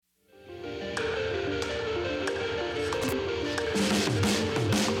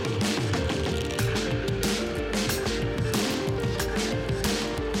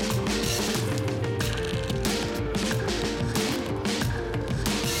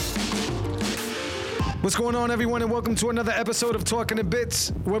What's going on, everyone, and welcome to another episode of Talking in Bits,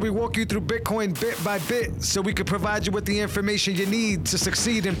 where we walk you through Bitcoin bit by bit so we can provide you with the information you need to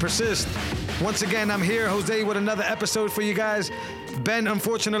succeed and persist. Once again, I'm here, Jose, with another episode for you guys. Ben,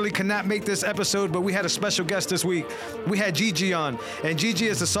 unfortunately, cannot make this episode, but we had a special guest this week. We had Gigi on, and Gigi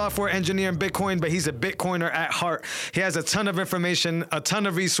is a software engineer in Bitcoin, but he's a Bitcoiner at heart. He has a ton of information, a ton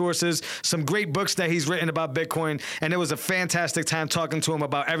of resources, some great books that he's written about Bitcoin, and it was a fantastic time talking to him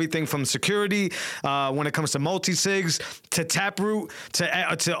about everything from security, when it comes to multi-sigs, to Taproot,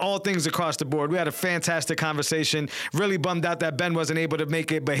 to all things across the board. We had a fantastic conversation. Really bummed out that Ben wasn't able to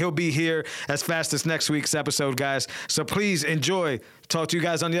make it, but he'll be here as fast as next week's episode, guys. So please enjoy. Talk to you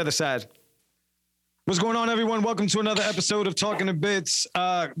guys on the other side. What's going on, everyone? Welcome to another episode of Talking in Bits.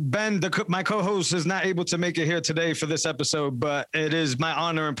 Ben, my co-host, is not able to make it here today for this episode, but it is my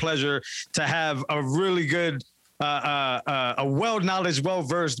honor and pleasure to have a really good, a well-knowledge,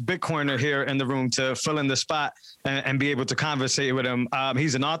 well-versed Bitcoiner here in the room to fill in the spot and be able to conversate with him.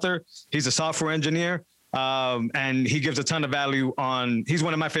 He's an author. He's a software engineer. And he gives a ton of value he's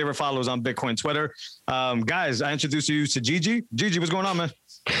one of my favorite followers on Bitcoin Twitter. Guys, I introduce you to Gigi. Gigi, what's going on, man?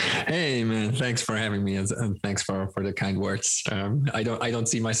 Hey, man, thanks for having me, and thanks for the kind words. I don't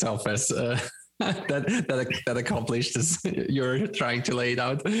see myself as that accomplished as you're trying to lay it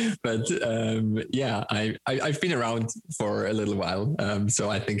out, but yeah, I've been around for a little while, so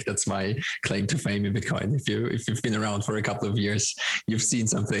I think that's my claim to fame in Bitcoin. If you've been around for a couple of years, you've seen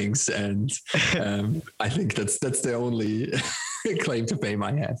some things, and I think that's the only claim to fame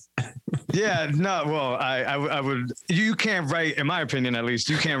I have. Yeah, no, well, I would, you can't write, in my opinion, at least,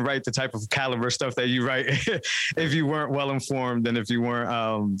 you can't write the type of caliber stuff that you write if you weren't well informed, and if you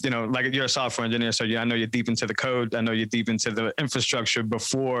weren't, like you're a software engineer. So yeah, I know you're deep into the code. I know you're deep into the infrastructure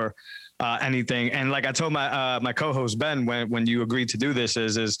before anything. And like I told my co-host Ben when you agreed to do this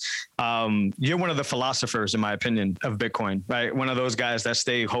is you're one of the philosophers, in my opinion, of Bitcoin, right? One of those guys that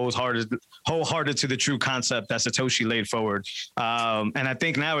stay wholehearted to the true concept that Satoshi laid forward. And I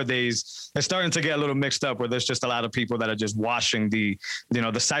think nowadays it's starting to get a little mixed up, where there's just a lot of people that are just washing the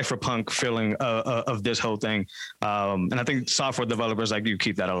cypherpunk feeling of this whole thing. And I think software developers like you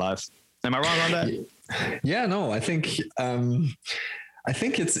keep that alive. Am I wrong on that? Yeah, no, I think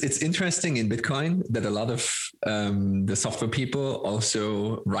it's interesting in Bitcoin that a lot of the software people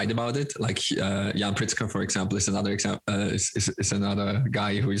also write about it. Like Jan Pritzker, for example, is another is another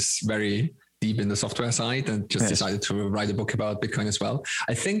guy who is very deep in the software side and just decided to write a book about Bitcoin as well.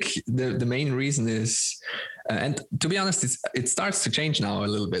 I think the main reason is, and to be honest, it starts to change now a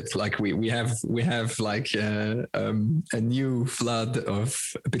little bit. Like we have like a new flood of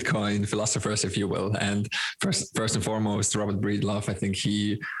Bitcoin philosophers, if you will. And first and foremost, Robert Breedlove. I think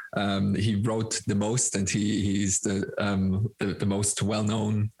he wrote the most, and he's the most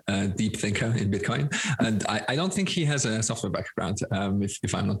well-known deep thinker in Bitcoin. And I don't think he has a software background.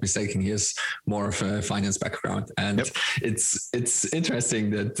 If I'm not mistaken, he has more of a finance background. And it's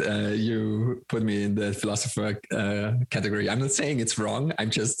interesting that you put me in the philosopher category. I'm not saying it's wrong. I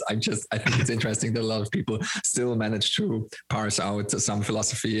think it's interesting that a lot of people still manage to parse out some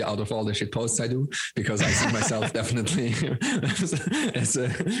philosophy out of all the shit posts I do, because I see myself definitely as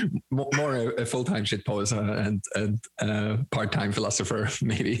a full-time shit poster and part-time philosopher,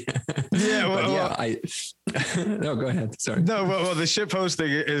 maybe. Yeah, no, go ahead. Sorry. No, well, the shit posting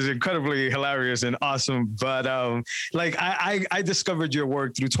is incredibly hilarious and awesome. But like I discovered your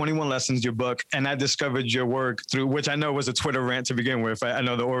work through 21 Lessons, your book, and I discovered your work through, which I know was a Twitter rant to begin with. I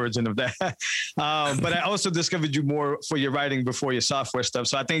know the origin of that. But I also discovered you more for your writing before your software stuff.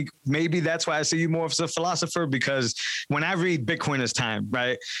 So I think maybe that's why I see you more as a philosopher, because when I read Bitcoin is Time,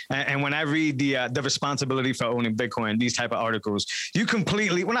 right? And when I read the responsibility for owning Bitcoin, these type of articles, you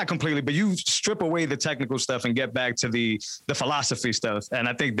completely, well, not completely, but you strip away the technical stuff and get back to the philosophy stuff. And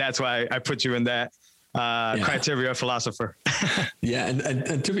I think that's why I put you in that criteria philosopher. Yeah.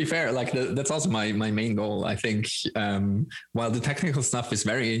 And to be fair, like that's also my main goal. I think while the technical stuff is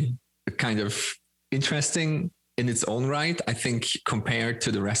very kind of interesting in its own right, I think compared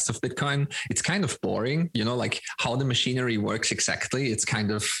to the rest of Bitcoin, it's kind of boring, like how the machinery works exactly. It's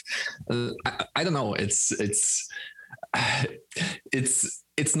kind of, I don't know. It's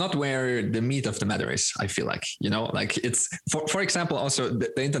not where the meat of the matter is. I feel like, like it's for example, also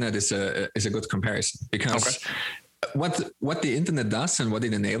the internet is a good comparison, because what the internet does and what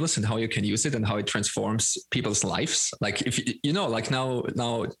it enables and how you can use it and how it transforms people's lives. Like if like now,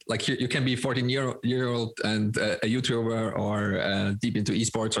 like you can be 14-year-old and a YouTuber or deep into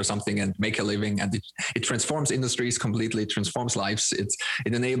esports or something and make a living, and it transforms industries completely, transforms lives. It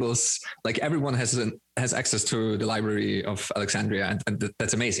enables, like, everyone has access to the Library of Alexandria, and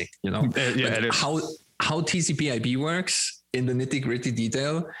that's amazing, Yeah, it is. how TCP/IP works in the nitty-gritty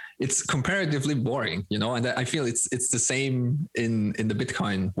detail, it's comparatively boring, you know, and I feel it's the same in the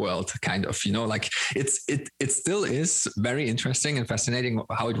Bitcoin world, kind of, you know, like it still is very interesting and fascinating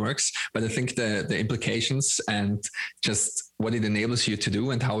how it works, but I think the implications and just what it enables you to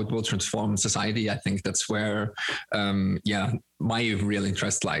do and how it will transform society, I think that's where my real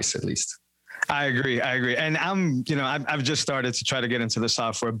interest lies, at least. I agree. And I've just started to try to get into the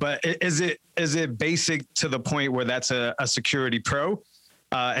software, but is it basic to the point where that's a security pro?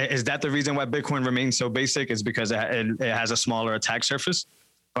 Is that the reason why Bitcoin remains so basic? Is because it has a smaller attack surface?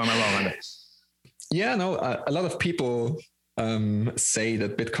 Or am I wrong on that? Yeah, no, a lot of people say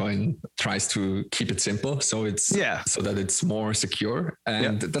that Bitcoin tries to keep it simple, so that it's more secure,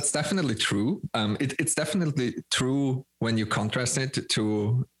 and that's definitely true. It's definitely true when you contrast it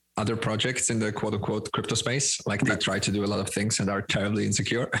to other projects in the quote unquote crypto space, like they try to do a lot of things and are terribly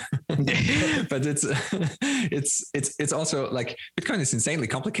insecure. But it's also like Bitcoin is insanely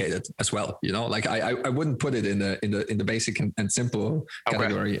complicated as well. You know, like I wouldn't put it in the basic and simple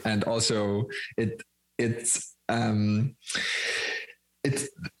category. And also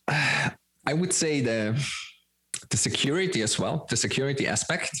I would say the security as well, the security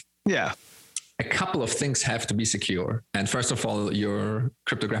aspect. Yeah. A couple of things have to be secure. And first of all, your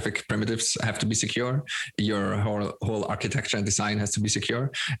cryptographic primitives have to be secure. Your whole architecture and design has to be secure.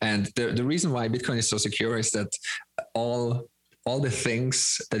 And the reason why Bitcoin is so secure is that all the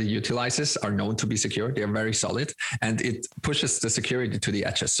things that it utilizes are known to be secure. They are very solid, and it pushes the security to the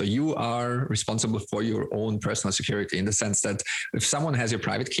edges. So you are responsible for your own personal security, in the sense that if someone has your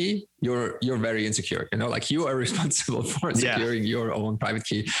private key, you're very insecure. You know, like you are responsible for securing your own private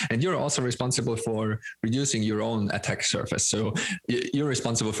key, and you're also responsible for reducing your own attack surface. So you're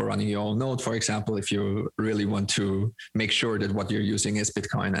responsible for running your own node, for example, if you really want to make sure that what you're using is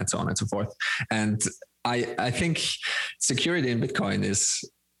Bitcoin, and so on and so forth. And I think security in Bitcoin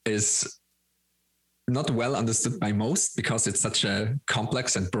is not well understood by most, because it's such a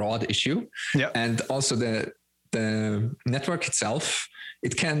complex and broad issue. Yep. And also the network itself,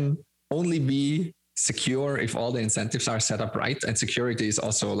 it can only be secure if all the incentives are set up right. And security is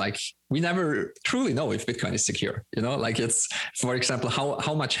also like, we never truly know if Bitcoin is secure, you know, like it's, for example,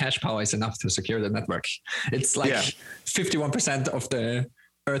 how much hash power is enough to secure the network? It's like 51% of the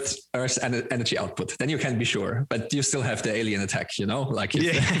Earth's energy output, then you can be sure, but you still have the alien attack, you know, like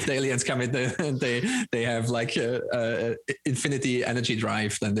if the aliens come in and they have like infinity energy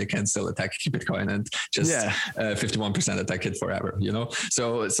drive, then they can still attack Bitcoin and just 51% attack it forever, you know.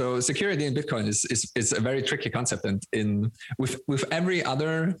 So security in Bitcoin is a very tricky concept, and with every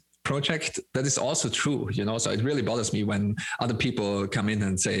other project that is also true, you know. So it really bothers me when other people come in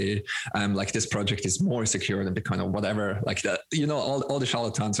and say like this project is more secure than Bitcoin or whatever, like that, you know. All the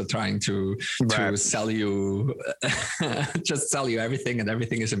charlatans are trying to sell you just sell you everything, and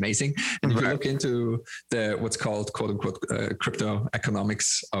everything is amazing. And if you look into the what's called quote unquote crypto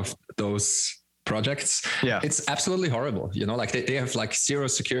economics of those projects, it's absolutely horrible, you know. Like they have like zero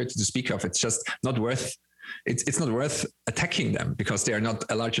security to speak of. It's just not worth it's not worth attacking them, because they are not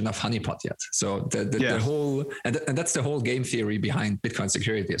a large enough honeypot yet. So the whole, and that's the whole game theory behind Bitcoin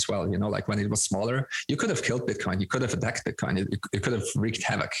security as well. You know, like when it was smaller, you could have killed Bitcoin, you could have attacked Bitcoin, it could have wreaked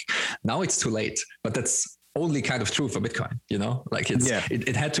havoc. Now it's too late, but that's only kind of true for Bitcoin, you know, like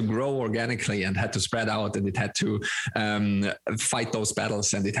it had to grow organically and had to spread out, and it had to fight those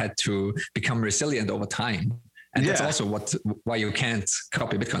battles, and it had to become resilient over time. And that's also why you can't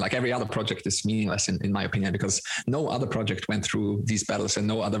copy Bitcoin. Like every other project is meaningless in my opinion, because no other project went through these battles and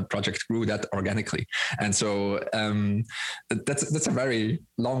no other project grew that organically. And so that's a very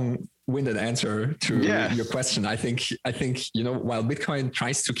long-winded answer to your question. I think, you know, while Bitcoin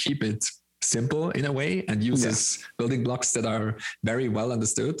tries to keep it simple in a way and uses building blocks that are very well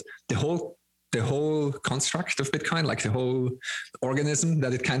understood, the whole construct of Bitcoin, like the whole organism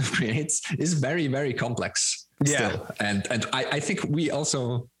that it kind of creates, is very, very complex still. And I think we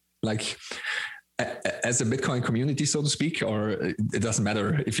also, like, as a Bitcoin community, so to speak, or it doesn't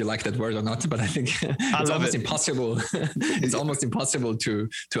matter if you like that word or not, but I think it's almost impossible. It's almost impossible to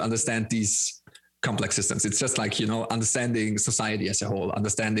understand these complex systems. It's just like, you know, understanding society as a whole,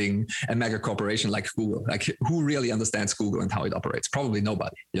 understanding a mega corporation like Google. Like, who really understands Google and how it operates? Probably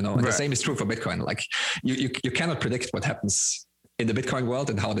nobody, you know. And the same is true for Bitcoin. Like you cannot predict what happens in the Bitcoin world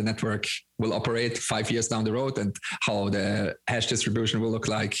and how the network will operate 5 years down the road, and how the hash distribution will look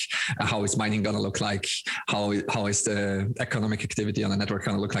like, how is mining going to look like, how is the economic activity on the network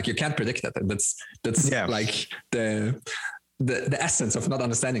going to look like. You can't predict that. And that's like the essence of not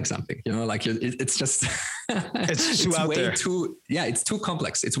understanding something, you know, like it's just it's too out way there. It's too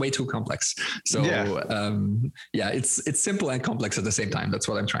complex. It's way too complex. So it's simple and complex at the same time. That's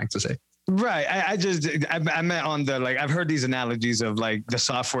what I'm trying to say. Right. I meant on the, like, I've heard these analogies of like the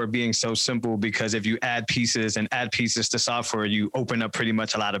software being so simple because if you add pieces to software, you open up pretty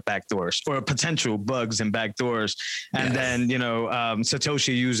much a lot of backdoors or potential bugs and backdoors. And then, you know,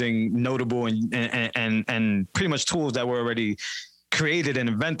 Satoshi using Notable and pretty much tools that were already created and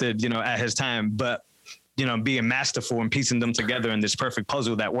invented, you know, at his time, but you know, being masterful and piecing them together in this perfect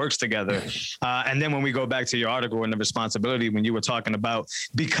puzzle that works together. And then when we go back to your article and the responsibility, when you were talking about,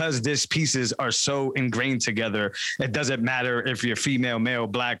 because these pieces are so ingrained together, it doesn't matter if you're female, male,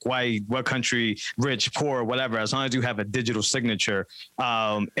 black, white, what country, rich, poor, whatever, as long as you have a digital signature,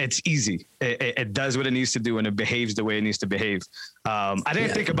 it's easy. It does what it needs to do and it behaves the way it needs to behave. I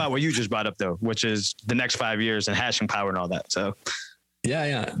didn't think about what you just brought up though, which is the next 5 years and hashing power and all that. So.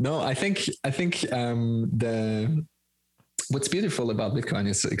 Yeah. No, I think what's beautiful about Bitcoin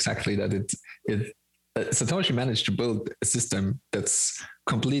is exactly that Satoshi managed to build a system that's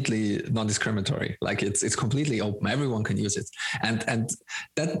completely non-discriminatory. Like it's completely open. Everyone can use it, and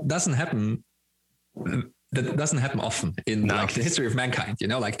that doesn't happen. That doesn't happen often in like the history of mankind, you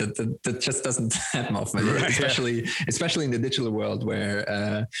know, like that just doesn't happen often, right. especially in the digital world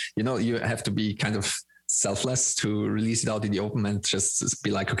where you know, you have to be kind of selfless to release it out in the open and just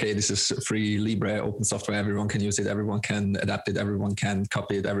be like, okay, this is free Libre open software. Everyone can use it. Everyone can adapt it. Everyone can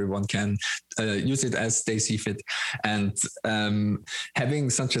copy it. Everyone can use it as they see fit. And having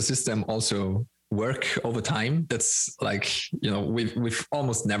such a system also work over time, that's like, you know, we've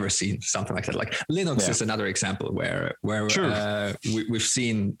almost never seen something like that. Like Linux is another example where we've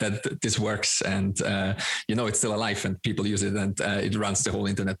seen that this works, and you know, it's still alive and people use it, and it runs the whole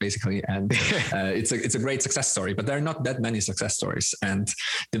internet basically, and it's a great success story. But there are not that many success stories, and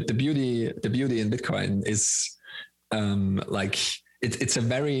the beauty in Bitcoin is like it's a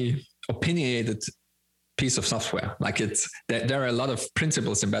very opinionated piece of software. Like there are a lot of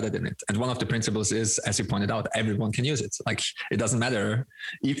principles embedded in it, and one of the principles is, as you pointed out, everyone can use it. Like it doesn't matter.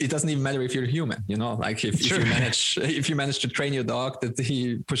 It doesn't even matter if you're human. You know, like if you manage to train your dog that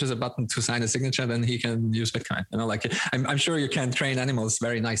he pushes a button to sign a signature, then he can use Bitcoin. You know, like I'm sure you can train animals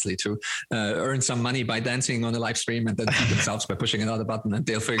very nicely to earn some money by dancing on a live stream, and then feed themselves by pushing another button, and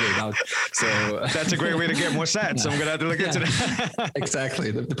they'll figure it out. So that's a great way to get more sats. So I'm gonna have to look into that. Exactly.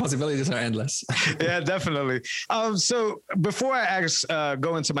 The possibilities are endless. Yeah, definitely. So before I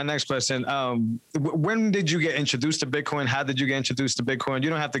go into my next question, when did you get introduced to Bitcoin? How did you get introduced to Bitcoin? You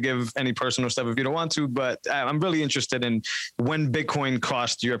don't have to give any personal stuff if you don't want to, but I'm really interested in when Bitcoin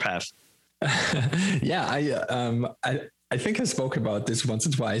crossed your path. Yeah, I think I spoke about this once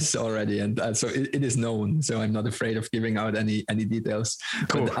or twice already, and so it is known. So I'm not afraid of giving out any details.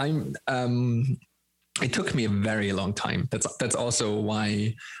 Cool. But it took me a very long time. That's also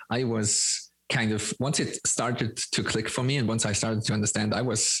why I was kind of, once it started to click for me, and once I started to understand, I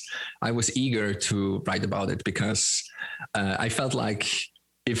was eager to write about it, because I felt like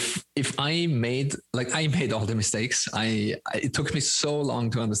if I made all the mistakes, it took me so long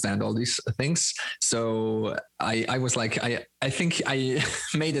to understand all these things. So I was like, I think I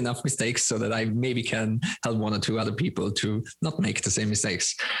made enough mistakes so that I maybe can help one or two other people to not make the same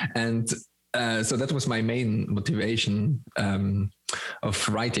mistakes. And so that was my main motivation of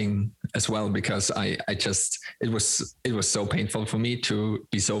writing as well, because it was so painful for me to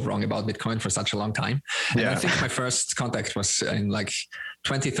be so wrong about Bitcoin for such a long time. And I think my first contact was in like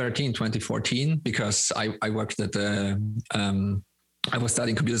 2013, 2014, because I worked at I was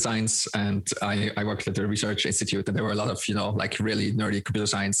studying computer science, and I worked at the research institute, and there were a lot of, you know, like really nerdy computer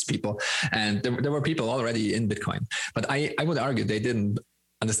science people, and there were people already in Bitcoin, but I would argue they didn't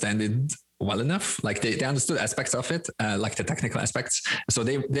understand it well enough. Like they understood aspects of it, like the technical aspects. So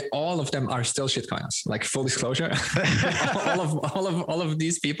they all of them are still shitcoiners. Like full disclosure, all of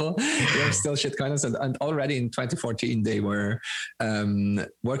these people, they're still shitcoiners. And already in 2014, they were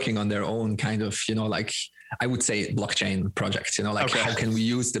working on their own kind of, you know, like I would say blockchain projects, you know, like how can we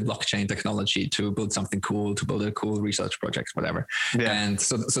use the blockchain technology to build something cool, to build a cool research project, whatever. Yeah. And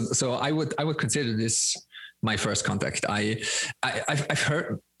so I would consider this my first contact. I've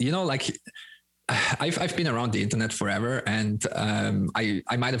heard, you know, like I've been around the internet forever, and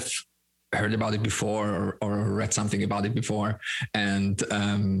I might have heard about it before or read something about it before, and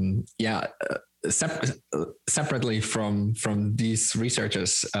separately from these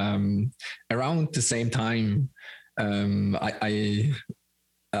researchers, around the same time, I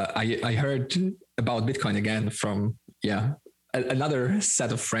heard about Bitcoin again from another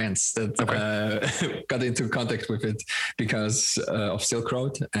set of friends that got into contact with it because of Silk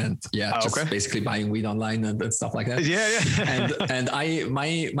Road, and basically buying weed online and stuff like that. and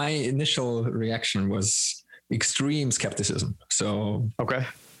my initial reaction was extreme skepticism. So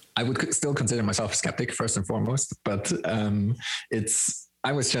I would still consider myself a skeptic first and foremost, but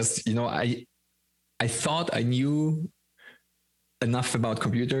I was just, I thought I knew enough about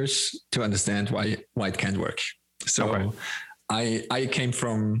computers to understand why it can't work. So I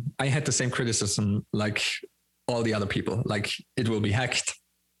had the same criticism like all the other people, like it will be hacked.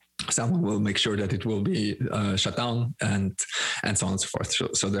 Someone will make sure that it will be shut down and so on and so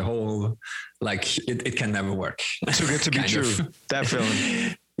forth. So the whole, like, it can never work. Too good to be true. That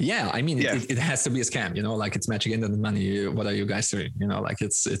feeling. Yeah, I mean, it has to be a scam, like it's Magic Internet Money. What are you guys doing? Like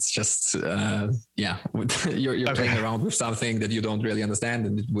it's just, you're playing around with something that you don't really understand,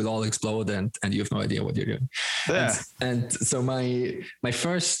 and it will all explode, and you have no idea what you're doing. Yeah. And so my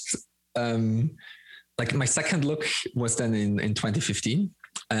first, my second look was then in 2015.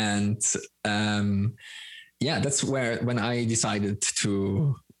 And that's when I decided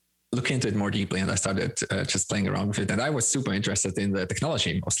to look into it more deeply, and I started just playing around with it. And I was super interested in the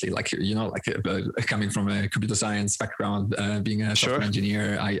technology, mostly, coming from a computer science background, being a software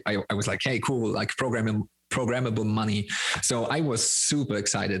engineer. I was like, hey, cool, like programmable money. So I was super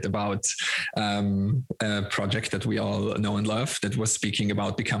excited about a project that we all know and love that was speaking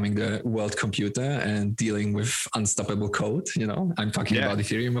about becoming the world computer and dealing with unstoppable code. I'm talking about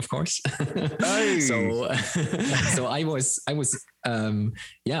Ethereum, of course. So I was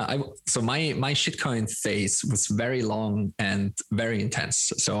so my shitcoin phase was very long and very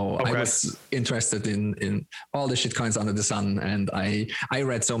intense. So I was interested in all the shitcoins under the sun, and I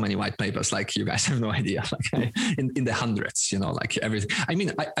read so many white papers, like you guys have no idea, like in the hundreds, like everything. I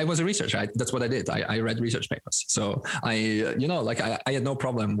mean, I was a researcher. That's what I did. I read research papers. So I had no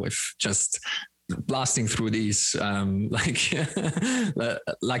problem with just blasting through these like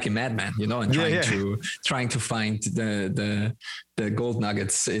a madman, and trying to find the gold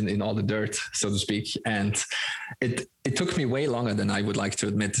nuggets in all the dirt, so to speak. And it took me way longer than I would like to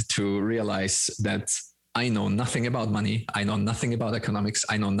admit to realize that I know nothing about money. I know nothing about economics.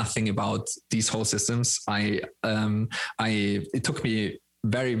 I know nothing about these whole systems. It took me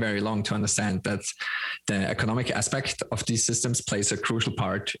very, very long to understand that the economic aspect of these systems plays a crucial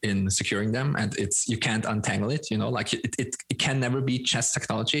part in securing them. And you can't untangle it, it can never be just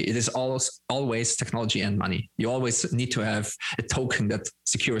technology. It is always technology and money. You always need to have a token that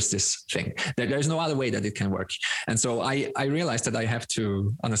secures this thing. There's no other way that it can work. And so I realized that I have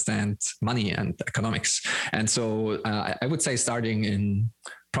to understand money and economics. And so I would say starting in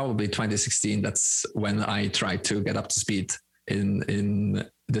probably 2016, that's when I tried to get up to speed in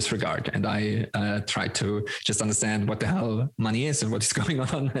this regard, and I tried to just understand what the hell money is and what is going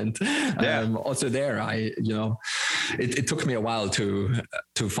on. And also there, it took me a while to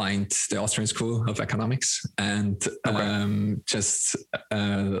find the Austrian School of Economics and just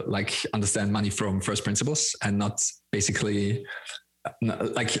understand money from first principles, and not basically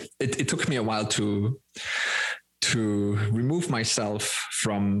it took me a while to remove myself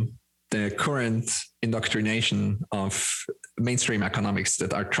from the current indoctrination of mainstream economics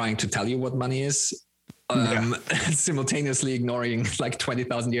that are trying to tell you what money is, simultaneously ignoring like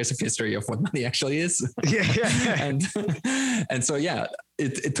 20,000 years of history of what money actually is. And so,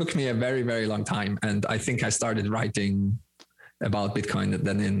 it took me a very, very long time. And I think I started writing about Bitcoin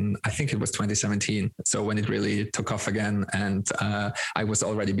then I think it was 2017. So when it really took off again, and I was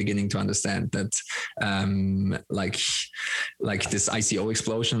already beginning to understand that like this ICO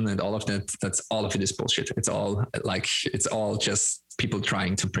explosion and all of that, all of it is bullshit. It's all just people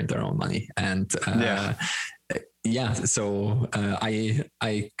trying to print their own money. And so I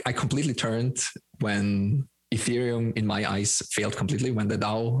completely turned when Ethereum, in my eyes, failed completely, when the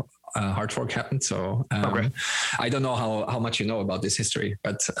DAO hard fork happened. So I don't know how much you know about this history,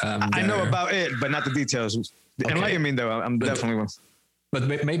 but I know about it, but not the details. Enlighten me though. I'm definitely one. But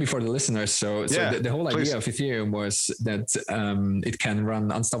maybe for the listeners, so the whole idea of Ethereum was that it can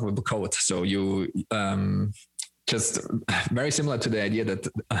run unstoppable code. So you just very similar to the idea that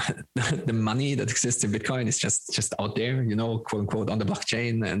the money that exists in Bitcoin is just out there, quote unquote, on the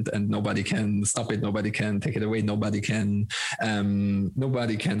blockchain, and nobody can stop it. Nobody can take it away. Nobody can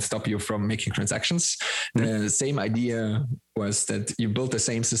stop you from making transactions. The same idea was that you built the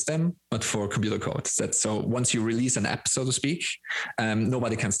same system, but for computer code. So once you release an app, so to speak,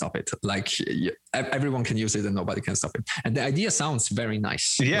 nobody can stop it. Like everyone can use it and nobody can stop it. And the idea sounds very nice.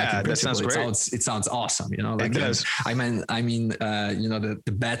 Yeah, like that sounds great. It sounds awesome. You know, like it does. I mean, you know,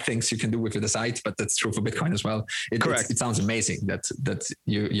 the bad things you can do with the site, but that's true for Bitcoin as well. Correct. It sounds amazing that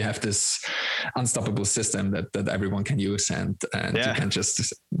you have this unstoppable system that everyone can use and you can just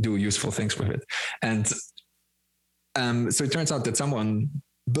do useful things with it. And so it turns out that someone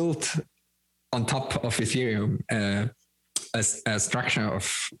built on top of Ethereum a structure of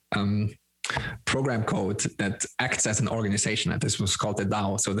program code that acts as an organization, and this was called the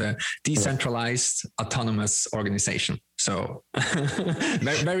DAO, so the Decentralized Autonomous Organization. So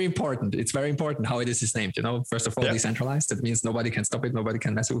very, very important. It's very important how it is named. You know, first of all, decentralized. That means nobody can stop it, nobody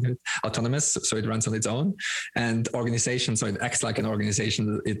can mess with it. Autonomous, so it runs on its own, and organization, so it acts like an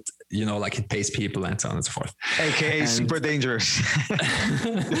organization. It, you know, like it pays people and so on and so forth. AKA super dangerous.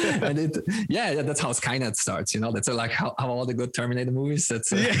 And that's how Skynet starts. You know, that's like how all the good Terminator movies.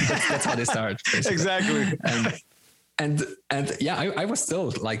 That's how they start. Basically. Exactly. And I was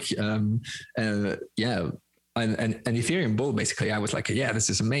still like, an Ethereum bull, basically. I was like, yeah, this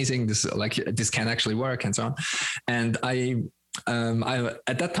is amazing. This can actually work and so on. And I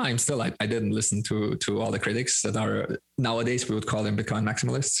at that time still I didn't listen to all the critics that are nowadays we would call them Bitcoin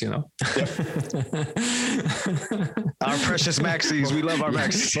maximalists, you know. Our precious maxis, we love our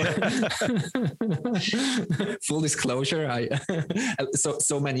maxis. Full disclosure,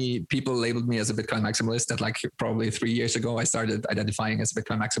 so many people labeled me as a Bitcoin maximalist that like probably 3 years ago I started identifying as a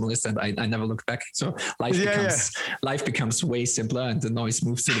Bitcoin maximalist, and I never looked back. So life becomes way simpler and the noise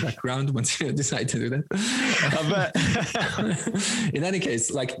moves to the background once you decide to do that. I bet. In any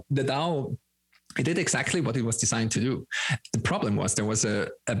case, like the DAO, it did exactly what it was designed to do. The problem was there was a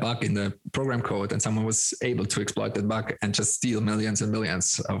bug in the program code, and someone was able to exploit that bug and just steal millions and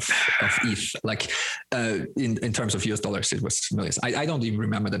millions of ETH. Like in terms of US dollars, it was millions. I don't even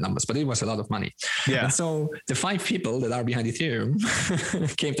remember the numbers, but it was a lot of money. Yeah. And so the 5 people that are behind Ethereum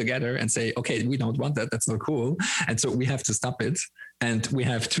came together and say, okay, we don't want that. That's not cool. And so we have to stop it. And we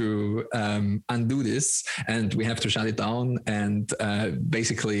have to undo this, and we have to shut it down. And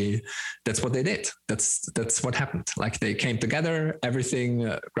basically, that's what they did. That's what happened. Like they came together,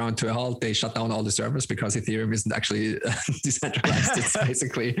 everything ground to a halt. They shut down all the servers because Ethereum isn't actually decentralized. It's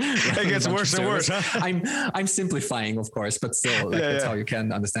basically it gets worse and worse. Huh? I'm simplifying, of course, but still, that's how you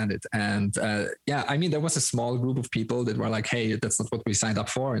can understand it. And I mean, there was a small group of people that were like, "Hey, that's not what we signed up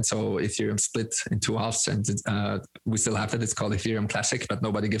for," and so Ethereum split in 2 halves, and we still have that. It's called Ethereum Classic, but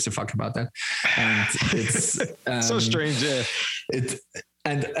nobody gives a fuck about that. And it's so strange. Yeah.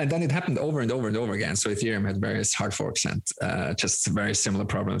 And then it happened over and over and over again. So Ethereum had various hard forks and just very similar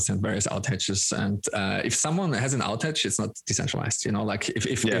problems and various outages. And if someone has an outage, it's not decentralized. You know, like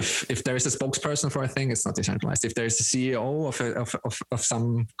if there is a spokesperson for a thing, it's not decentralized. If there is a CEO of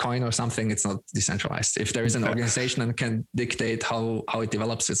some coin or something, it's not decentralized. If there is an organization and can dictate how it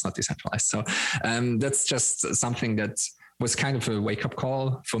develops, it's not decentralized. So that's just something that was kind of a wake-up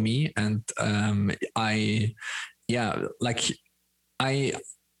call for me. And I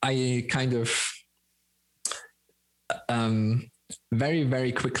kind of very,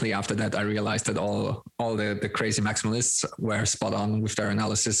 very quickly after that, I realized that all the crazy maximalists were spot on with their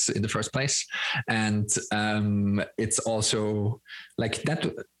analysis in the first place. And it's also like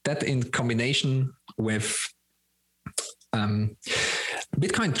that in combination with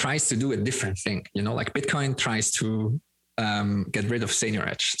Bitcoin tries to do a different thing, you know, like Bitcoin tries to get rid of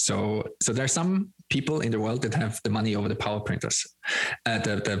seigniorage. So there are some people in the world that have the money over the power printers,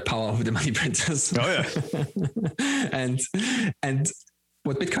 the power of the money printers. Oh yeah. and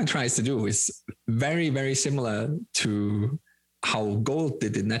what Bitcoin tries to do is very, very similar to how gold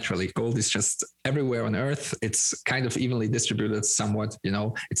did it naturally. Gold is just everywhere on earth. It's kind of evenly distributed somewhat, you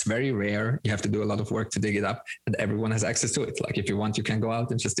know, it's very rare. You have to do a lot of work to dig it up, and everyone has access to it. Like if you want, you can go out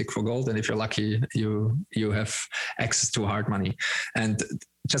and just dig for gold. And if you're lucky, you have access to hard money. And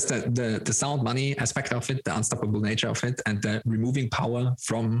just the sound money aspect of it, the unstoppable nature of it, and the removing power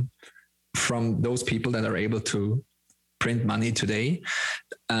from those people that are able to print money today.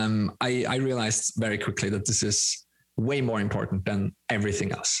 I realized very quickly that this is way more important than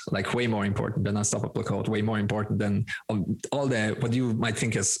everything else, like way more important than unstoppable code, way more important than all the, what you might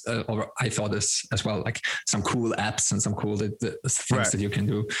think as, or I thought as well, like some cool apps and some cool things that you can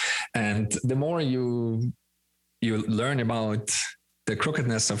do. And the more you learn about the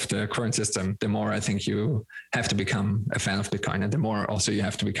crookedness of the current system, the more I think you have to become a fan of Bitcoin, and the more also you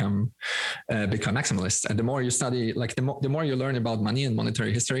have to become a Bitcoin maximalist. And the more you study, like the more you learn about money and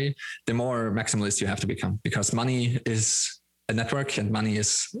monetary history, the more maximalist you have to become, because money is a network, and money is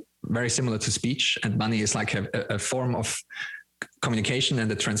very similar to speech, and money is like a form of communication and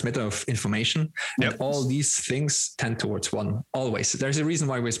the transmitter of information. Yep. And all these things tend towards one, always. There's a reason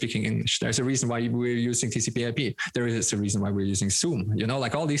why we're speaking English. There's a reason why we're using TCP/IP. There is a reason why we're using Zoom. You know,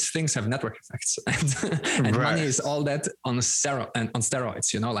 like all these things have network effects. And right. money is all that on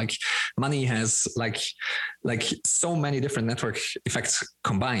steroids. You know, like money has like so many different network effects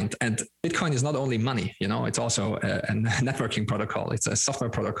combined. And Bitcoin is not only money. You know, it's also a networking protocol. It's a software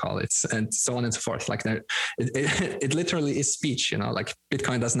protocol. And so on and so forth. Like it literally is speech. You know, like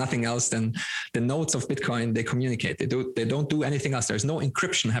Bitcoin does nothing else than the nodes of Bitcoin. They communicate. They don't do anything else. There's no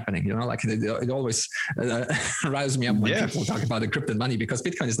encryption happening. You know, like it always riles me up when people talk about encrypted money, because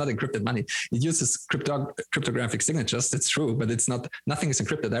Bitcoin is not encrypted money. It uses cryptographic signatures. It's true, but it's not. Nothing is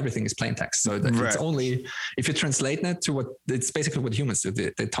encrypted. Everything is plain text. So it's only if you translate that to what it's basically what humans do.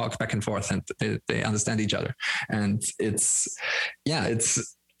 They talk back and forth and they understand each other. And it's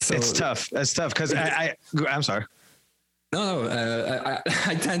tough. It's tough because I'm sorry. No,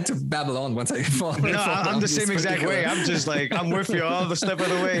 I tend to babble on once I fall. No, I'm the same exact way. I'm just like, I'm with you all the step of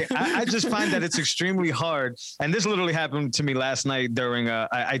the way. I just find that it's extremely hard. And this literally happened to me last night during,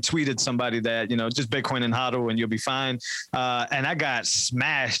 I tweeted somebody that, you know, just Bitcoin and HODL and you'll be fine. And I got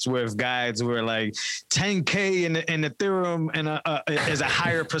smashed with guides who were like 10K in Ethereum and is a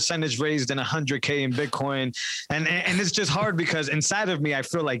higher percentage raised than 100K in Bitcoin. And it's just hard because inside of me, I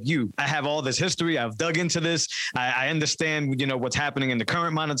feel like I have all this history. I've dug into this. I understand, you know, what's happening in the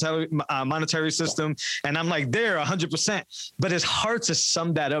current monetary system. And I'm like, there 100%, but it's hard to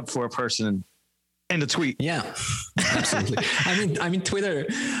sum that up for a person in the tweet. Yeah, absolutely. I mean, Twitter,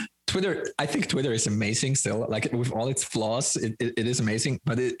 I think Twitter is amazing still, like with all its flaws, it is amazing,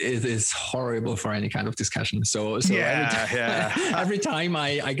 but it is horrible for any kind of discussion. So every time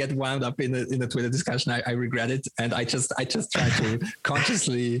I get wound up in the Twitter discussion, I regret it. And I just try to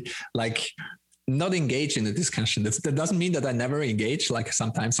consciously like not engage in the discussion. That doesn't mean that I never engage. Like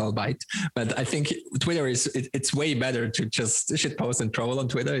sometimes I'll bite, but I think Twitter it's way better to just shitpost and troll on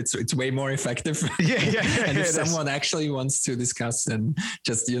Twitter. It's way more effective. And if someone actually wants to discuss, then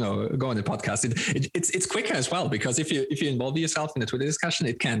just, you know, go on the podcast. It's quicker as well, because if you involve yourself in a Twitter discussion,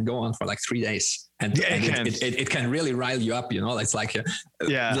 it can go on for like 3 days. And it can really rile you up, you know. It's like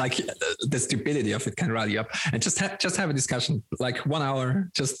the stupidity of it can rile you up. And just have a discussion, like 1 hour,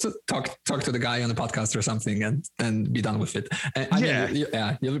 just to talk to the guy on the podcast or something, and be done with it.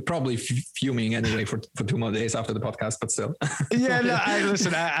 You'll be probably fuming anyway for 2 more days after the podcast, but still.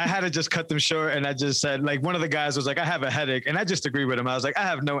 I had to just cut them short, and I just said, like, one of the guys was like, I have a headache, and I just agreed with him. I was like, I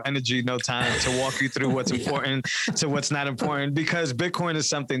have no energy, no time to walk you through what's important to what's not important, because Bitcoin is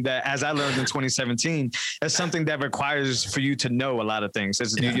something that, as I learned in 2017, it's something that requires for you to know a lot of things.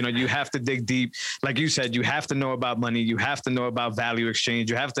 You know, you have to dig deep. Like you said, you have to know about money. You have to know about value exchange.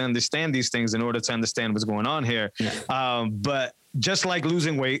 You have to understand these things in order to understand what's going on here. But just like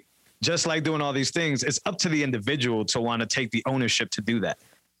losing weight, just like doing all these things, it's up to the individual to want to take the ownership to do that.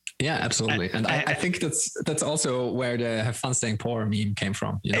 Yeah, absolutely. And I think that's also where the have fun staying poor meme came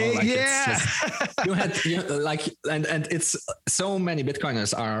from. You know, like it's just, and it's so many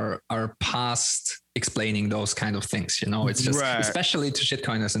Bitcoiners are past explaining those kind of things. You know, it's just especially to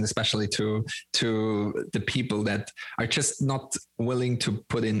shitcoiners and especially to the people that are just not willing to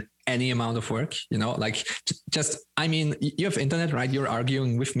put in any amount of work, you know, like just, I mean, you have internet, right? You're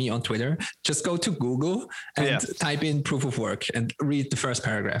arguing with me on Twitter. Just go to Google and type in proof of work and read the first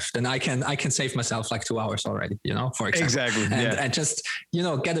paragraph. Then I can save myself like 2 hours already, you know, for example. Exactly. And just, you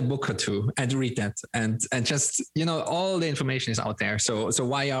know, get a book or two and read that. And just, you know, all the information is out there. So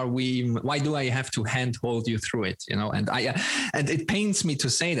why do I have to handhold you through it? You know, and it pains me to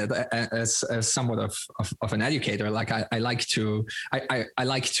say that as somewhat of an educator, like I like to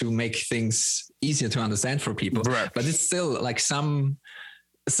make things easier to understand for people, but it's still like some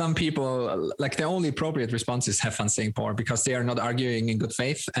people, like the only appropriate response is have fun staying poor, because they are not arguing in good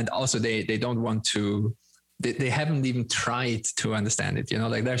faith, and also they don't want to. They haven't even tried to understand it. You know,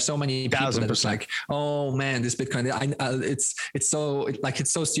 like there's so many people that are like, oh man, this Bitcoin,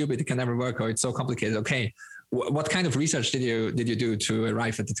 it's so stupid, it can never work, or it's so complicated. Okay. What kind of research did you do to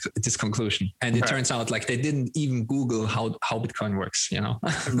arrive at this conclusion? And it turns out like they didn't even Google how Bitcoin works, you know?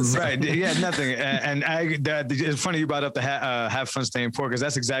 Right. Yeah, nothing. And it's funny you brought up the have fun staying poor, because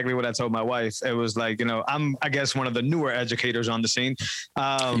that's exactly what I told my wife. It was like, you know, I'm, I guess, one of the newer educators on the scene.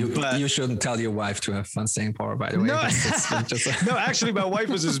 But you shouldn't tell your wife to have fun staying poor, by the way. No, no, actually, my wife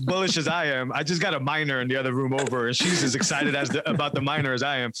was as bullish as I am. I just got a minor in the other room over, and she's as excited about the minor as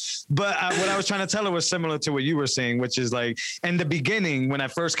I am. But what I was trying to tell her was similar to what what you were saying, which is like in the beginning, when I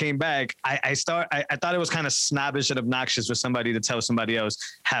first came back, I thought it was kind of snobbish and obnoxious for somebody to tell somebody else,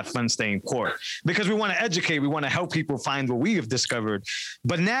 have fun staying poor, because we want to educate, we want to help people find what we have discovered.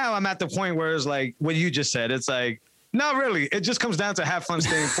 But now I'm at the point where it's like what you just said. It's like, no, really, it just comes down to have fun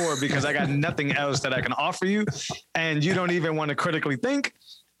staying poor, because I got nothing else that I can offer you, and you don't even want to critically think.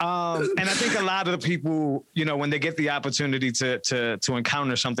 And I think a lot of the people, you know, when they get the opportunity to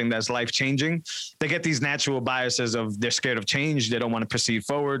encounter something that's life-changing, they get these natural biases of they're scared of change. They don't want to proceed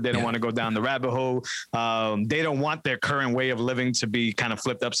forward. They don't want to go down the rabbit hole. They don't want their current way of living to be kind of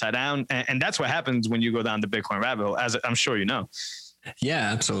flipped upside down. And that's what happens when you go down the Bitcoin rabbit hole, as I'm sure you know.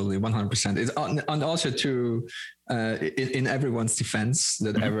 Yeah, absolutely. 100%. And also to, in everyone's defense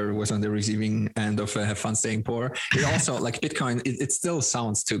that ever was on the receiving end of have fun staying poor, it also like Bitcoin, it still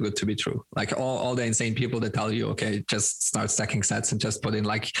sounds too good to be true. Like all the insane people that tell you, okay, just start stacking sats and just put in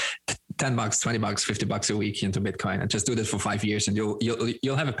like $10, $20, $50 a week into Bitcoin and just do that for 5 years and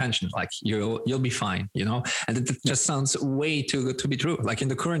you'll have a pension. Like you'll be fine, you know? And it just sounds way too good to be true. Like in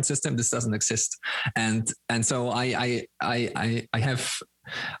the current system, this doesn't exist. And so I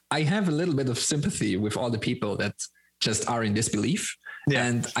have a little bit of sympathy with all the people that just are in disbelief. Yeah.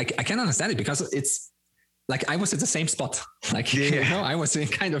 And I can understand it, because it's like I was at the same spot. Like, you know, I was in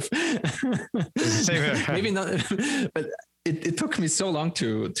kind of maybe not, but it took me so long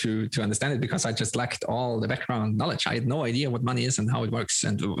to understand it, because I just lacked all the background knowledge. I had no idea what money is and how it works,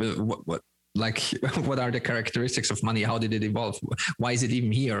 and what like what are the characteristics of money? How did it evolve? Why is it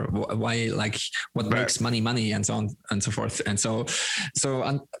even here? Why, like, what makes money, and so on and so forth. And so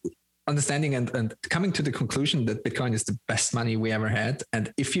understanding and coming to the conclusion that Bitcoin is the best money we ever had.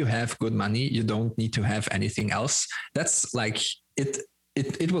 And if you have good money, you don't need to have anything else. That's like it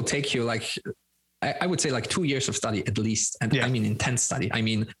will take you like, I would say like 2 years of study at least. And I mean, intense study. I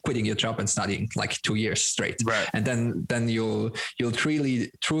mean, quitting your job and studying like 2 years straight. Right. And then you'll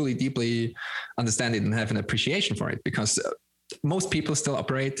truly deeply understand it and have an appreciation for it, because most people still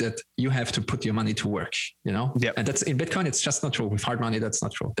operate that you have to put your money to work, you know? Yep. And that's in Bitcoin, it's just not true. With hard money, that's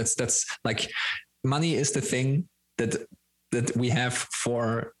not true. That's like, money is the thing that we have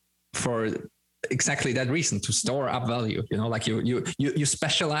for exactly that reason, to store up value. You know, like you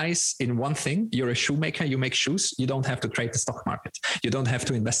specialize in one thing. You're a shoemaker, you make shoes. You don't have to trade the stock market. You don't have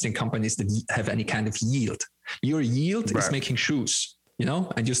to invest in companies that have any kind of yield. Your yield is making shoes, you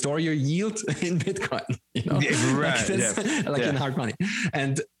know, and you store your yield in Bitcoin, you know, like in hard money.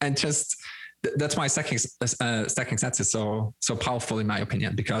 And just, that's why stacking sats is so powerful in my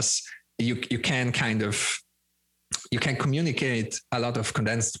opinion, because you can kind of, you can communicate a lot of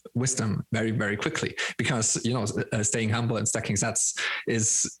condensed wisdom very, very quickly, because, you know, staying humble and stacking sats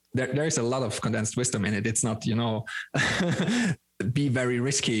is, there is a lot of condensed wisdom in it. It's not, you know, be very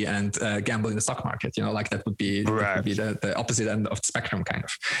risky and gamble in the stock market, you know, like that would be the opposite end of the spectrum kind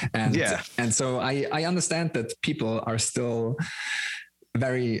of. And so I understand that people are still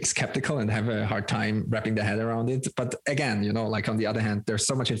very skeptical and have a hard time wrapping their head around it. But again, you know, like on the other hand, there's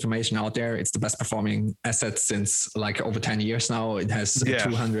so much information out there. It's the best performing asset since like over 10 years now. It has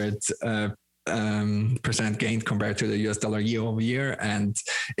 200% gained compared to the US dollar year over year. And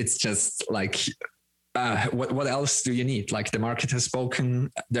it's just like, what else do you need? Like, the market has spoken.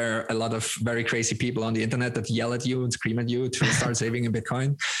 There are a lot of very crazy people on the internet that yell at you and scream at you to start saving in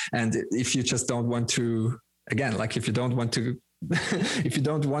Bitcoin. And if you just don't want to, again, like if you don't want to,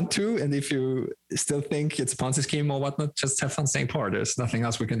 and if you still think it's a Ponzi scheme or whatnot, just have fun staying poor. There's nothing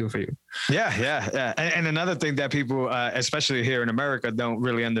else we can do for you. Yeah. And another thing that people, especially here in America, don't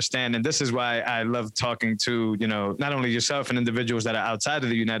really understand, and this is why I love talking to, you know, not only yourself and individuals that are outside of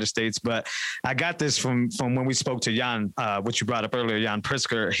the United States, but I got this from when we spoke to Jan, which you brought up earlier, Jan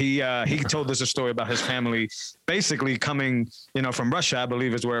Pritzker. He told us a story about his family basically coming, you know, from Russia, I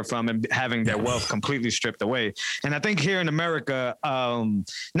believe is where it's from, and having their wealth completely stripped away. And I think here in America,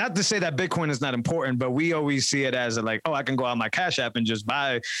 not to say that Bitcoin is not important, but we always see it as like, oh, I can go out my Cash App and just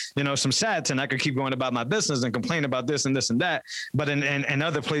buy, you know, some sats, and I could keep going about my business and complain about this and this and that. But in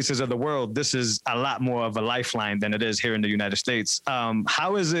other places of the world, this is a lot more of a lifeline than it is here in the United States.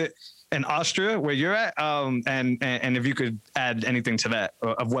 How is it in Austria, where you're at? And if you could add anything to that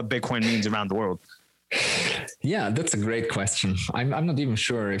of what Bitcoin means around the world. Yeah, that's a great question. I'm not even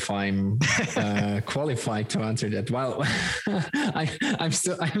sure if I'm qualified to answer that. Well, I'm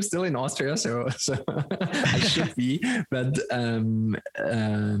still in Austria, so I should be, but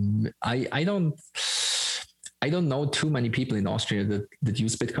I don't know too many people in Austria that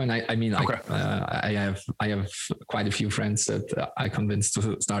use Bitcoin. I mean, okay. I have quite a few friends that I convinced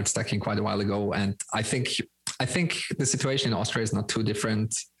to start stacking quite a while ago, and I think the situation in Austria is not too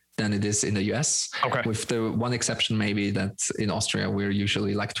different than it is in the US. Okay. With the one exception, maybe, that in Austria, we're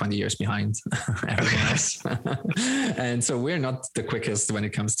usually like 20 years behind everyone else. And so we're not the quickest when it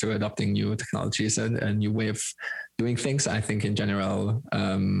comes to adopting new technologies and a new way of doing things. I think in general,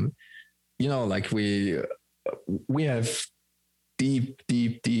 like we have deep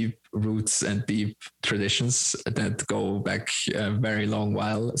roots and deep traditions that go back a very long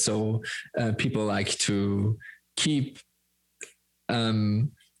while. So people like to keep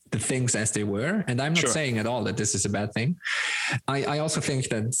the things as they were. And I'm not saying at all that this is a bad thing. I also think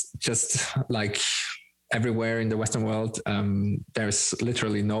that just like everywhere in the Western world, there's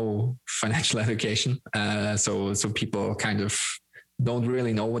literally no financial education. So people kind of don't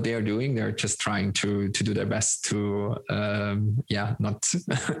really know what they are doing. They're just trying to do their best to, not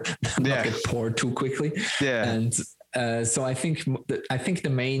get poor too quickly. Yeah. And so I think the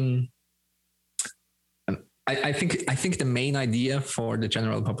main, I think the main idea for the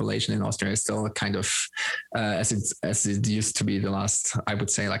general population in Austria is still kind of as it used to be the last, I would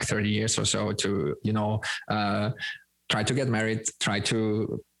say, like 30 years or so, to try to get married, try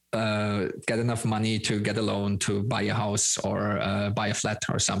to get enough money to get a loan to buy a house or buy a flat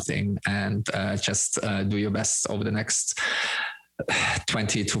or something, and just do your best over the next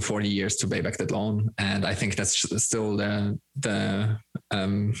 20 to 40 years to pay back that loan. And I think that's still the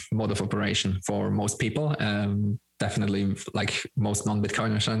mode of operation for most people. Definitely, like most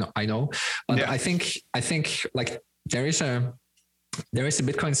non-Bitcoiners I know. But I think like there is a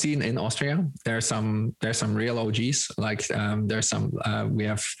Bitcoin scene in Austria. There's some real OGs. Like we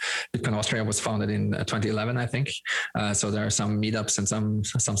have Bitcoin Austria was founded in 2011, I think. So there are some meetups and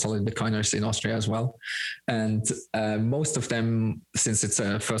some solid Bitcoiners in Austria as well. And most of them, since it's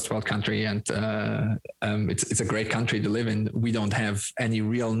a first world country and it's a great country to live in, we don't have any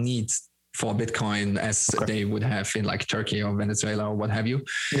real needs for Bitcoin as they would have in like Turkey or Venezuela or what have you.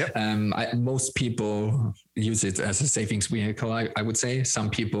 Yep. Most people use it as a savings vehicle, I would say. Some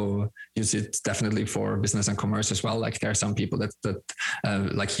people use it definitely for business and commerce as well. Like there are some people that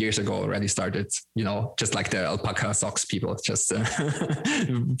like years ago already started, just like the alpaca socks people, just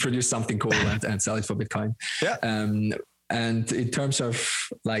produce something cool and sell it for Bitcoin. Yeah. And in terms of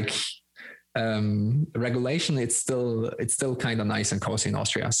like regulation, it's still kind of nice and cozy in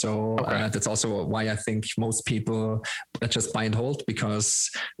Austria. So that's also why I think most people just buy and hold,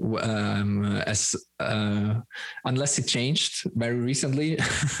 because unless it changed very recently,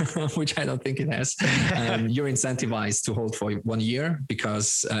 which I don't think it has, you're incentivized to hold for 1 year,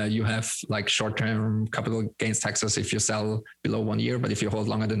 because you have like short-term capital gains taxes if you sell below 1 year, but if you hold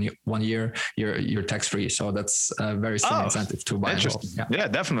longer than 1 year, you're tax-free. So that's a very strong incentive to buy and hold. Yeah,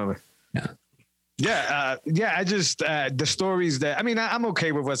 definitely. Yeah. I just the stories that I'm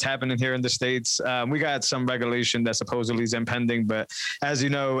okay with what's happening here in the States. We got some regulation that supposedly is impending, but as you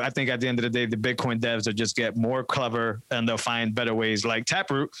know, I think at the end of the day, the Bitcoin devs will just get more clever and they'll find better ways, like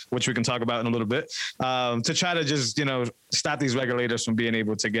Taproot, which we can talk about in a little bit, to try to just stop these regulators from being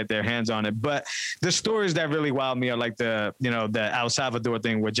able to get their hands on it. But the stories that really wild me are like the El Salvador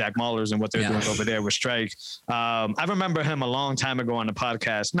thing with Jack Mallers and what they're doing over there with Strike. I remember him a long time ago on the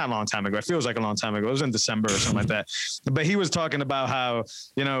podcast. Not a long time ago. It feels like a long time ago. It was in December or something like that. But he was talking about how,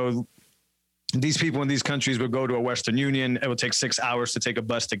 these people in these countries would go to a Western Union. It would take 6 hours to take a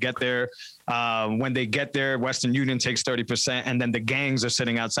bus to get there. When they get there, Western Union takes 30%. And then the gangs are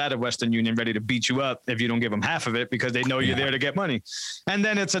sitting outside of Western Union ready to beat you up if you don't give them half of it, because they know you're there to get money. And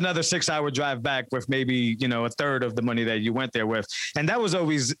then it's another 6 hour drive back with maybe, a third of the money that you went there with. And that was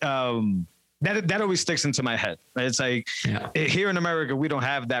always, that always sticks into my head. It's like here in America, we don't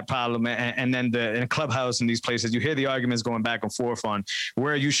have that problem. And then in Clubhouse and these places, you hear the arguments going back and forth on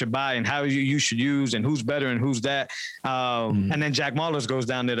where you should buy and how you should use and who's better and who's that. And then Jack Mallers goes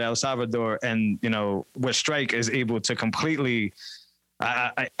down to El Salvador and, where Strike is able to completely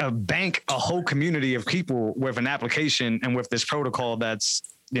bank a whole community of people with an application and with this protocol that's,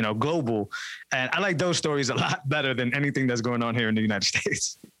 global. And I like those stories a lot better than anything that's going on here in the United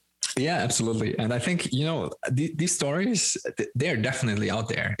States. Yeah, absolutely. And I think, these stories, they're definitely out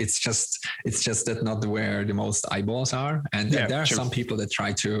there. It's just that not where the most eyeballs are. And there are some people that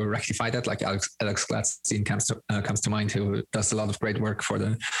try to rectify that, like Alex Gladstein comes to mind, who does a lot of great work for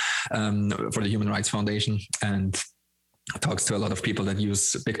the Human Rights Foundation and talks to a lot of people that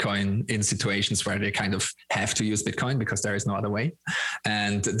use Bitcoin in situations where they kind of have to use Bitcoin because there is no other way.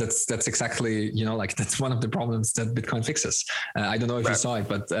 And that's exactly, that's one of the problems that Bitcoin fixes. I don't know if you saw it,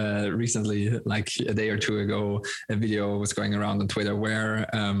 but recently, like a day or two ago, a video was going around on Twitter where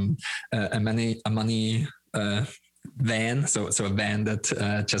a money van, so a van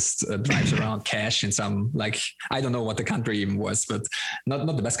that just drives around cash in some, like, I don't know what the country even was, but not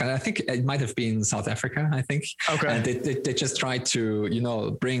the best kind. I think it might have been South Africa, I think. Okay. And they just tried to, you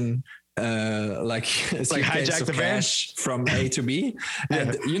know, bring like hijack the cash from A to B,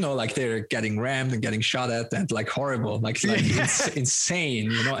 and you know, like they're getting rammed and getting shot at, and like horrible, like it's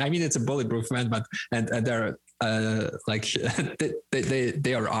insane, you know. I mean, it's a bulletproof van, but and they're like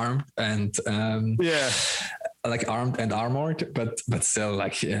they are armed and like armed and armored, but still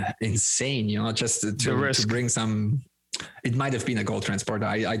like insane, you know, just to bring some. It might have been a gold transporter.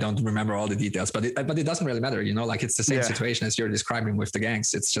 I don't remember all the details, but it doesn't really matter, you know, like it's the same situation as you're describing with the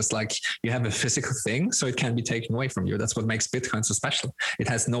gangs. It's just like you have a physical thing, so it can be taken away from you. That's what makes Bitcoin so special. It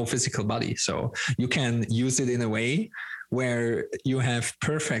has no physical body, so you can use it in a way where you have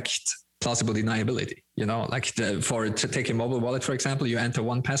perfect plausible deniability, you know, like to take a mobile wallet, for example, you enter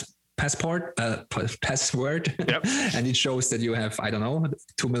one password, and it shows that you have, I don't know,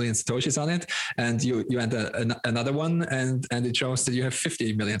 2 million Satoshis on it, and you enter another one, and it shows that you have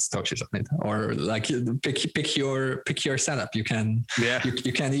 50 million Satoshis on it, or like pick your setup. You can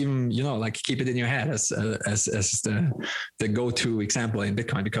you can even, you know, like keep it in your head as the go-to example in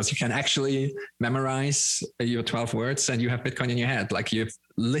Bitcoin, because you can actually memorize your 12 words and you have Bitcoin in your head. Like you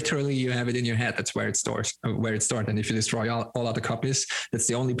have it in your head. That's where it's stored. And if you destroy all other copies, that's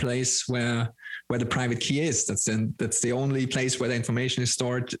the only place where the private key is. That's the only place where the information is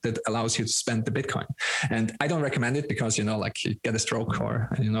stored that allows you to spend the Bitcoin. And I don't recommend it because, you know, like you get a stroke, or,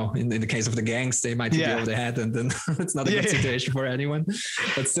 you know, in the case of the gangs, they might hit you over the head, and then it's not a good situation for anyone.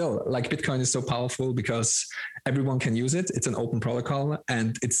 But still, like Bitcoin is so powerful because everyone can use it. It's an open protocol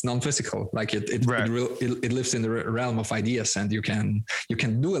and it's non-physical. Like it lives in the realm of ideas, and you can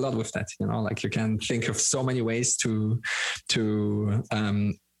do a lot with that. You know, like you can think of so many ways to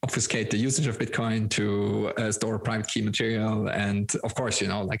obfuscate the usage of Bitcoin, to store private key material. And of course, you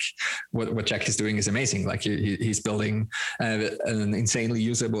know, like what Jack is doing is amazing. Like he's building an insanely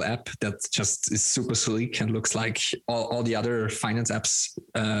usable app that just is super sleek and looks like all the other finance apps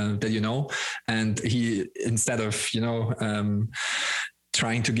that you know. And he, instead of, you know,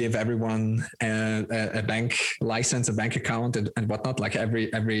 trying to give everyone a bank license, a bank account, and whatnot, like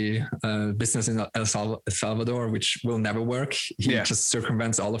every business in El Salvador, which will never work. He just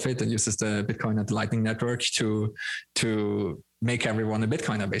circumvents all of it and uses the Bitcoin and the Lightning Network to make everyone a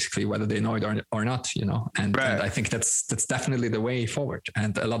Bitcoiner, basically, whether they know it or not, you know. And I think that's definitely the way forward.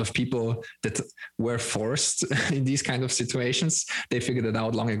 And a lot of people that were forced in these kind of situations, they figured it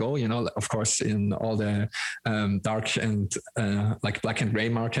out long ago, you know. Of course, in all the dark and like black and gray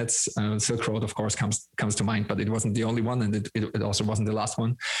markets, Silk Road, of course, comes to mind, but it wasn't the only one, and it also wasn't the last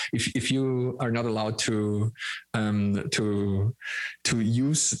one. If you are not allowed to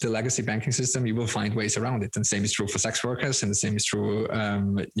use the legacy banking system, you will find ways around it. And same is true for sex workers, and the same is true,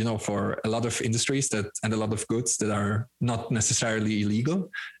 you know, for a lot of industries and a lot of goods that are not necessarily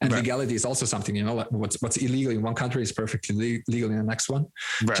illegal. And legality is also something, you know, like what's illegal in one country is perfectly legal in the next one.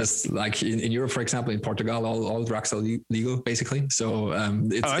 Just like in Europe, for example, in Portugal, all drugs are legal, basically. So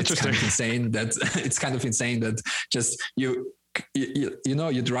it's kind of insane that just you know,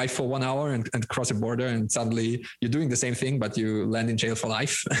 you drive for 1 hour and cross a border, and suddenly you're doing the same thing, but you land in jail for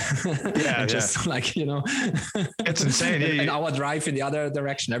life. Just like, you know, it's insane. An hour drive in the other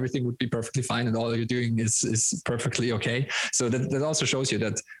direction, everything would be perfectly fine, and all you're doing is perfectly okay. So that also shows you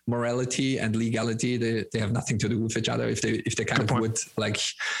that morality and legality, they have nothing to do with each other. If they kind of would, like,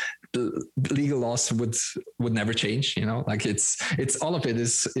 legal laws would never change, you know, like it's all of it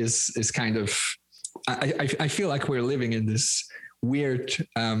is kind of, I feel like we're living in this weird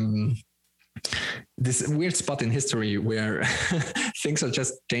spot in history where things are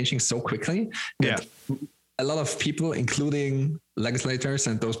just changing so quickly that a lot of people, including legislators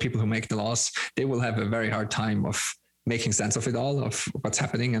and those people who make the laws, they will have a very hard time of making sense of it all, of what's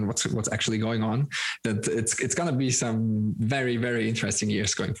happening and what's actually going on. That it's going to be some very, very interesting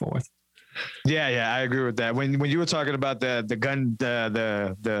years going forward. Yeah, I agree with that. When you were talking about the gun,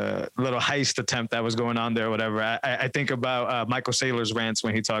 the little heist attempt that was going on there or whatever, I think about Michael Saylor's rants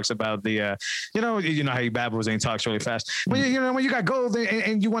when he talks about the, you know how he babbles and he talks really fast. When you got gold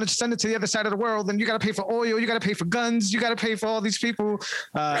and you want to send it to the other side of the world, then you got to pay for oil, you got to pay for guns, you got to pay for all these people.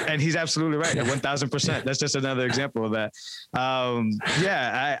 And he's absolutely right. 1,000%. That's just another example of that. I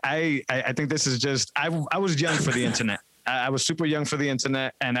think this is just, I was young for the internet. I was super young for the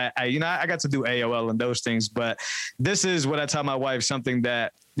internet, and I got to do AOL and those things, but this is what I tell my wife, something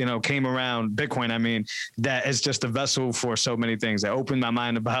that, you know, came around Bitcoin. I mean, that is just a vessel for so many things. That opened my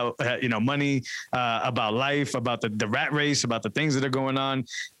mind about, money, about life, about the rat race, about the things that are going on.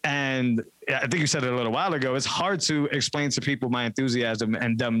 And I think you said it a little while ago. It's hard to explain to people my enthusiasm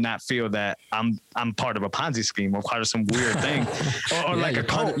and them not feel that I'm part of a Ponzi scheme or part of some weird thing, or like a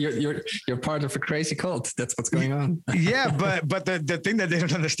cult. You're part of a crazy cult. That's what's going on. Yeah, but the thing that they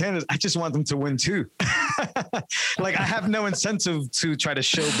don't understand is I just want them to win too. Like I have no incentive to try to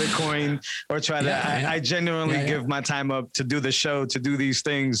show Bitcoin or try to. I genuinely give my time up to do the show, to do these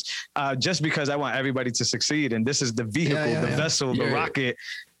things, just because I want everybody to succeed. And this is the vehicle, the vessel, the rocket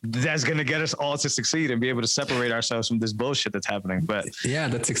that's going to get us all to succeed and be able to separate ourselves from this bullshit that's happening. But yeah,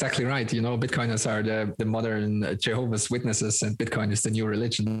 that's exactly right. You know, Bitcoiners are the modern Jehovah's Witnesses, and Bitcoin is the new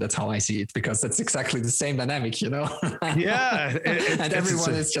religion. That's how I see it, because that's exactly the same dynamic, you know? Yeah. And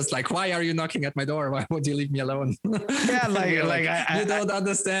everyone is just like, why are you knocking at my door? Why would you leave me alone? Yeah, you don't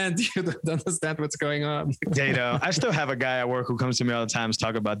understand. You don't understand what's going on. Data. I still have a guy at work who comes to me all the time,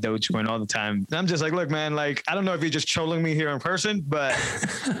 talk about Dogecoin all the time. And I'm just like, look, man, like, I don't know if you're just trolling me here in person, but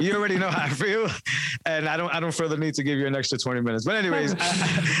you already know how I feel, and I don't feel the need to give you an extra 20 minutes. But anyways,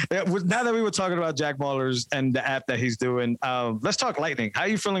 now that we were talking about Jack Mallers and the app that he's doing, let's talk Lightning. How are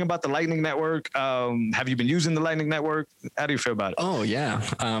you feeling about the Lightning Network? Have you been using the Lightning Network? How do you feel about it? Oh yeah.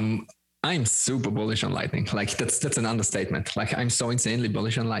 I'm super bullish on Lightning. Like that's an understatement. Like I'm so insanely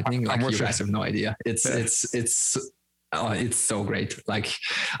bullish on Lightning. Like you guys have no idea. It's so great. Like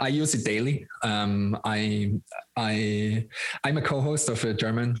I use it daily. I'm a co-host of a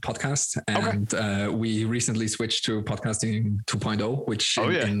German podcast, and we recently switched to podcasting 2.0, which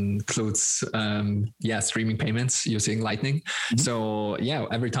includes streaming payments using Lightning. Mm-hmm. So yeah,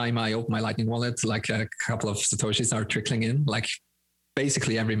 every time I open my Lightning wallet, like a couple of Satoshis are trickling in, like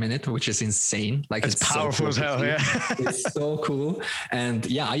basically every minute, which is insane. Like it's powerful as hell. Yeah, it's so cool. And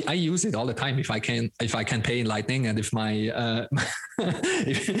yeah, I use it all the time. If I can pay in Lightning, and if my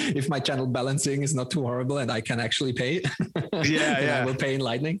if my channel balancing is not too horrible and I can actually pay, I will pay in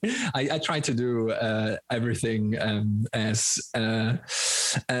Lightning. I try to do everything as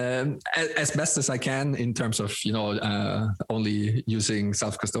best as I can in terms of, you know, only using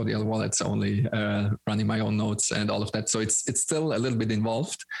self-custodial wallets, only running my own nodes and all of that. So it's still a little bit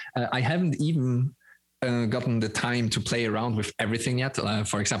involved. I haven't even gotten the time to play around with everything yet.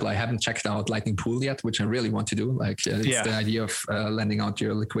 For example, I haven't checked out Lightning Pool yet, which I really want to do. Like it's the idea of lending out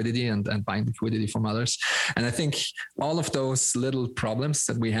your liquidity and buying liquidity from others. And I think all of those little problems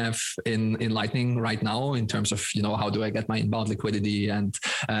that we have in Lightning right now, in terms of, you know, how do I get my inbound liquidity, and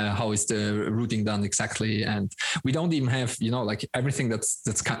how is the routing done exactly? And we don't even have, you know, like everything that's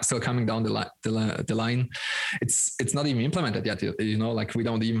still coming down the line. It's not even implemented yet. You know, like we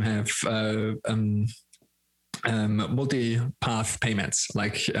don't even have multi-path payments.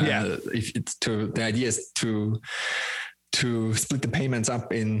 Like if it's the idea is to split the payments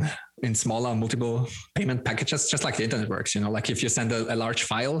up in smaller multiple payment packages, just like the internet works. You know, like if you send a large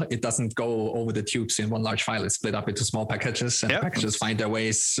file, it doesn't go over the tubes in one large file. It's split up into small packages, and packages find their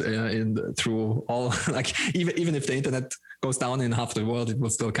ways through all. Like even if the internet goes down in half the world, it will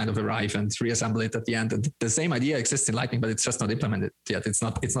still kind of arrive and reassemble it at the end. And the same idea exists in Lightning, but it's just not implemented yet. It's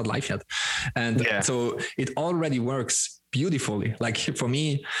not live yet, and so it already works beautifully. Like for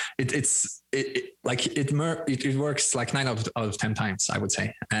me, it works like 9 out of 10 times, I would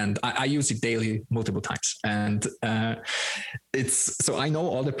say. And I use it daily, multiple times. And so I know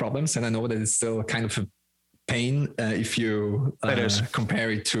all the problems, and I know that it's still kind of a pain if you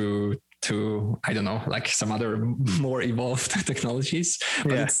compare it to I don't know, like some other more evolved technologies,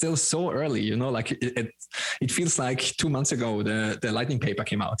 but it's still so early, you know, like it feels like 2 months ago the Lightning paper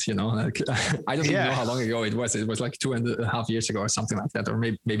came out, you know, like I don't even know how long ago it was like 2.5 years ago or something like that, or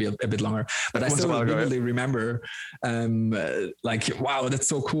maybe a bit longer, but I still vividly remember like, wow, that's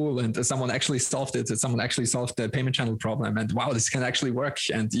so cool, and someone actually solved it, someone actually solved the payment channel problem, and wow, this can actually work.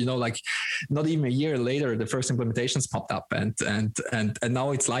 And you know, like not even a year later the first implementations popped up, and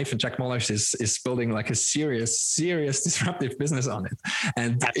now it's live, and Jack Mallers is building like a serious disruptive business on it.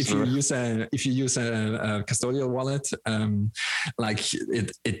 And Absolutely. if you use a custodial wallet, like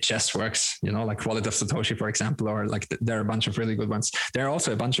it just works, you know, like Wallet of Satoshi, for example, or like there are a bunch of really good ones. There are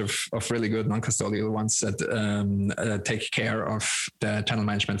also a bunch of really good non-custodial ones that take care of the channel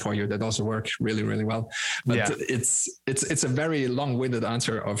management for you, that also work really, really well. But it's a very long-winded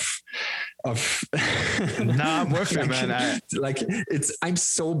answer of no, I'm with you, man. I'm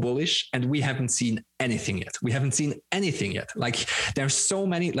so bullish bullish, and we haven't seen anything yet. Like there's so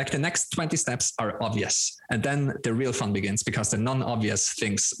many, like the next 20 steps are obvious. And then the real fun begins because the non-obvious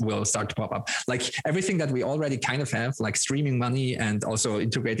things will start to pop up. Like everything that we already kind of have, like streaming money and also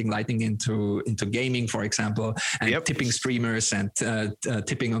integrating Lightning into gaming, for example, and tipping streamers and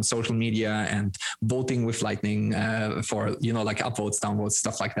tipping on social media and voting with Lightning for, like upvotes, downvotes,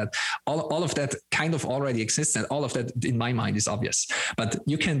 stuff like that. All of that kind of already exists, and all of that in my mind is obvious. But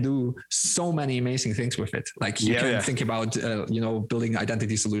you can do so many amazing things with it. Like you can think about, building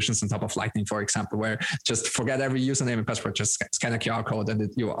identity solutions on top of Lightning, for example, where just forget every username and password, just scan a QR code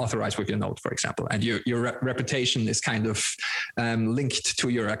and you authorize with your node, for example. And your reputation is kind of linked to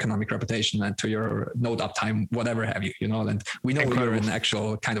your economic reputation and to your node uptime, whatever have you, and we know you're an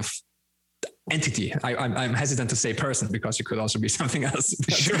actual kind of entity. I'm hesitant to say person because you could also be something else.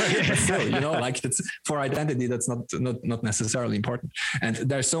 Sure, but still, like it's for identity, that's not necessarily important. And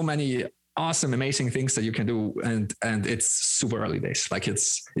there's so many awesome, amazing things that you can do, and it's super early days. Like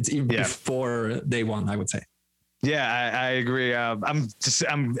it's even before day one, I would say. Yeah, I agree. I'm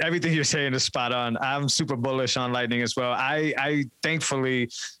everything you're saying is spot on. I'm super bullish on Lightning as well. I thankfully,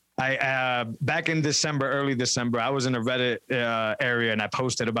 back in early December, I was in a Reddit area and I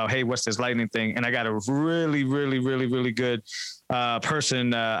posted about, hey, what's this Lightning thing? And I got a really, really, really, really good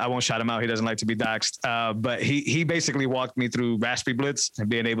person. I won't shout him out. He doesn't like to be doxxed. But he basically walked me through Raspberry Blitz and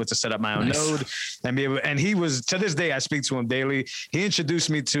being able to set up my own node and be able, and he was, to this day, I speak to him daily. He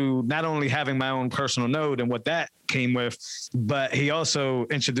introduced me to not only having my own personal node and what that came with, but he also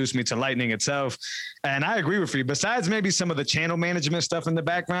introduced me to Lightning itself. And I agree with you. Besides maybe some of the channel management stuff in the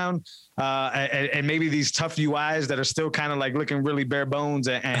background, and maybe these tough UIs that are still kind of like looking really bare bones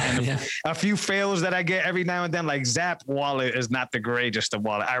and a few fails that I get every now and then, like Zap wallet is not the greatest of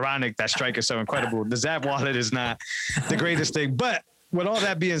wallet. Ironic that Strike is so incredible. The Zap wallet is not the greatest thing. But with all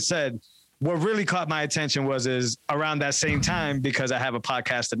that being said, what really caught my attention is around that same time, because I have a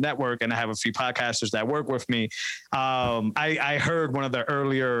podcasting network and I have a few podcasters that work with me. I heard one of the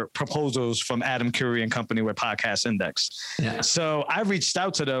earlier proposals from Adam Curry and company with Podcast Index. Yeah. So I reached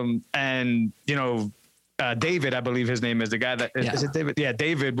out to them, and, David, I believe his name is the guy that is it David? Yeah,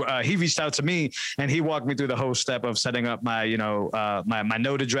 David. He reached out to me and he walked me through the whole step of setting up my, my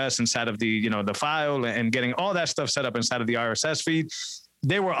node address inside of the, the file and getting all that stuff set up inside of the RSS feed.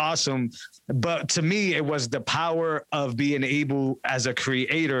 They were awesome. But to me, it was the power of being able as a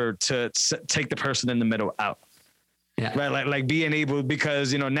creator to take the person in the middle out. Yeah. Right. Like being able,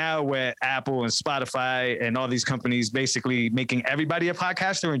 because, now with Apple and Spotify and all these companies basically making everybody a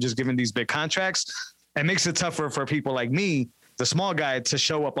podcaster and just giving these big contracts, it makes it tougher for people like me, the small guy, to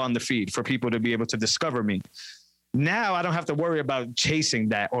show up on the feed, for people to be able to discover me. Now I don't have to worry about chasing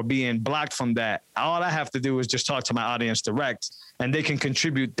that or being blocked from that. All I have to do is just talk to my audience direct, and they can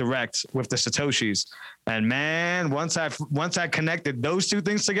contribute direct with the Satoshis. And man, once I connected those two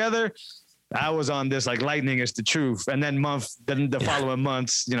things together, I was on this like Lightning is the truth. And then the following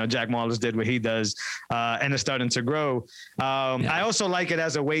months, Jack Mallers did what he does, and it's starting to grow. I also like it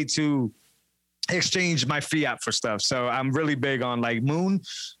as a way to exchange my fiat for stuff. So I'm really big on like Moon,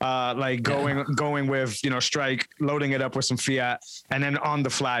 going with, Strike, loading it up with some fiat, and then on the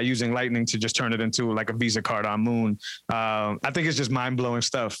fly using Lightning to just turn it into like a Visa card on Moon. I think it's just mind blowing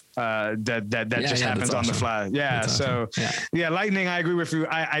stuff that just happens on the fly. Yeah. That's so awesome. Lightning, I agree with you.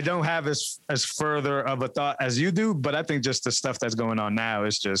 I don't have as further of a thought as you do, but I think just the stuff that's going on now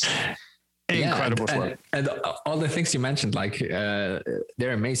is just incredible. And all the things you mentioned, like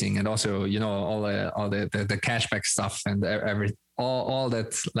they're amazing, and also all the cashback stuff and all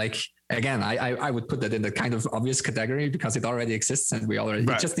that. Like again, I would put that in the kind of obvious category because it already exists and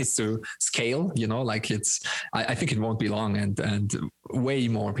it just needs to scale. Like I think it won't be long, and way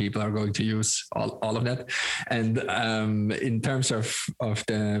more people are going to use all of that. And in terms of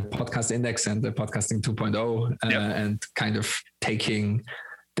the podcast index and the podcasting 2.0 and kind of taking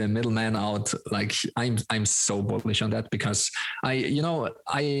the middleman out, like I'm so bullish on that, because I'm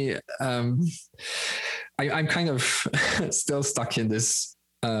kind of still stuck in this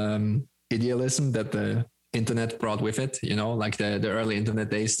idealism that the internet brought with it. Like the early internet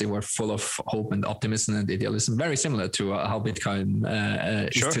days, they were full of hope and optimism and idealism, very similar to how Bitcoin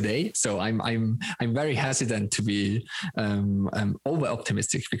is today. So I'm very hesitant to be over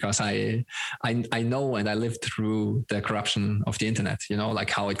optimistic, because I know and I lived through the corruption of the internet, like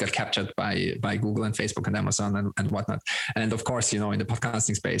how it got captured by Google and Facebook and Amazon and whatnot. And of course, in the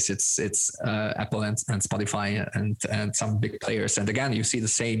podcasting space, it's Apple and Spotify and some big players. And again, you see the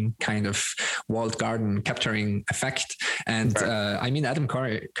same kind of walled garden captured capturing effect. And I mean, Adam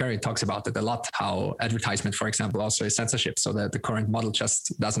Curry talks about it a lot, how advertisement, for example, also is censorship, so that the current model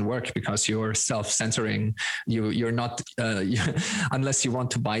just doesn't work because you're self-censoring. You're not, unless you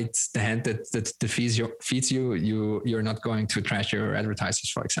want to bite the hand that feeds you, you're not going to trash your advertisers,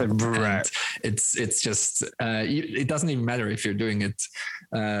 for example. Right. And it's just, it doesn't even matter if you're doing it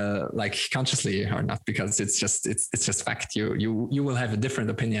like consciously or not, because it's just fact. You will have a different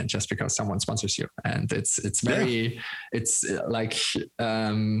opinion just because someone sponsors you. And it's very, it's like,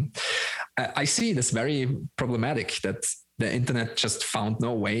 I see this very problematic that the internet just found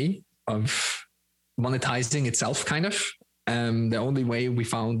no way of monetizing itself, kind of. The only way we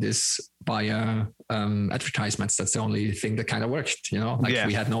found is via advertisements. That's the only thing that kind of worked, you know, like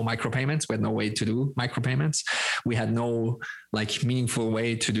we had no micropayments. We had no way to do micropayments. We had no like meaningful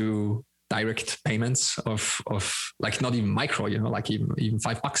way to do direct payments of like not even micro, you know, like even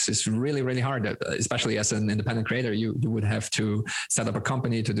 $5 is really, really hard, especially as an independent creator. You would have to set up a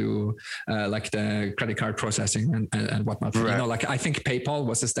company to do like the credit card processing and whatnot. Right. You know, like I think PayPal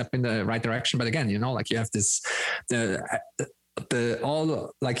was a step in the right direction, but again, you know, like you have this,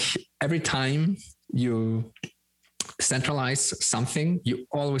 all like every time you centralize something, you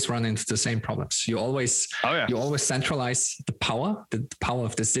always run into the same problems. You always centralize the power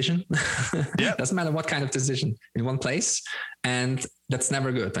of decision. Doesn't matter what kind of decision, in one place, and that's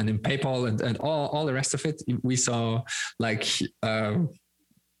never good. And in PayPal and all the rest of it, we saw like a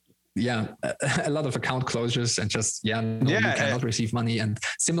lot of account closures and just you cannot receive money, and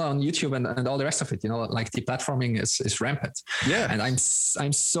similar on YouTube and all the rest of it, you know, like deplatforming is rampant. And I'm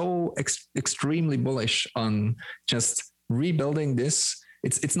so extremely bullish on just rebuilding this.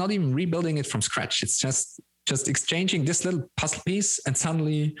 It's not even rebuilding it from scratch. It's just exchanging this little puzzle piece, and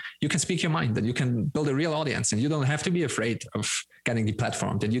suddenly you can speak your mind, and you can build a real audience, and you don't have to be afraid of getting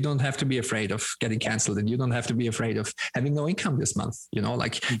deplatformed, and you don't have to be afraid of getting canceled, and you don't have to be afraid of having no income this month. You know,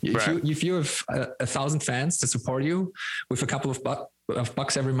 like if you have 1,000 fans to support you with a couple of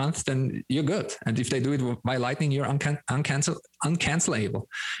bucks every month, then you're good. And if they do it by Lightning, you're uncancelable.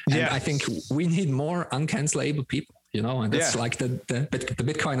 And I think we need more uncancelable people. You know, and that's like the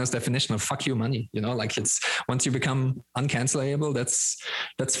Bitcoiners' definition of fuck you money, you know, like it's once you become uncancelable, that's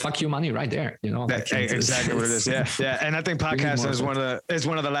fuck you money right there, you know. Like exactly what it is. Yeah. And I think podcasting is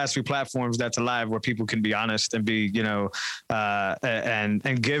one of the last few platforms that's alive where people can be honest and be, you know,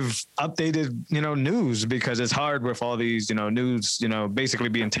 and give updated, you know, news, because it's hard with all these, you know, news, you know, basically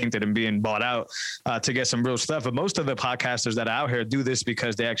being tainted and being bought out to get some real stuff. But most of the podcasters that are out here do this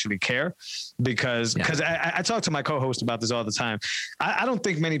because they actually care, because I talk to my co-host about this all the time. I don't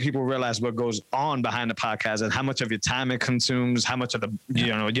think many people realize what goes on behind the podcast and how much of your time it consumes, how much of the, you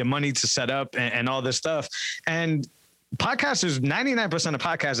know, your money to set up and all this stuff. And podcasters, 99% of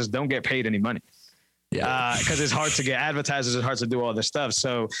podcasters don't get paid any money. Because it's hard to get advertisers, it's hard to do all this stuff.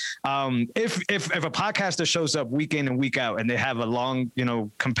 So if a podcaster shows up week in and week out and they have a long, you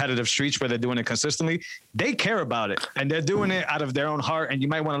know, competitive streak where they're doing it consistently, they care about it and they're doing it out of their own heart. And you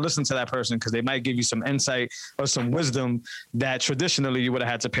might want to listen to that person because they might give you some insight or some wisdom that traditionally you would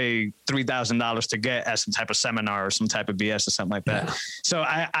have had to pay $3,000 to get at some type of seminar or some type of BS or something like that. So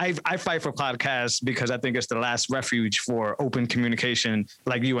I fight for podcasts because I think it's the last refuge for open communication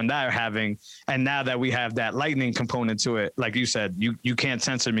like you and I are having. And now that we have that Lightning component to it, like you said, you can't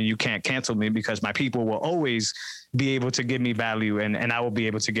censor me, you can't cancel me, because my people will always be able to give me value and I will be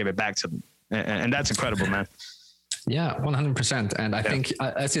able to give it back to them. And that's incredible, man. Yeah, 100%. And I think,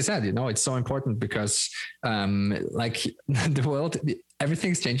 as you said, you know, it's so important because like the world,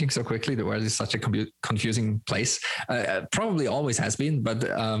 everything's changing so quickly. The world is such a confusing place. Probably always has been, but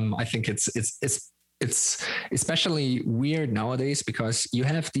I think it's especially weird nowadays because you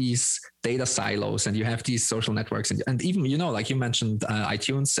have these data silos and you have these social networks and even, you know, like you mentioned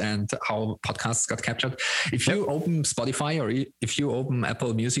iTunes and how podcasts got captured. If you open Spotify or if you open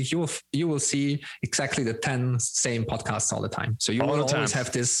Apple Music, you will see exactly the 10 same podcasts all the time. So you will always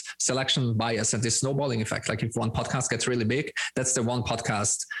have this selection bias and this snowballing effect. Like if one podcast gets really big, that's the one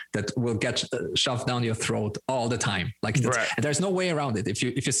podcast that will get shoved down your throat all the time. Like and there's no way around it. If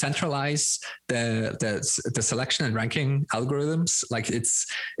you centralize the selection and ranking algorithms, like it's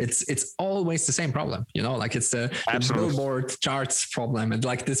always the same problem, you know, like it's the Billboard charts problem, and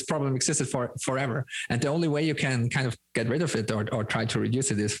like this problem existed forever. And the only way you can kind of get rid of it or try to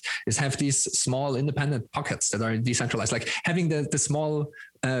reduce it is have these small independent pockets that are decentralized, like having the small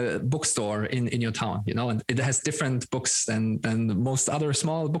bookstore in your town, you know, and it has different books than most other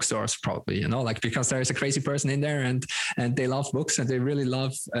small bookstores probably, you know, like because there is a crazy person in there and they love books and they really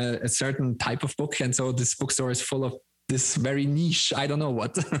love a certain type of book, and so this bookstore is full of this very niche, I don't know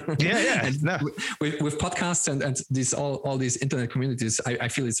what. Yeah. And no. with podcasts and these all these internet communities, I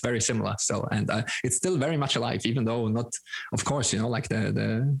feel it's very similar still, and it's still very much alive, even though not, of course, like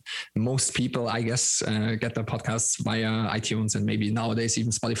the most people, I guess, get their podcasts via iTunes and maybe nowadays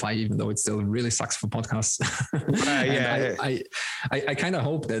even Spotify, even though it still really sucks for podcasts. I kind of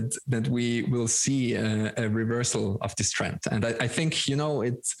hope that we will see a reversal of this trend, and I think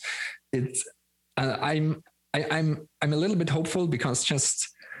I'm a little bit hopeful because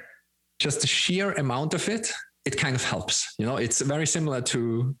just the sheer amount of it kind of helps. It's very similar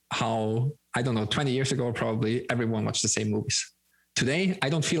to how, I don't know, 20 years ago, probably everyone watched the same movies. Today, I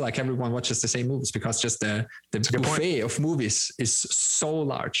don't feel like everyone watches the same movies because just the buffet of movies is so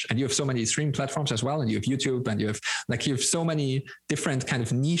large, and you have so many streaming platforms as well, and you have YouTube, and you have so many different kind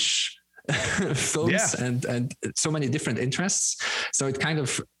of niche films and so many different interests. So it kind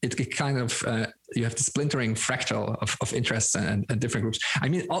of you have the splintering fractal of interests and different groups. I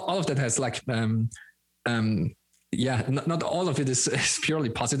mean, all of that has not all of it is purely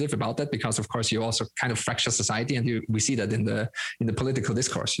positive about that, because of course you also kind of fracture society, and we see that in the political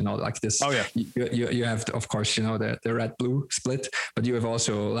discourse, like this. You have, of course, the red-blue split, but you have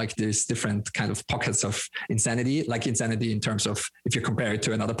also like these different kind of pockets of insanity, like insanity in terms of if you compare it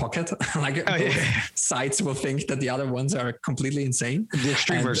to another pocket, sides will think that the other ones are completely insane. The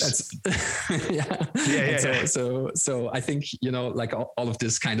extremers. So I think, like all of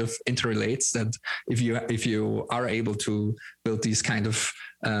this kind of interrelates, that if you are able to build these kind of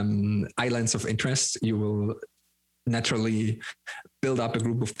islands of interest, you will naturally build up a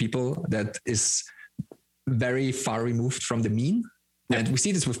group of people that is very far removed from the mean. And we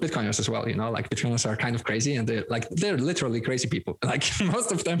see this with Bitcoiners as well, like Bitcoiners are kind of crazy, and they're literally crazy people. Like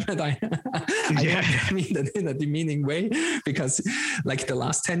most of them, and I don't mean that in a demeaning way, because like the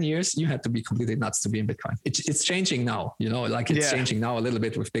last 10 years, you had to be completely nuts to be in Bitcoin. It's changing now, it's changing now a little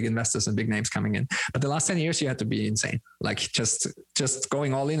bit with big investors and big names coming in. But the last 10 years, you had to be insane. Like just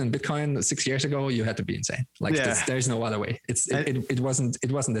going all in Bitcoin 6 years ago, you had to be insane. Like there's no other way. It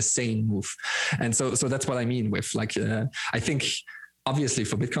wasn't a sane move. And so that's what I mean with like, I think, obviously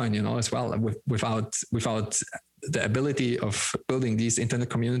for Bitcoin, as well, without the ability of building these internet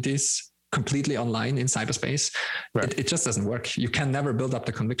communities completely online in cyberspace, it just doesn't work. You can never build up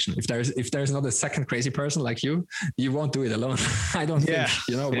the conviction. If there's not a second crazy person like you won't do it alone. I don't think,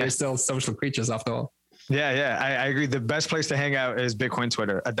 we're still social creatures after all. Yeah, I agree. The best place to hang out is Bitcoin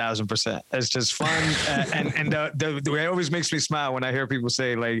Twitter, 1,000%. It's just fun, and it always makes me smile when I hear people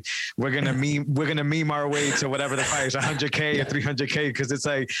say like, we're gonna meme our way to whatever the price, 100K or 300K, because it's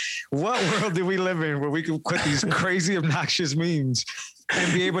like, what world do we live in where we can put these crazy, obnoxious memes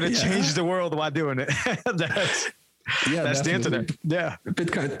and be able to change the world while doing it? That's the internet. Yeah.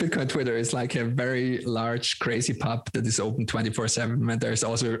 Bitcoin Twitter is like a very large, crazy pub that is open 24/7. And there's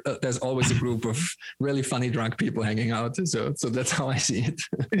always a group of really funny drunk people hanging out. So that's how I see it.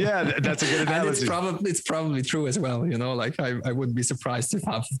 Yeah, that's a good analogy. And it's probably true as well. Like I wouldn't be surprised if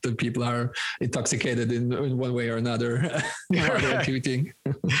half of the people are intoxicated in one way or another while they're tweeting.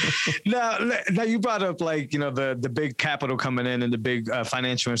 Now you brought up like, the big capital coming in and the big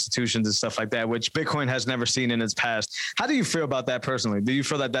financial institutions and stuff like that, which Bitcoin has never seen in its past. How do you feel about that personally? Do you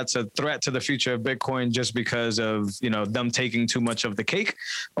feel that that's a threat to the future of Bitcoin just because of, them taking too much of the cake?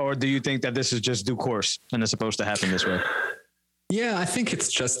 Or do you think that this is just due course and it's supposed to happen this way? Yeah, I think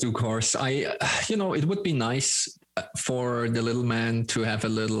it's just due course. It would be nice for the little man to have a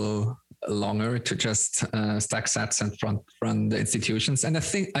little longer to just stack sats and run the institutions. And I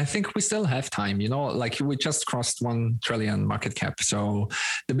think we still have time, like we just crossed 1 trillion market cap. So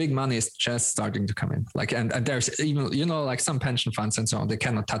the big money is just starting to come in. Like, and there's even, like some pension funds and so on, they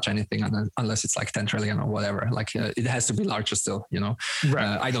cannot touch anything unless it's like 10 trillion or whatever. Like it has to be larger still,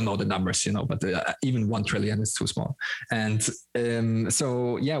 Right. I don't know the numbers, but even 1 trillion is too small. And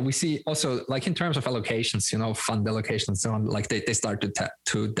so, yeah, we see also like in terms of allocations, fund allocations and so on, like they start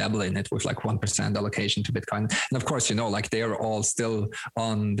to dabble in it with like 1% allocation to Bitcoin. And of course, like they are all still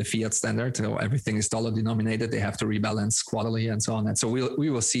on the fiat standard. So everything is dollar denominated. They have to rebalance quarterly and so on. And so we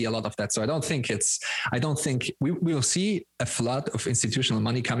will see a lot of that. So I don't think we will see a flood of institutional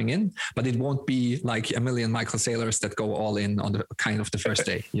money coming in, but it won't be like 1 million Michael Saylors that go all in on the kind of the first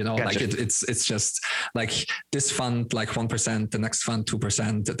day, Gotcha. Like it's just like this fund, like 1%, the next fund,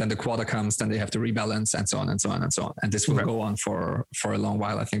 2%, then the quarter comes, then they have to rebalance and so on and so on and so on. And this will go on for a long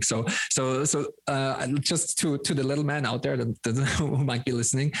while, I think. So So just to the little man out there who might be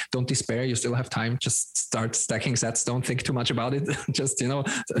listening, don't despair. You still have time. Just start stacking sats. Don't think too much about it. Just,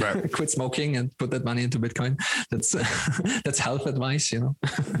 quit smoking and put that money into Bitcoin. That's health advice,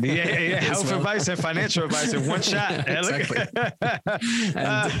 Yeah. Health advice and financial advice in one shot. Exactly.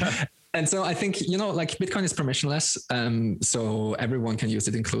 And so I think, Bitcoin is permissionless. So everyone can use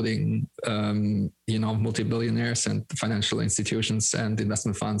it, including, multi-billionaires and financial institutions and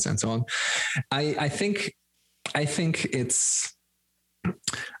investment funds and so on. I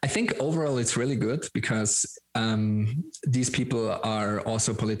think overall it's really good because these people are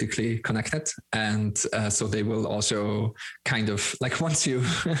also politically connected, and so they will also kind of like once you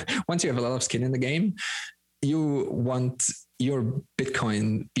have a lot of skin in the game, you want your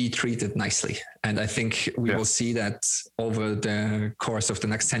Bitcoin be treated nicely. And I think we will see that over the course of the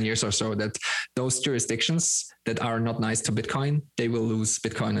next 10 years or so, that those jurisdictions that are not nice to Bitcoin, they will lose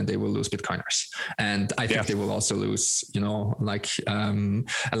Bitcoin and they will lose Bitcoiners. And I think they will also lose, a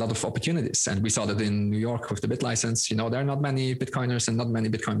lot of opportunities. And we saw that in New York with the BitLicense. There are not many Bitcoiners and not many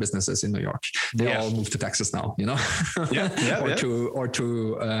Bitcoin businesses in New York. They all moved to Texas now, or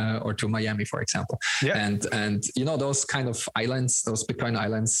to Miami, for example. And those kind of islands, those Bitcoin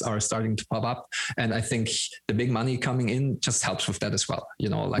islands are starting to pop up. And I think the big money coming in just helps with that as well.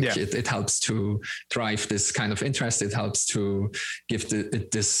 It helps to drive this kind of interest. It helps to give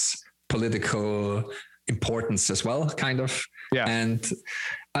it this political importance as well, kind of. Yeah. And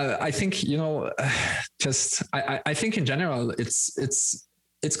I think, I think in general, it's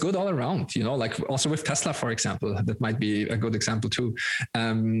good all around, also with Tesla, for example, that might be a good example too.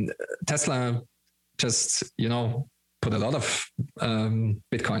 Tesla just, put a lot of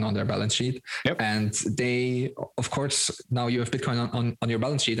Bitcoin on their balance sheet. And they, of course, now you have Bitcoin on your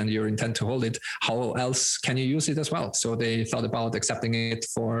balance sheet and you intend to hold it. How else can you use it as well? So they thought about accepting it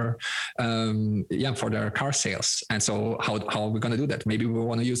for their car sales. And so how are we going to do that? Maybe we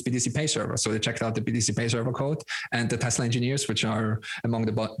want to use BTC Pay Server. So they checked out the BTC Pay Server code, and the Tesla engineers, which are among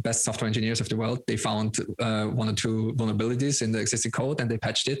the best software engineers of the world, they found one or two vulnerabilities in the existing code, and they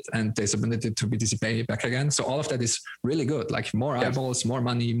patched it and they submitted it to BTC Pay back again. So all of that is really good, like more eyeballs, more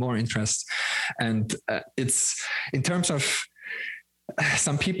money, more interest. And it's in terms of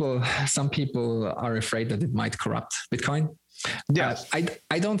some people are afraid that it might corrupt Bitcoin.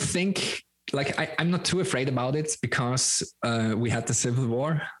 I don't think, I'm not too afraid about it because we had the Civil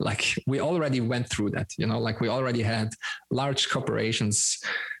War. Like we already went through that, we already had large corporations,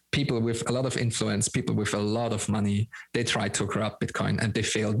 people with a lot of influence, people with a lot of money. They tried to corrupt Bitcoin and they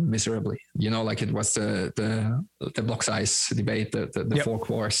failed miserably. It was the block size debate, the fork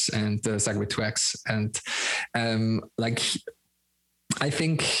wars, and the SegWit 2x. And I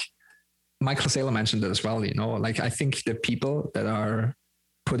think Michael Saylor mentioned it as well. I think the people that are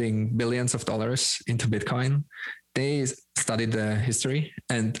putting billions of dollars into Bitcoin, they studied the history,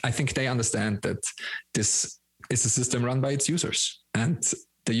 and I think they understand that this is a system run by its users. And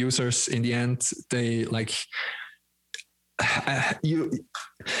the users, in the end, they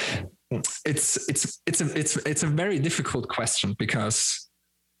it's a very difficult question because,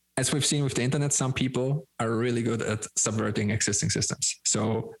 as we've seen with the internet, some people are really good at subverting existing systems.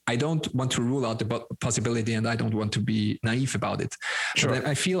 So I don't want to rule out the possibility, and I don't want to be naive about it. Sure. But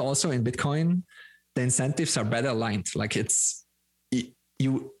I feel also in Bitcoin, the incentives are better aligned. I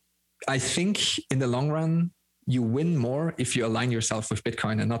think in the long run, you win more if you align yourself with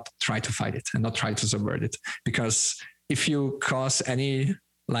Bitcoin and not try to fight it and not try to subvert it. Because if you cause any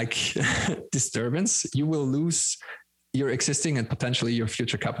disturbance, you will lose your existing and potentially your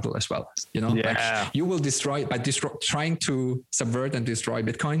future capital as well. You will destroy by trying to subvert and destroy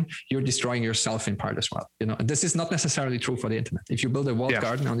Bitcoin. You're destroying yourself in part as well. And this is not necessarily true for the internet. If you build a walled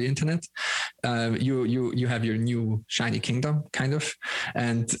garden on the internet, you have your new shiny kingdom, kind of.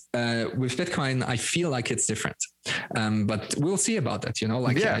 And with Bitcoin, I feel like it's different. But we'll see about that.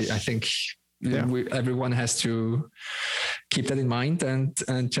 I think everyone has to keep that in mind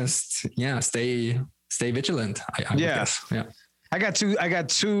and just stay vigilant. I guess. Yeah. I got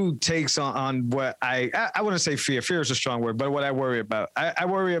two takes on what I wouldn't say fear. Fear is a strong word, but what I worry about. I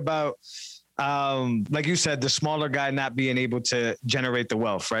worry about, like you said, the smaller guy not being able to generate the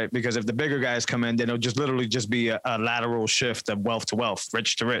wealth, right? Because if the bigger guys come in, then it'll just literally just be a lateral shift of wealth to wealth,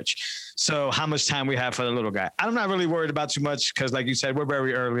 rich to rich. So how much time we have for the little guy? I'm not really worried about too much because, like you said, we're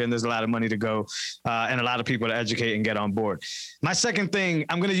very early and there's a lot of money to go and a lot of people to educate and get on board. My second thing,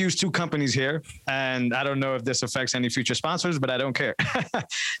 I'm going to use two companies here, and I don't know if this affects any future sponsors, but I don't care.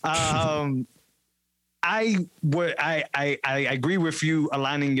 I agree with you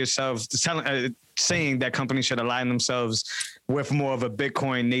aligning yourselves, saying that companies should align themselves with more of a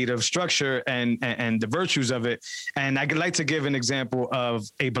Bitcoin native structure and the virtues of it. And I'd like to give an example of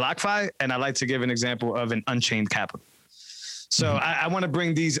a BlockFi, and I'd like to give an example of an Unchained Capital. So I want to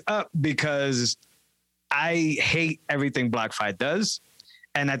bring these up because I hate everything BlockFi does.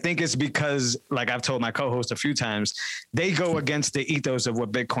 And I think it's because, like I've told my co-host a few times, they go against the ethos of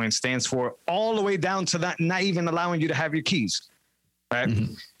what Bitcoin stands for, all the way down to that, not even allowing you to have your keys. Right.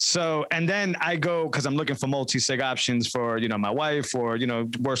 Mm-hmm. So, and then I go, because I'm looking for multi-sig options for, my wife, or,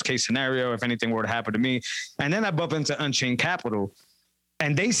 worst case scenario, if anything were to happen to me. And then I bump into Unchained Capital,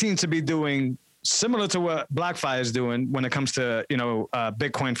 and they seem to be doing similar to what BlockFi is doing when it comes to,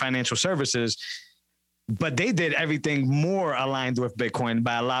 Bitcoin financial services. But they did everything more aligned with Bitcoin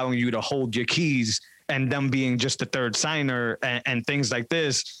by allowing you to hold your keys, and them being just the third signer and things like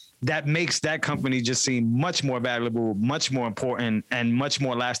this. That makes that company just seem much more valuable, much more important, and much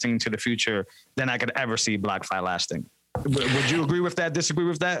more lasting to the future than I could ever see BlockFi lasting. Would you agree with that? Disagree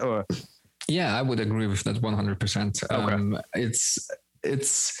with that? Or yeah, I would agree with that 100%.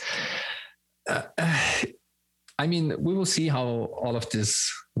 Okay. I mean, we will see how all of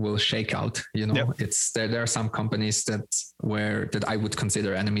this will shake out. Yep. There are some companies that I would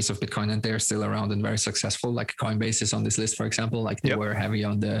consider enemies of Bitcoin, and they're still around and very successful. Like Coinbase is on this list, for example. Like they were heavy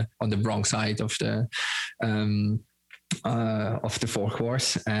on the wrong side of the fork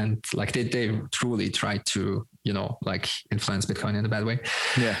wars, and like they truly tried to influence Bitcoin in a bad way.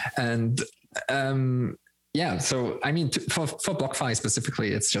 Yeah, and yeah, so I mean, for BlockFi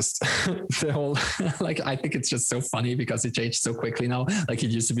specifically, it's just the whole I think it's just so funny because it changed so quickly now. Like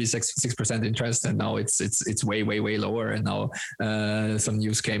it used to be 6% interest, and now it's way lower. And now some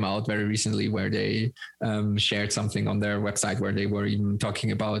news came out very recently where they shared something on their website where they were even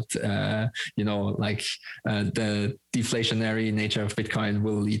talking about the deflationary nature of Bitcoin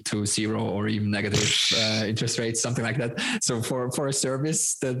will lead to zero or even negative interest rates, something like that. So for a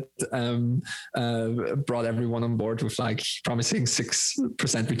service that brought everyone on board with promising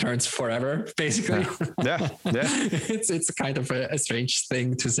 6% returns forever, basically. Yeah. It's kind of a strange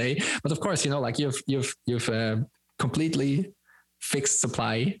thing to say, but of course, you've completely fixed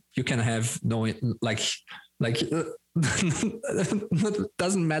supply. You can have no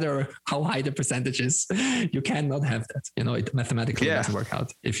doesn't matter how high the percentage is, you cannot have that. It mathematically doesn't work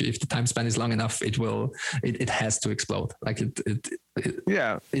out. If the time span is long enough, it has to explode.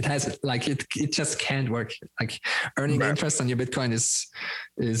 It has it just can't work. Like earning interest on your Bitcoin is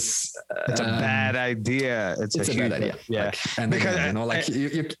it's a bad idea. It's a bad idea. Yeah, and because again,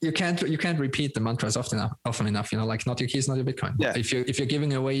 you can't repeat the mantras often enough. Not your keys, not your Bitcoin. Yeah. If you're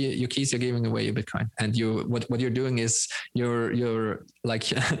giving away your keys, you're giving away your Bitcoin, and what you're doing is you're you're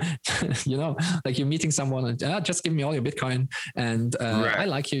meeting someone and just give me all your Bitcoin, and I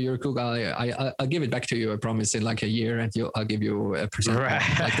like you, you're a cool guy, I'll give it back to you, I promise, in a year, and I'll give you a percent.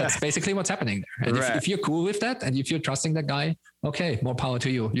 That's basically what's happening there. And if you're cool with that, and if you're trusting that guy, okay, more power to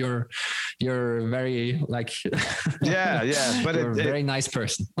you. You're very but you're a very nice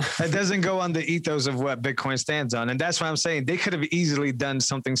person. It doesn't go on the ethos of what Bitcoin stands on, and that's why I'm saying they could have easily done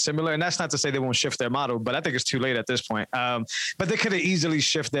something similar. And that's not to say they won't shift their model, but I think it's too late at this point. But they could have easily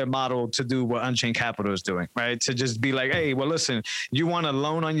shift their model to do what Unchained Capital is doing, right? To just be like, hey, well, listen, you want a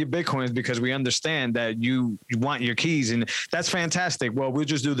loan on your Bitcoins because we understand that you want your keys, and that's fantastic. Well, we'll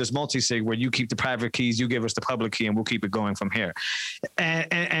just do this multi-sig where you keep the private keys, you give us the public key, and we'll keep it going from here.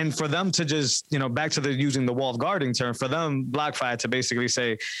 And for them to just, back to using the walled garden term, for them, BlockFi, to basically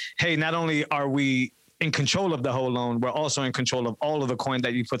say, hey, not only are we in control of the whole loan, we're also in control of all of the coin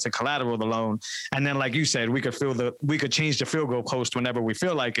that you put to collateral the loan. And then, like you said, we could change the field goal post whenever we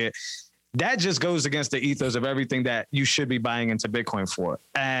feel like it. That just goes against the ethos of everything that you should be buying into Bitcoin for.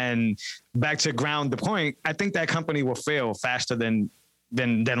 And back to ground the point, I think that company will fail faster than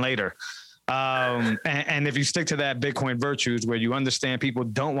later. And if you stick to that Bitcoin virtues, where you understand people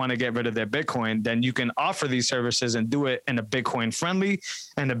don't want to get rid of their Bitcoin, then you can offer these services and do it in a Bitcoin friendly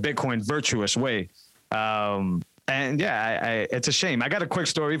and a Bitcoin virtuous way. It's a shame. I got a quick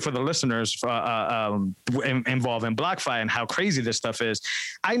story for the listeners involved in BlockFi and how crazy this stuff is.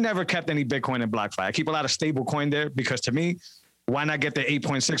 I never kept any Bitcoin in BlockFi. I keep a lot of stable coin there because, to me, why not get the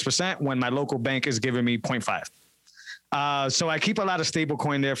 8.6% when my local bank is giving me 0.5? So I keep a lot of stable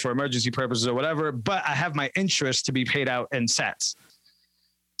coin there for emergency purposes or whatever, but I have my interest to be paid out in sats.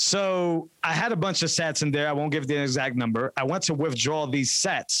 So I had a bunch of sats in there. I won't give the exact number. I went to withdraw these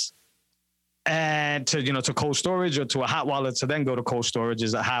sats and to cold storage or to a hot wallet to then go to cold storage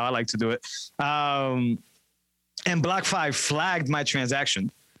is how I like to do it. And BlockFi flagged my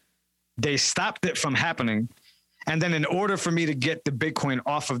transaction. They stopped it from happening. And then in order for me to get the Bitcoin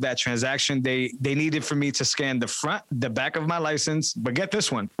off of that transaction, they needed for me to scan the back of my license. But get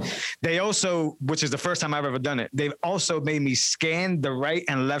this one. They also, which is the first time I've ever done it, they've also made me scan the right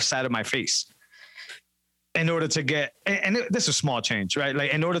and left side of my face in order to get, and this is small change, right?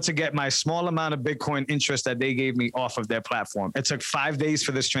 Like in order to get my small amount of Bitcoin interest that they gave me off of their platform. It took 5 days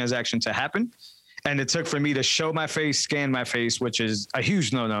for this transaction to happen. And it took for me to show my face, scan my face, which is a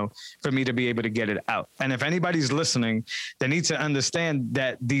huge no-no for me to be able to get it out. And if anybody's listening, they need to understand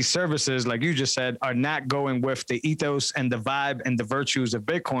that these services, like you just said, are not going with the ethos and the vibe and the virtues of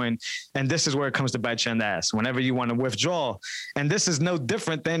Bitcoin. And this is where it comes to bite you in the ass whenever you want to withdraw. And this is no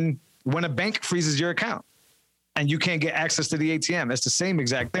different than when a bank freezes your account and you can't get access to the ATM. It's the same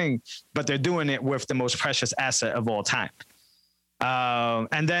exact thing, but they're doing it with the most precious asset of all time.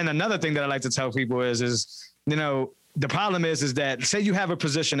 And then another thing that I like to tell people is, you know, the problem is that say you have a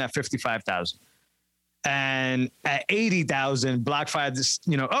position at 55,000 and at 80,000 BlockFi,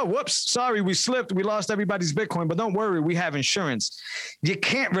 you know, oh, whoops, sorry, we slipped. We lost everybody's Bitcoin, but don't worry. We have insurance. You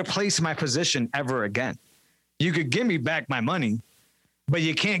can't replace my position ever again. You could give me back my money, but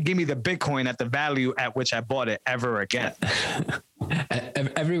you can't give me the Bitcoin at the value at which I bought it ever again.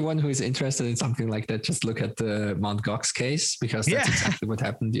 Everyone who is interested in something like that, just look at the Mt. Gox case, because that's exactly what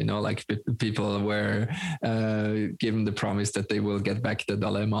happened. You know, like people were given the promise that they will get back the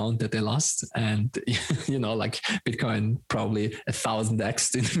dollar amount that they lost. And, you know, like Bitcoin probably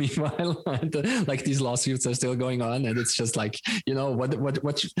 1,000x in the meanwhile. And, like these lawsuits are still going on. And it's just like, you know,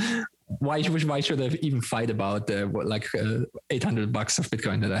 why should I even fight about $800 of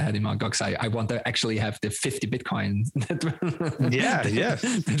Bitcoin that I had in Mt. Gox? I want to actually have the 50 Bitcoin that were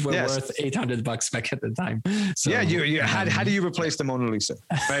worth $800 back at the time. So, how do you replace the Mona Lisa?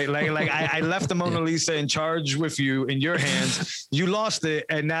 Right? Like I left the Mona Lisa in charge with you in your hands. You lost it,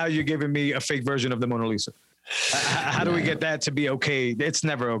 and now you're giving me a fake version of the Mona Lisa. How do we get that to be okay? It's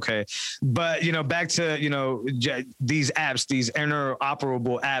never okay. But, you know, back to, you know, these apps, these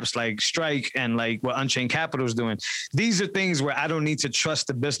interoperable apps like Strike and like what Unchained Capital is doing. These are things where I don't need to trust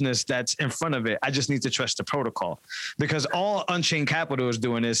the business that's in front of it. I just need to trust the protocol, because all Unchained Capital is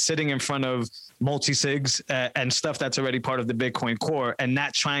doing is sitting in front of multi-sigs and stuff that's already part of the Bitcoin core, and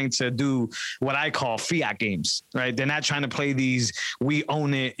not trying to do what I call fiat games, right? They're not trying to play these, we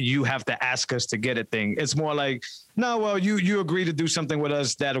own it, you have to ask us to get it thing. It's more like, no, well, you agree to do something with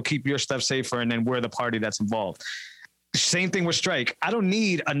us that'll keep your stuff safer, and then we're the party that's involved. Same thing with Strike. I don't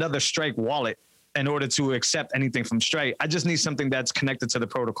need another Strike wallet in order to accept anything from Strike. I just need something that's connected to the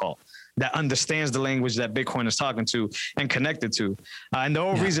protocol, that understands the language that Bitcoin is talking to and connected to. And the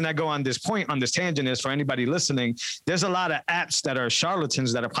whole reason I go on this point, on this tangent, is for anybody listening, there's a lot of apps that are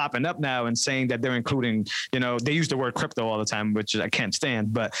charlatans that are popping up now and saying that they're including, you know, they use the word crypto all the time, which I can't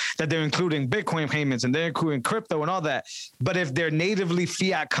stand, but that they're including Bitcoin payments and they're including crypto and all that. But if they're natively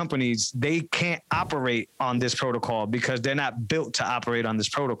fiat companies, they can't operate on this protocol because they're not built to operate on this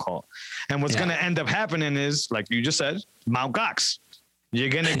protocol. And what's going to end up happening is, like you just said, Mt. Gox.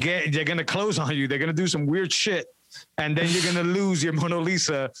 They're gonna close on you. They're gonna do some weird shit, and then you're gonna lose your Mona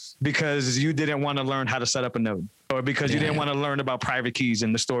Lisa because you didn't want to learn how to set up a node, or because you didn't want to learn about private keys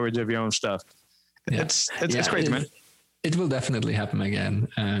and the storage of your own stuff. It's crazy, man. It will definitely happen again.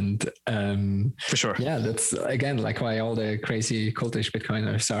 And for sure. Yeah, that's again like why all the crazy cultish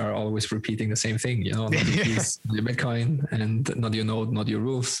Bitcoiners are always repeating the same thing, you know, not your keys, not your Bitcoin, and not your node, not your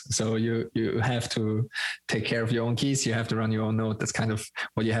rules. So you have to take care of your own keys. You have to run your own node. That's kind of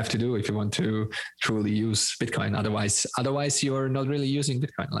what you have to do if you want to truly use Bitcoin. Otherwise you're not really using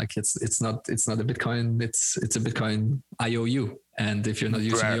Bitcoin. Like it's not a Bitcoin, it's a Bitcoin IOU. And if you're not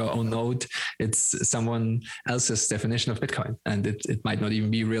using your own node, it's someone else's definition of Bitcoin, and it might not even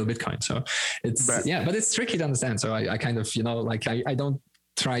be real Bitcoin. So it's, but it's tricky to understand. So I kind of, you know, like I don't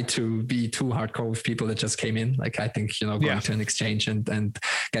try to be too hardcore with people that just came in. Like I think, you know, going to an exchange and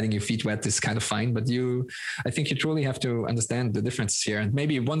getting your feet wet is kind of fine, but I think you truly have to understand the difference here. And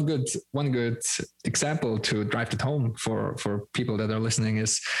maybe one good example to drive it home for people that are listening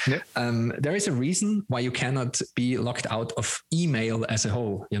is there is a reason why you cannot be locked out of email as a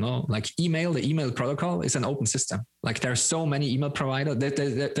whole. You know, like the email protocol is an open system. Like there are so many email providers.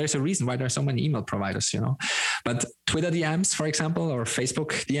 There's a reason why there are so many email providers, you know, but Twitter DMs, for example, or Facebook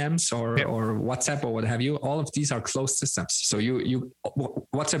Facebook DMs or WhatsApp or what have you, all of these are closed systems. So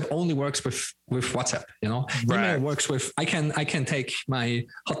WhatsApp only works with WhatsApp, you know. Email works with, I can take my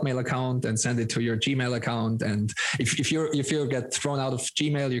Hotmail account and send it to your Gmail account. And if you get thrown out of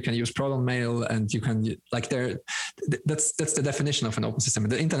Gmail, you can use Proton Mail, and you can that's the definition of an open system.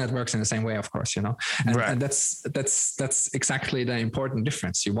 The internet works in the same way, of course, you know, and that's exactly the important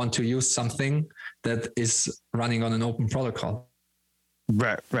difference. You want to use something that is running on an open protocol.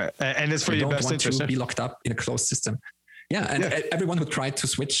 Right. And it's for your best interest. You don't want to be locked up in a closed system. Yeah, and everyone who tried to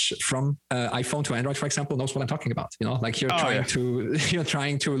switch from iPhone to Android, for example, knows what I'm talking about. You know, like you're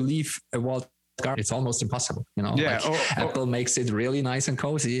trying to leave a walled garden. It's almost impossible. You know, Apple makes it really nice and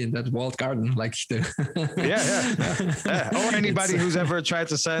cozy in that walled garden. Like or anybody who's ever tried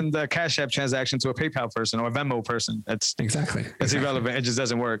to send a Cash App transaction to a PayPal person or a Venmo person. That's irrelevant. It just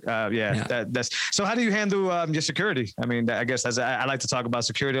doesn't work. That's so. How do you handle your security? I mean, I guess I like to talk about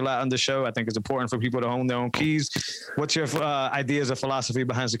security a lot on the show. I think it's important for people to own their own keys. What's your ideas or philosophy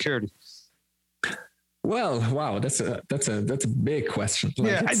behind security? Well, wow, that's a big question.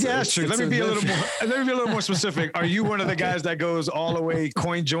 Like that's true. Let me be a little more specific. Are you one of the guys that goes all the way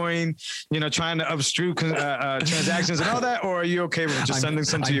CoinJoin, you know, trying to obstruct transactions and all that, or are you okay with just sending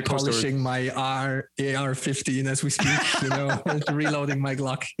some to your customers? I'm polishing my AR-15 as we speak, you know, reloading my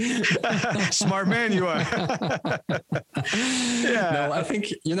Glock. Smart man you are. No, I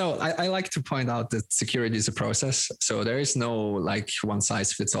think, you know, I like to point out that security is a process. So there is no like one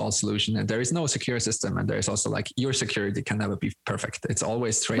size fits all solution, and there is no secure system. And there's also like your security can never be perfect. It's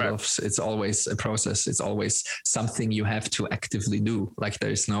always trade-offs. It's always a process. It's always something you have to actively do. Like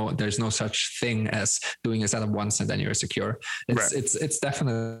there's no such thing as doing a setup once and then you're secure. It's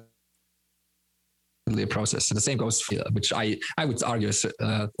definitely a process. And the same goes for, which I would argue is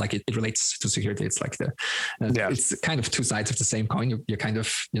like it relates to security. It's like it's kind of two sides of the same coin. You're kind of,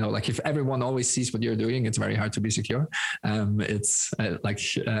 you know, like if everyone always sees what you're doing, it's very hard to be secure. It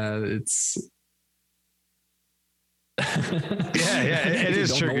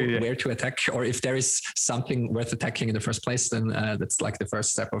is tricky. Where to attack, or if there is something worth attacking in the first place, then that's like the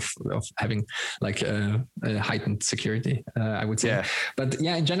first step of having like a heightened security, I would say. Yeah. But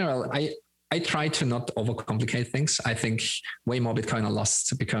yeah, in general, I try to not overcomplicate things. I think way more Bitcoin are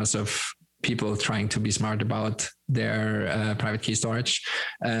lost because of people trying to be smart about their private key storage,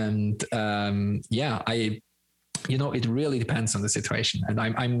 and you know, it really depends on the situation. And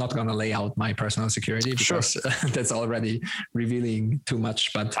I'm not going to lay out my personal security because that's already revealing too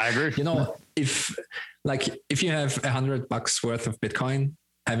much. But I agree. You know, if you have $100 worth of Bitcoin,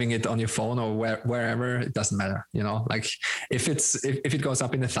 having it on your phone or wherever, it doesn't matter. You know, like if it goes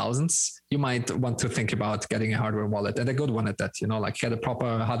up in the thousands, you might want to think about getting a hardware wallet, and a good one at that, you know, like get a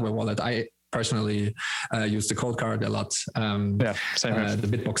proper hardware wallet. I personally use the Coldcard a lot. Same the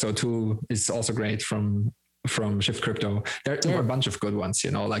Bitbox 02 is also great from Shift Crypto. There are a bunch of good ones, you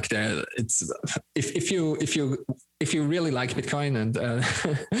know, like it's if you really like Bitcoin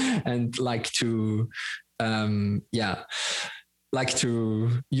and like to like to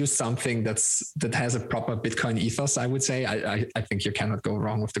use something that has a proper Bitcoin ethos, I would say I think you cannot go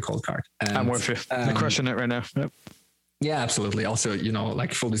wrong with the Coldcard. I'm with you. I'm crushing it right now. Yep. Yeah, absolutely. Also, you know,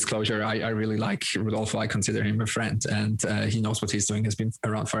 like full disclosure, I really like Rodolfo. I consider him a friend, and he knows what he's doing. He's been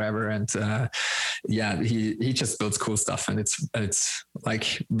around forever, and he just builds cool stuff, and it's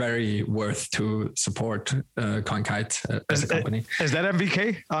like very worth to support CoinKite as a company. Is that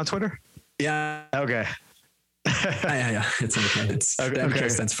MVK on Twitter? Yeah. Okay. Yeah. It's MVK. It's the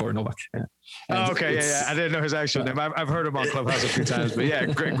MVK stands for Novak. Yeah. I didn't know his actual name. I've heard him on Clubhouse a few times, but yeah,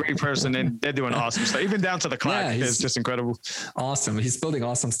 great person, and they're doing awesome stuff. Even down to the clock is just incredible. Awesome. He's building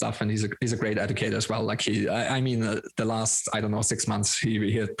awesome stuff, and he's a great educator as well. Like the last 6 months,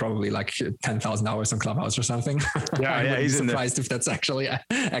 he had probably like 10,000 hours on Clubhouse or something. Yeah, he's surprised if that's actually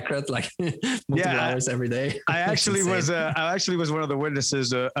accurate. Like multiple hours every day. I actually was one of the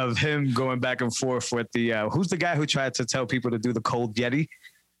witnesses of him going back and forth with the who's the guy who tried to tell people to do the cold Yeti.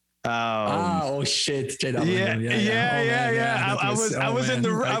 Oh shit! I was in the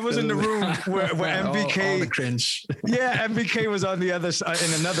room where MVK all the cringe. MVK was on the other side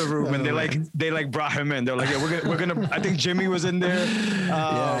in another room, and they brought him in. They're like, we're gonna. I think Jimmy was in there.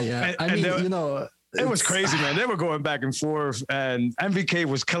 It was crazy, man. They were going back and forth, and MVK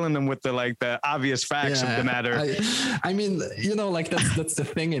was killing them with the obvious facts of the matter. I mean, you know, like that's the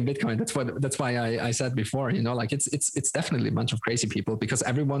thing in Bitcoin. That's why I said before, you know, like it's definitely a bunch of crazy people, because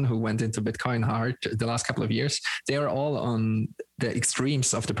everyone who went into Bitcoin hard the last couple of years, they are all on the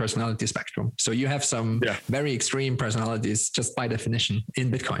extremes of the personality spectrum. So you have some very extreme personalities just by definition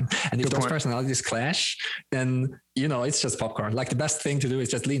in Bitcoin. And if those personalities clash, then, you know, it's just popcorn. Like the best thing to do is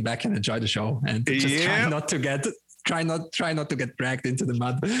just lean back and enjoy the show and just try not to get dragged into the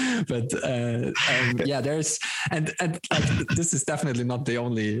mud. But there's and like, this is definitely not the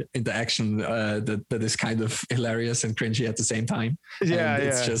only interaction that is kind of hilarious and cringy at the same time.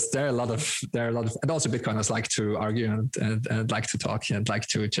 It's just there are a lot of and also Bitcoiners like to argue and like to talk and like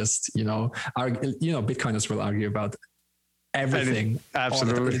to just, you know, argue. You know, Bitcoiners will argue about everything.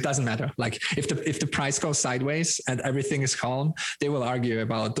 Absolutely. It doesn't matter. Like if the price goes sideways and everything is calm, they will argue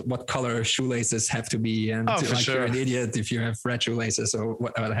about what color shoelaces have to be, and you're an idiot if you have red shoelaces or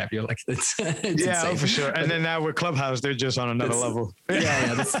whatever have you. Like it's insane. For sure. And then now with Clubhouse, they're just on another level.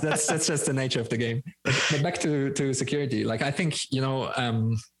 That's just the nature of the game. But back to security. Like I think, you know,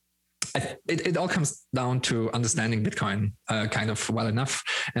 it all comes down to understanding Bitcoin kind of well enough.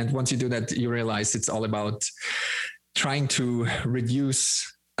 And once you do that, you realize it's all about trying to reduce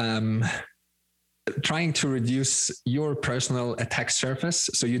your personal attack surface.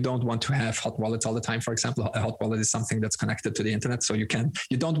 So you don't want to have hot wallets all the time. For example, a hot wallet is something that's connected to the internet. So you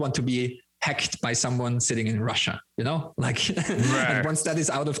don't want to be hacked by someone sitting in Russia, you know, like, and once that is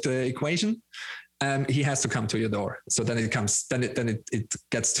out of the equation, he has to come to your door. So then it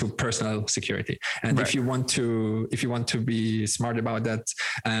gets to personal security. And if you want to be smart about that,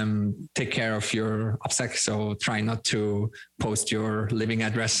 take care of your OPSEC. So try not to post your living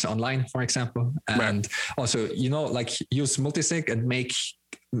address online, for example. And also, you know, like use multisig and make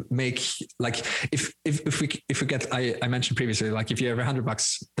like if we get, I mentioned previously, like if you have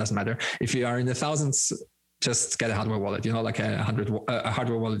 $100, doesn't matter. If you are in the thousands, just get a hardware wallet, you know, like a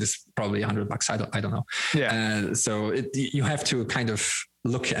hardware wallet is probably $100. I don't know. Yeah. So you have to kind of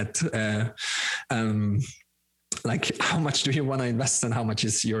look at, like how much do you want to invest and how much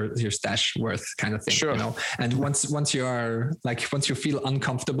is your stash worth kind of thing, you know? And once you feel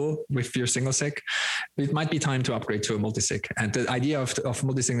uncomfortable with your single sig, it might be time to upgrade to a multisig. And the idea of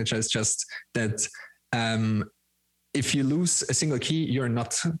multi-signature is just that, if you lose a single key, you're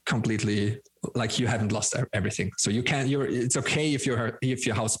not completely, like you haven't lost everything. So it's okay if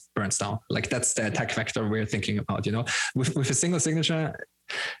your house burns down. Like that's the attack vector we're thinking about, you know, with a single signature,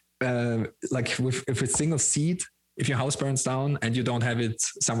 like with a single seed, if your house burns down and you don't have it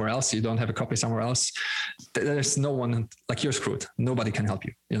somewhere else, you don't have a copy somewhere else, there's no one, like you're screwed. Nobody can help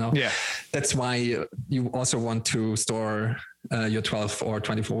you, you know? Yeah. That's why you also want to store your 12 or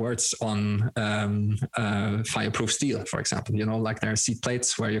 24 words on fireproof steel, for example. You know, like there are seed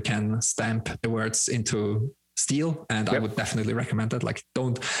plates where you can stamp the words into steel, and I would definitely recommend that. Like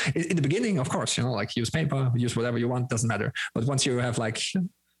don't, in the beginning, of course, you know, like use paper, use whatever you want, doesn't matter. But once you have like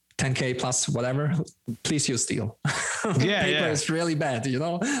 10K plus whatever, please use steel. Paper is really bad, you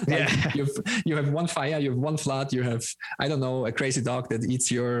know? Like you have one fire, you have one flood, you have, I don't know, a crazy dog that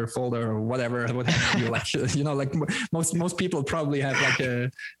eats your folder or whatever you like, you know, like most people probably have like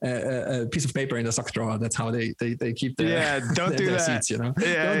a piece of paper in the sock drawer. That's how they keep their, don't do that. Seats, you know? Don't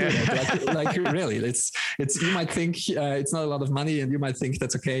do that. Like really, it's, you might think it's not a lot of money and you might think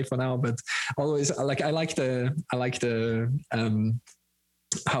that's okay for now, but always like, I like the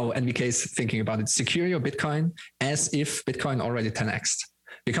how NVK is thinking about it. Secure your Bitcoin as if Bitcoin already 10x'd,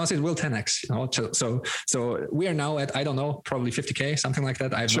 because it will 10x, you know. So we are now at, I don't know, probably 50K, something like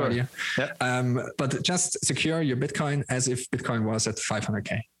that. I have no idea. Yep. But just secure your Bitcoin as if Bitcoin was at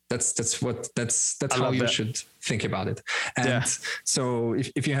 500K. That's how you should think about it. And so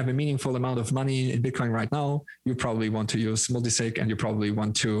if you have a meaningful amount of money in Bitcoin right now, you probably want to use multisig, and you probably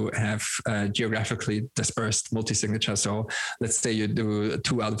want to have geographically dispersed multi-signature. So let's say you do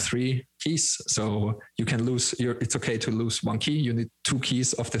 2 out of 3 keys. So you can lose it's okay to lose 1 key. You need 2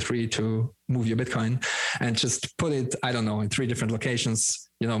 keys of the 3 to move your Bitcoin, and just put it, I don't know, in 3 different locations.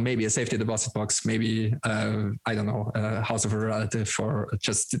 You know, maybe a safety deposit box, maybe, I don't know, a house of a relative, or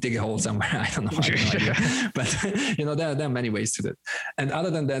just dig a hole somewhere. I don't know. I have no idea. But, you know, there are many ways to do it. And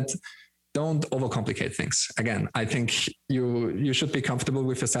other than that, don't overcomplicate things. Again, I think you should be comfortable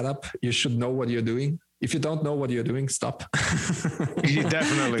with your setup. You should know what you're doing. If you don't know what you're doing, stop.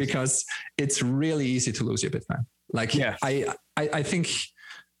 Definitely. Because it's really easy to lose your Bitcoin. Like, I think...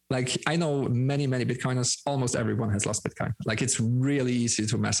 Like I know many Bitcoiners, almost everyone has lost Bitcoin. Like it's really easy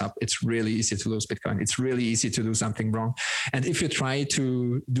to mess up. It's really easy to lose Bitcoin. It's really easy to do something wrong. And if you try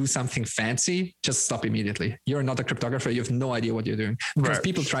to do something fancy, just stop immediately. You're not a cryptographer. You have no idea what you're doing. Because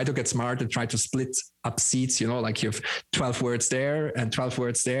people try to get smart and try to split up seeds, you know, like you have 12 words there and 12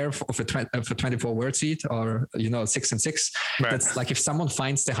 words there for 24 word seed, or 6 and 6. Right. That's like, if someone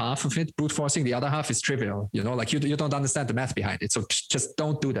finds the half of it, brute forcing the other half is trivial. Like you don't understand the math behind it, so just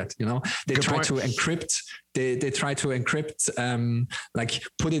don't do that. They Good try point. to encrypt. They try to encrypt, like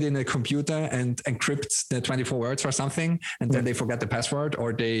put it in a computer and encrypt the 24 words or something, and then they forget the password,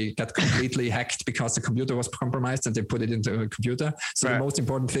 or they get completely hacked because the computer was compromised and they put it into a computer. So Right. the most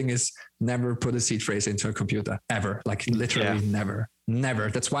important thing is never put a seed phrase into a computer, ever. Like literally never.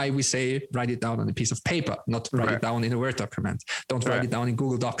 That's why we say write it down on a piece of paper, not write Right. it down in a Word document. Don't write Right. it down in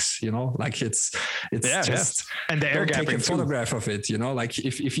Google Docs. Like it's just and the air don't take a gapping too. photograph of it. Like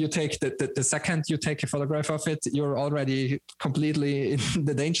if you take the second you take a photograph of it, you're already completely in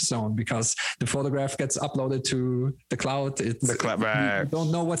the danger zone, because the photograph gets uploaded to the cloud. Right. You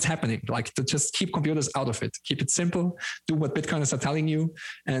don't know what's happening. Like, to just keep computers out of it. Keep it simple. Do what Bitcoiners are telling you,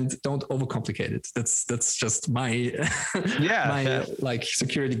 and don't overcomplicate it. That's just my like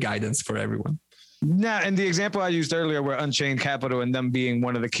security guidance for everyone. Now, and the example I used earlier, where Unchained Capital and them being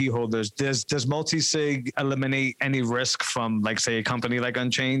one of the key holders, does multi-sig eliminate any risk from, like, say, a company like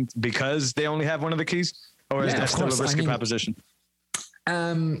Unchained because they only have one of the keys, or is that still a risky proposition?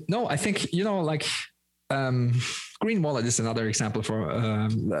 No, I think Green Wallet is another example for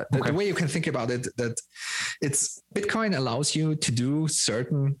the way you can think about it. That it's Bitcoin allows you to do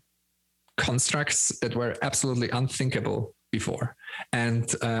certain constructs that were absolutely unthinkable before,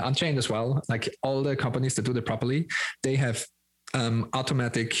 and Unchained as well. Like, all the companies that do it properly, they have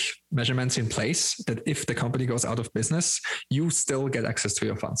automatic measurements in place that if the company goes out of business, you still get access to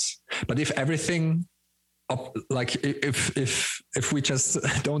your funds. But if everything, like if we just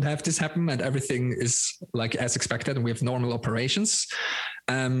don't have this happen and everything is like as expected and we have normal operations,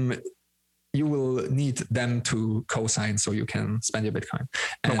 you will need them to co-sign so you can spend your Bitcoin.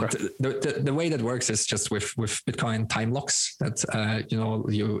 And the way that works is just with Bitcoin time locks that,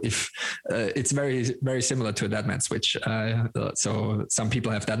 it's very, very similar to a dead man switch. So some people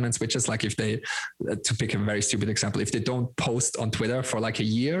have dead man switches. Like, if they, to pick a very stupid example, if they don't post on Twitter for like a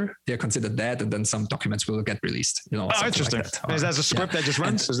year, they're considered dead, and then some documents will get released. Interesting. Like that. Is that a script that just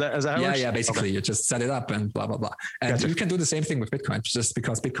runs? Is that how it works? Yeah, basically you just set it up and blah, blah, blah. And you can do the same thing with Bitcoin, just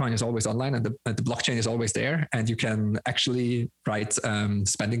because Bitcoin is always online and the blockchain is always there, and you can actually write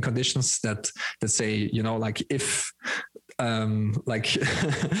spending conditions that say, like, if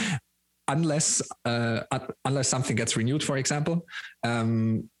unless something gets renewed, for example,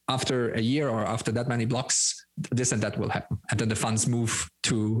 after a year or after that many blocks, this and that will happen, and then the funds move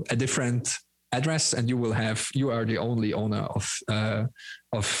to a different address, and you are the only owner of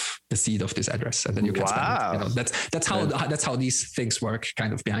the seed of this address, and then you can spend it. That's how these things work,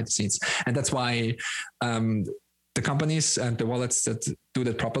 kind of behind the scenes, and that's why the companies and the wallets that do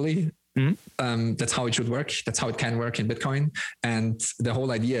that properly, that's how it should work. That's how it can work in Bitcoin, and the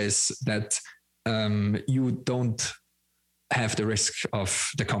whole idea is that you don't have the risk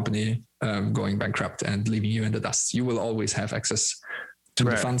of the company going bankrupt and leaving you in the dust. You will always have access to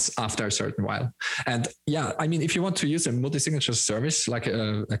the funds after a certain while. And if you want to use a multi-signature service, like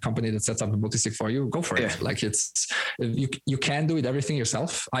a company that sets up a multi-sig for you, go for it. Like, you can do it everything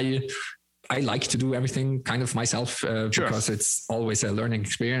yourself. I like to do everything kind of myself because it's always a learning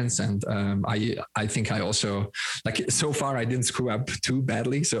experience. And I think I also, like, so far I didn't screw up too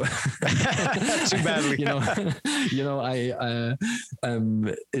badly. So too badly,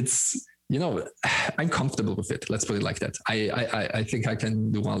 it's, I'm comfortable with it. Let's put it like that. I think I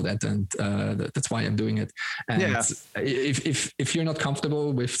can do all that, and that's why I'm doing it. And if you're not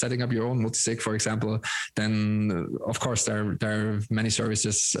comfortable with setting up your own multisig, for example, then of course there are many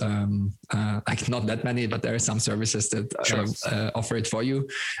services, like not that many, but there are some services that offer it for you,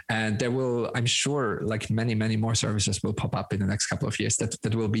 and there will, I'm sure, like many more services will pop up in the next couple of years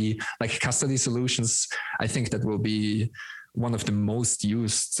that will be like custody solutions. I think that will be one of the most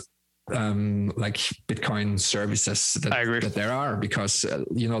used like Bitcoin services that there are, because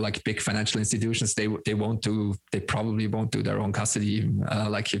like big financial institutions, they probably won't do their own custody.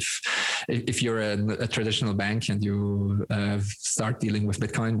 Like if you're a traditional bank and you start dealing with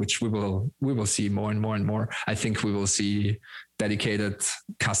Bitcoin, which we will see more and more and more, I think we will see dedicated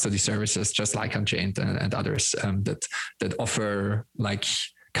custody services just like Unchained and others that offer like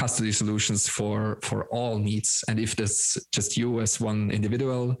custody solutions for all needs. And if that's just you as one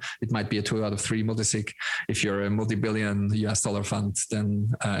individual, it might be a 2 out of 3 multisig. If you're a multi-billion US dollar fund, then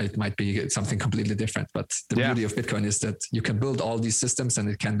it might be something completely different. But the beauty of Bitcoin is that you can build all these systems, and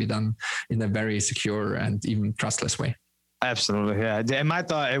it can be done in a very secure and even trustless way. Absolutely, yeah. And my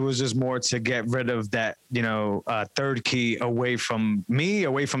thought, it was just more to get rid of that, third key away from me,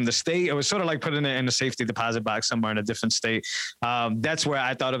 away from the state. It was sort of like putting it in a safety deposit box somewhere in a different state. That's where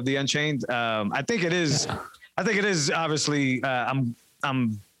I thought of the Unchained. I think it is. I think it is obviously. I'm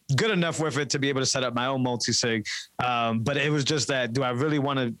good enough with it to be able to set up my own multi-sig. But it was just that, do I really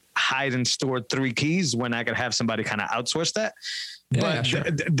want to hide and store 3 keys when I could have somebody kind of outsource that? But sure.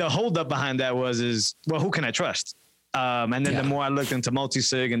 The holdup behind that is, well, who can I trust? And then the more I looked into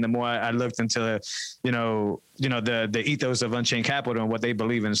multi-sig and the more I looked into, the ethos of Unchained Capital and what they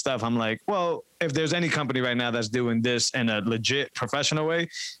believe in and stuff, I'm like, well, if there's any company right now that's doing this in a legit professional way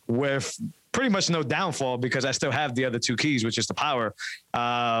with pretty much no downfall, because I still have the other 2 keys, which is the power,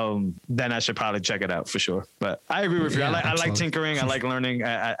 then I should probably check it out for sure. But I agree with you. I like tinkering. I like learning.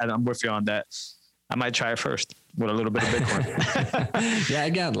 I'm with you on that. I might try it first with a little bit of Bitcoin. Yeah,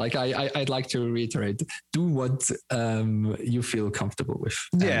 again, like I'd like to reiterate, do what you feel comfortable with.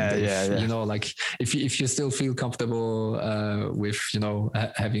 Yeah. You know, like if you still feel comfortable with,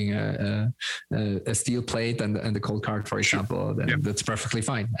 having a steel plate and a cold card, for example, then that's perfectly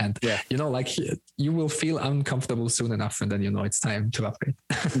fine. And, you will feel uncomfortable soon enough, and then, it's time to upgrade.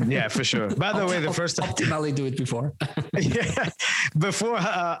 Yeah, for sure. By the way, the first time. Optimally do it before. Yeah. Before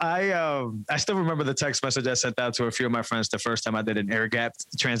I still remember the text message I sent out to a few of my friends the first time I did an air gap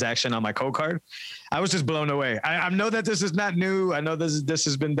transaction on my cold card. I was just blown away. I know that this is not new. I know this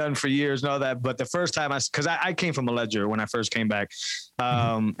has been done for years and all that, but the first time because I came from a ledger when I first came back.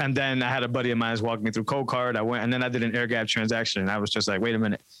 And then I had a buddy of mine walking me through cold card. I went and then I did an air gap transaction, and I was just like, wait a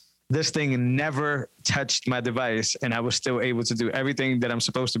minute. This thing never touched my device, and I was still able to do everything that I'm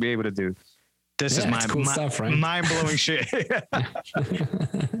supposed to be able to do. This is cool stuff, right? Mind-blowing shit.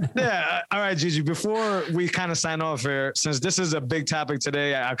 Yeah. All right, Gigi, before we kind of sign off here, since this is a big topic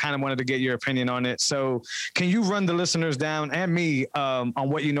today, I kind of wanted to get your opinion on it. So can you run the listeners down and me on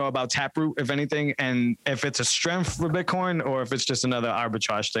what you know about Taproot, if anything, and if it's a strength for Bitcoin or if it's just another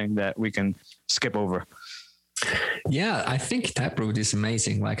arbitrage thing that we can skip over? Yeah, I think Taproot is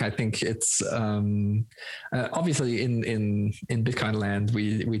amazing. Like, I think it's obviously in Bitcoin land,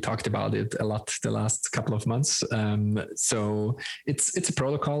 we talked about it a lot the last couple of months. So it's a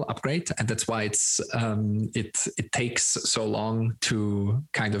protocol upgrade, and that's why it takes so long to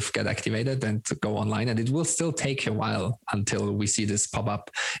kind of get activated and to go online. And it will still take a while until we see this pop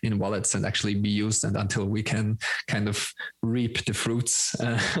up in wallets and actually be used, and until we can kind of reap the fruits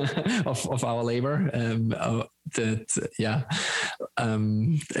of our labor. It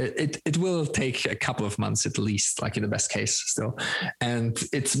will take a couple of months at least, like in the best case still. And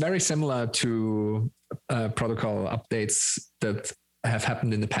it's very similar to protocol updates that have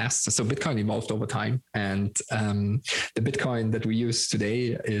happened in the past. So Bitcoin evolved over time, and the Bitcoin that we use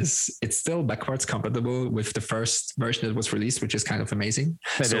today it's still backwards compatible with the first version that was released, which is kind of amazing.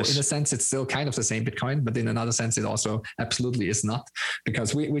 In a sense, it's still kind of the same Bitcoin, but in another sense, it also absolutely is not,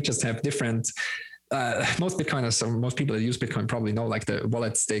 because we just have different. Most Bitcoiners, or most people that use Bitcoin probably know, like the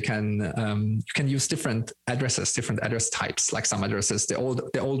wallets, they can you can use different addresses, different address types. Like some addresses, the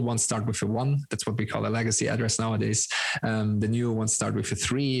old ones start with a 1. That's what we call a legacy address nowadays. The new ones start with a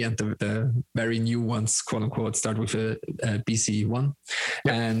 3, and the very new ones, quote unquote, start with a BC1.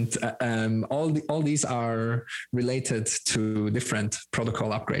 Yep. And all these are related to different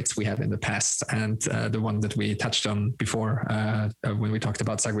protocol upgrades we had in the past. And the one that we touched on before when we talked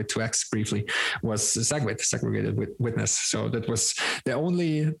about SegWit 2x briefly was SegWit, segregated witness. So that was the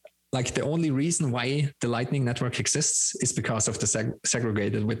only reason why the Lightning Network exists is because of the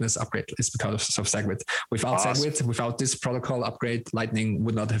segregated witness upgrade. It's because of SegWit. Without SegWit, without this protocol upgrade, Lightning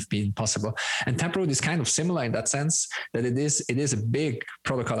would not have been possible. And Taproot is kind of similar in that sense, that it is a big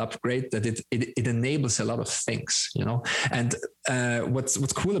protocol upgrade, that it enables a lot of things, And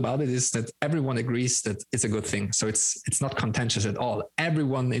what's cool about it is that everyone agrees that it's a good thing. So it's not contentious at all.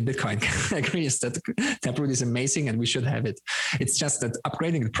 Everyone in Bitcoin agrees that Taproot is amazing and we should have it. It's just that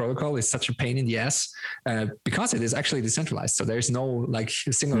upgrading the protocol is such a pain in the ass because it is actually decentralized. So there is no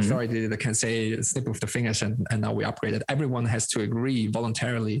single authority that can say snip of the fingers and now we upgrade it. Everyone has to agree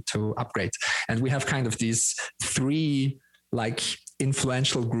voluntarily to upgrade. And we have kind of these 3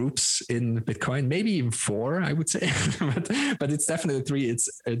 influential groups in Bitcoin, maybe even 4, I would say, but it's definitely 3.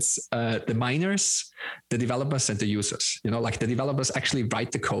 It's the miners, the developers, and the users. The developers actually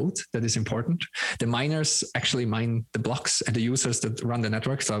write the code that is important. The miners actually mine the blocks, and the users that run the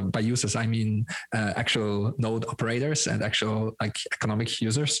network. So by users, I mean actual node operators and actual economic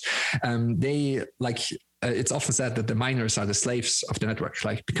users. They it's often said that the miners are the slaves of the network,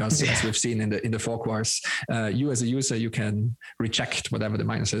 like, because as we've seen in the fork wars, you as a user, you can reject whatever the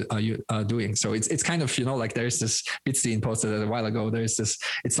miners are doing. So it's kind of, like there's this, Bitstein posted it a while ago, there's this,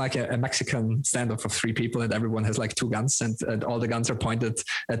 it's like a Mexican standoff of 3 people and everyone has like 2 guns and all the guns are pointed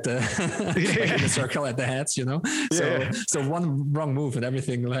at the, like in a circle at the heads, So one wrong move and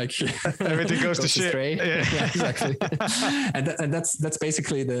everything like everything goes to shit. Yeah, exactly. and that's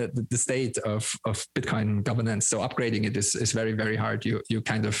basically the state of Bitcoin governance. So upgrading it is very, very hard. You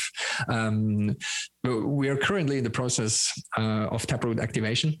kind of we are currently in the process of Taproot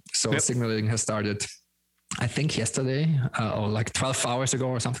activation. So signaling has started, I think yesterday or like 12 hours ago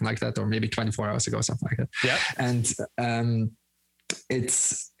or something like that, or maybe 24 hours ago, something like that. Yeah. And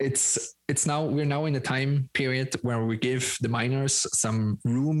it's now, we're now in a time period where we give the miners some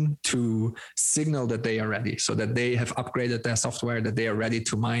room to signal that they are ready, so that they have upgraded their software, that they are ready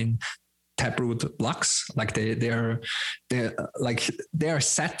to mine Taproot blocks. Like they're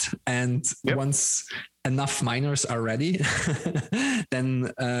set, and once enough miners are ready, then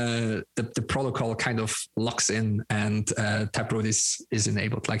the protocol kind of locks in and Taproot is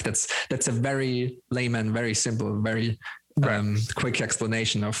enabled. Like that's a very layman, very simple, very quick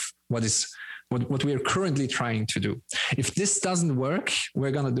explanation of what we are currently trying to do. If this doesn't work,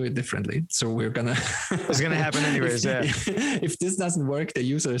 we're going to do it differently. So it's going to happen anyways. If this doesn't work, the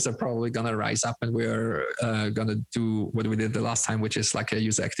users are probably going to rise up and we're going to do what we did the last time, which is like a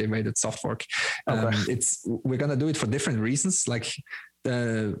user activated soft fork. We're going to do it for different reasons. Like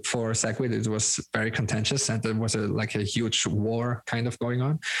for SegWit, it was very contentious and there was a huge war kind of going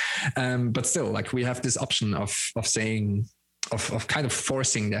on. But still, like we have this option of saying, of kind of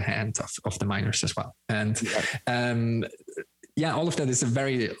forcing the hand of the miners as well. And all of that is a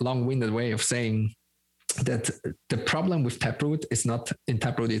very long-winded way of saying that the problem with Taproot is not in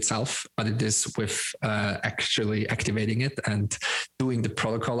Taproot itself, but it is with actually activating it and doing the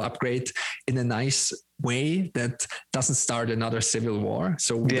protocol upgrade in a nice way that doesn't start another civil war.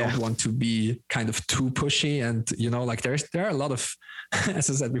 So we don't want to be kind of too pushy, and like there are a lot of, as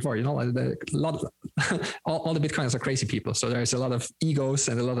I said before, all the Bitcoiners are crazy people. So there's a lot of egos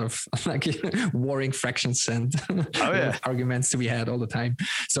and a lot of like warring fractions and arguments to be had all the time.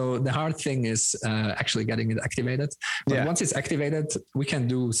 So the hard thing is actually getting it activated. But once it's activated, we can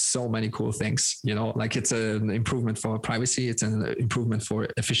do so many cool things. Like it's an improvement for privacy, it's an improvement for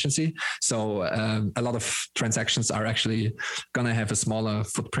efficiency. So a lot of transactions are actually going to have a smaller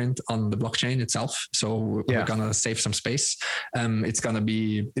footprint on the blockchain itself. So we're going to save some space. It's going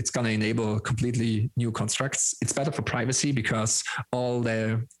to enable completely new constructs. It's better for privacy because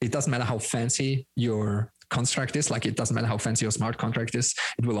it doesn't matter how fancy your construct is, like it doesn't matter how fancy your smart contract is,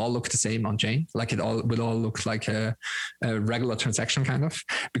 it will all look the same on chain. Like it all will all look like a regular transaction kind of,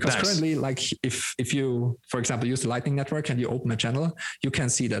 because currently, like if you, for example, use the Lightning Network and you open a channel, you can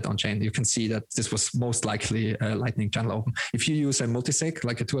see that on chain. You can see that this was most likely a Lightning channel open. If you use a multisig,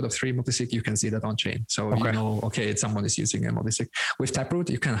 like a 2 out of 3 multisig, you can see that on chain. So someone is using a multisig. With Taproot,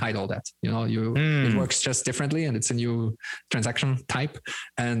 you can hide all that. It works just differently, and it's a new transaction type,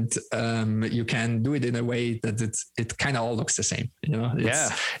 and you can do it in a way that it kind of all looks the same.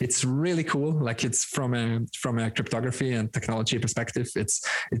 It's really cool. Like it's from a cryptography and technology perspective,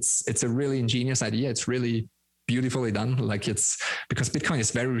 it's a really ingenious idea. It's really beautifully done. Like it's because Bitcoin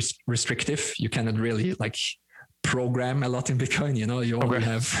is very restrictive. You cannot really like program a lot in Bitcoin.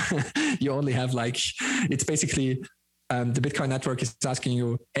 You only have like, it's basically the Bitcoin network is asking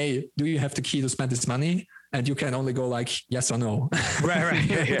you, hey, do you have the key to spend this money? And you can only go like yes or no. Right.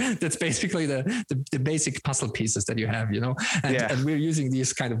 Yeah. That's basically the basic puzzle pieces that you have, and we're using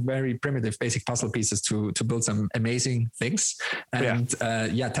these kind of very primitive basic puzzle pieces to build some amazing things. And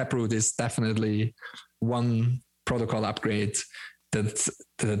Taproot is definitely one protocol upgrade that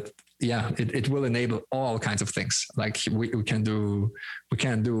it will enable all kinds of things. Like we can do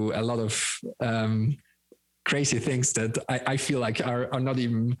a lot of crazy things that I feel like are not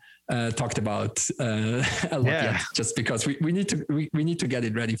even talked about a lot yet, just because we need to get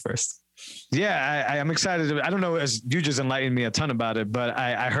it ready first. Yeah, I'm excited. I don't know, as you just enlightened me a ton about it, but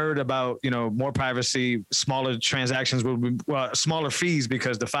I heard about, more privacy, smaller transactions will be, smaller fees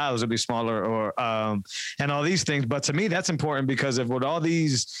because the files will be smaller, or and all these things. But to me, that's important because of what all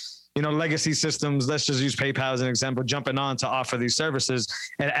these, legacy systems, let's just use PayPal as an example, jumping on to offer these services,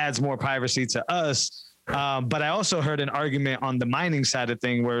 it adds more privacy to us. But I also heard an argument on the mining side of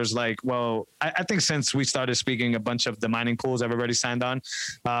thing where it's like, well, I think since we started speaking, a bunch of the mining pools have already signed on.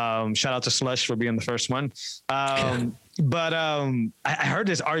 Shout out to Slush for being the first one. But I heard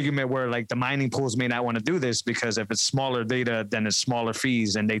this argument where like the mining pools may not want to do this because if it's smaller data, then it's smaller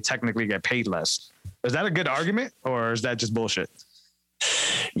fees and they technically get paid less. Is that a good argument or is that just bullshit?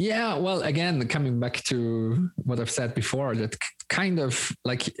 Yeah, well, again, coming back to what I've said before, that kind of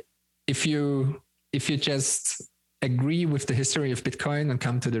like if you just agree with the history of Bitcoin and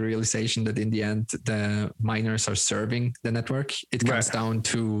come to the realization that in the end, the miners are serving the network, it comes down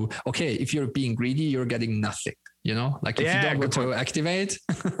to, okay, if you're being greedy, you're getting nothing. You know, like if you don't want to activate,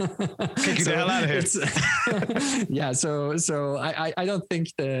 kick you the hell out of here. Yeah. So I don't think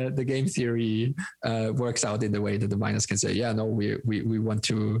the game theory works out in the way that the miners can say, yeah, no, we want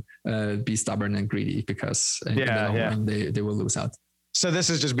to be stubborn and greedy because in the long run they will lose out. So this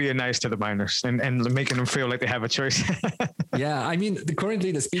is just being nice to the miners and making them feel like they have a choice. Yeah, I mean,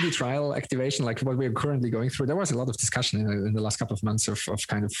 currently the speedy trial activation, like what we're currently going through, there was a lot of discussion in the last couple of months of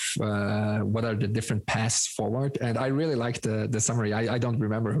kind of what are the different paths forward. And I really like the summary. I don't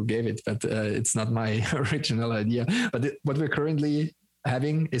remember who gave it, but it's not my original idea. But what we're currently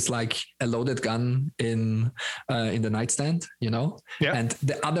having is like a loaded gun in the nightstand, you know? Yeah. And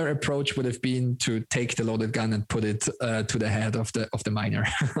the other approach would have been to take the loaded gun and put it to the head of the miner.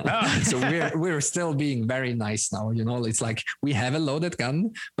 So we're still being very nice now, you know? It's like we have a loaded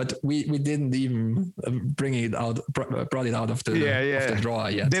gun, but we didn't even brought it out of the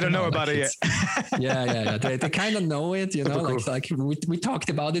drawer yet. They don't know about it yet. Yeah. They kind of know it, you know? Cool. Like we talked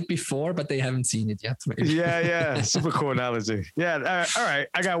about it before, but they haven't seen it yet. Maybe. Yeah. Super cool analogy. Yeah. All right,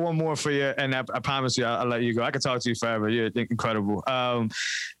 I got one more for you, and I promise you, I'll let you go. I could talk to you forever. You're incredible.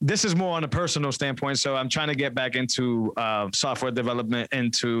 This is more on a personal standpoint, so I'm trying to get back into software development,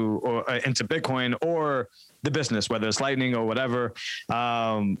 into Bitcoin or the business, whether it's Lightning or whatever.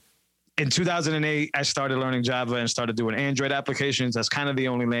 In 2008, I started learning Java and started doing Android applications. That's kind of the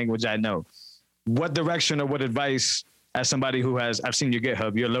only language I know. What direction or what advice? As somebody who I've seen your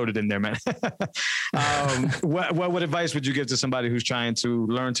GitHub, you're loaded in there, man. What advice would you give to somebody who's trying to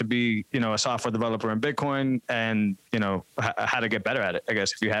learn to be, you know, a software developer in Bitcoin and, you know, how to get better at it, I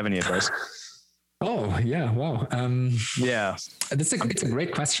guess, if you have any advice? Oh, yeah. Wow. Yeah. It's a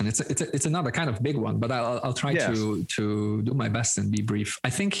great question. It's another kind of big one, but I'll try to do my best and be brief. I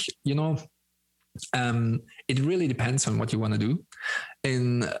think, you know, it really depends on what you want to do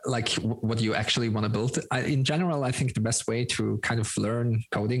in like what you actually want to build. In general, I think the best way to kind of learn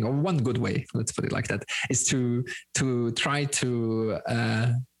coding, or one good way, let's put it like that, is to try to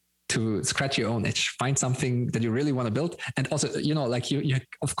scratch your own itch, find something that you really want to build. And also, you know, like you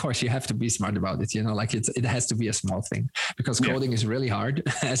of course you have to be smart about it, you know, like it has to be a small thing because coding is really hard,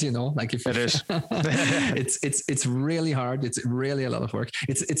 as you know, like if it is, it's really hard. It's really a lot of work.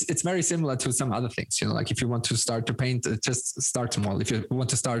 It's very similar to some other things, you know, like if you want to start to paint, just start small. If you want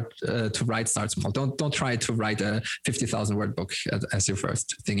to start to write, start small. Don't try to write a 50,000 word book as your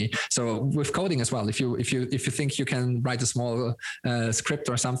first thingy. So with coding as well, if you think you can write a small script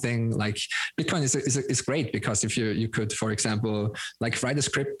or something, like Bitcoin is great because if you could, for example, like write a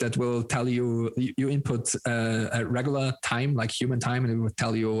script that will tell you input a regular time, like human time, and it will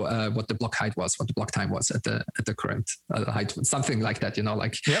tell you what the block height was, what the block time was at the current height, something like that, you know,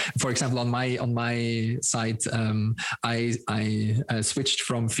 like for example, on my site, I switched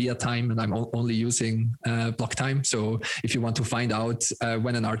from fiat time and I'm only using block time. So if you want to find out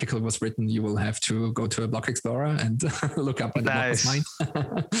when an article was written, you will have to go to a block explorer and look up when the block was mined.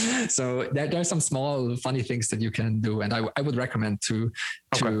 So there are some small funny things that you can do, and I would recommend to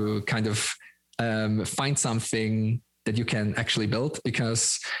kind of find something that you can actually build,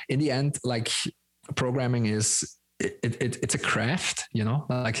 because in the end, like programming is it's a craft, you know,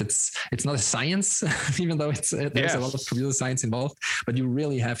 like it's not a science, even though there's a lot of computer science involved, but you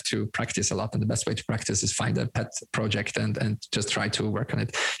really have to practice a lot. And the best way to practice is find a pet project and just try to work on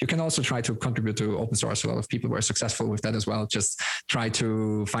it. You can also try to contribute to open source. A lot of people were successful with that as well. Just try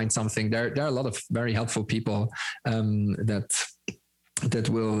to find something. There are a lot of very helpful people that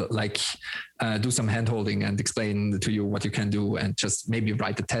will like do some hand-holding and explain to you what you can do, and just maybe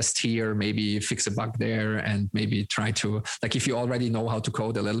write a test here, maybe fix a bug there, and maybe try to, like, if you already know how to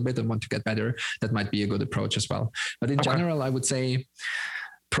code a little bit and want to get better, that might be a good approach as well. But in general, I would say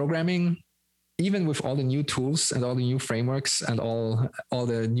programming, even with all the new tools and all the new frameworks and all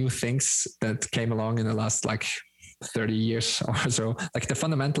the new things that came along in the last like 30 years or so, like the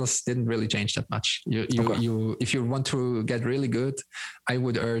fundamentals didn't really change that much. If you want to get really good, I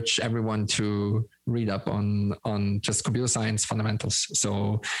would urge everyone to read up on just computer science fundamentals.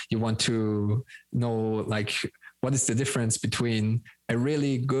 So you want to know, like, what is the difference between a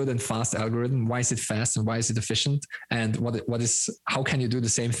really good and fast algorithm? Why is it fast and why is it efficient? And how can you do the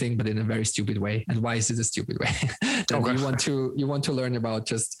same thing but in a very stupid way? And why is it a stupid way? You want to learn about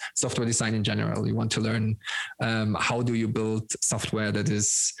just software design in general. You want to learn how do you build software that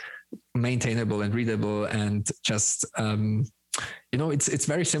is maintainable and readable, and just it's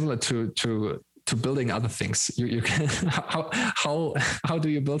very similar to building other things. You can how do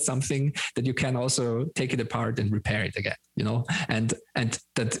you build something that you can also take it apart and repair it again, and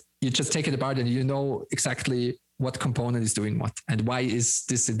that you just take it apart and you know exactly what component is doing what and why is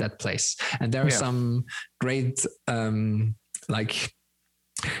this in that place. And there are some great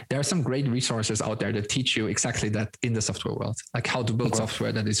there are some great resources out there that teach you exactly that in the software world, like how to build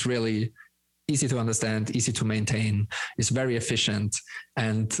software that is really easy to understand, easy to maintain, is very efficient.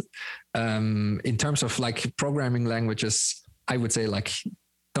 And in terms of like programming languages, I would say like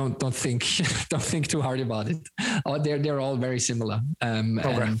don't think too hard about it. They're all very similar. And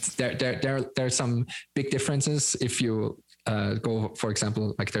there are some big differences if you go, for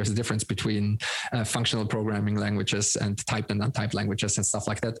example, like there's a difference between functional programming languages and typed and untyped languages and stuff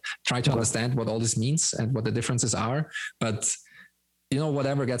like that. Try to understand what all this means and what the differences are, but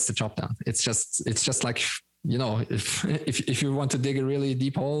whatever gets the job done. It's just like, if you want to dig a really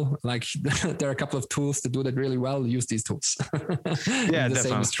deep hole, like there are a couple of tools to do that really well, use these tools. Yeah, the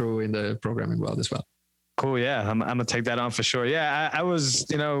same is true in the programming world as well. Cool. Yeah. I'm going to take that on for sure. Yeah. I was,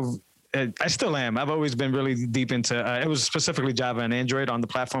 I still am. I've always been really deep into, it was specifically Java and Android on the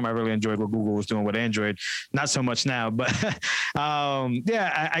platform. I really enjoyed what Google was doing with Android. Not so much now, but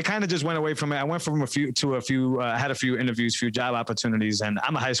I kind of just went away from it. I went from I had a few interviews, few job opportunities, and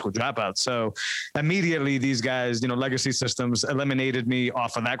I'm a high school dropout. So immediately these guys, legacy systems eliminated me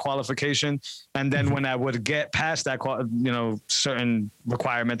off of that qualification. And then when I would get past that, certain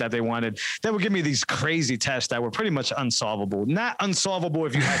requirement that they wanted, they would give me these crazy tests that were pretty much unsolvable. Not unsolvable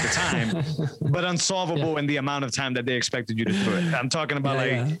if you had the time, but unsolvable in the amount of time that they expected you to do it. I'm talking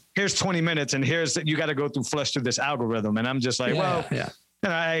about here's 20 minutes and you got to go flush through this algorithm. And I'm just like,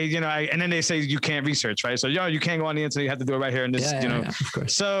 and then they say you can't research, right? So you can't go on the internet. You have to do it right here in this, of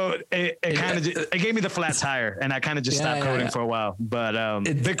course. So it kind of it gave me the flat tire, and I kind of just stopped coding for a while. But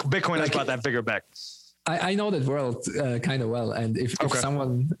Bitcoin has brought that vigor back. I know that world kind of well, and if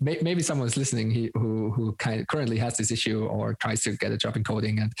someone, maybe someone's listening who currently has this issue or tries to get a job in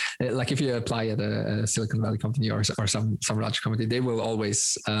coding, and like if you apply at a Silicon Valley company or some large company, they will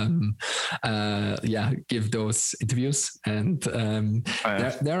always give those interviews, and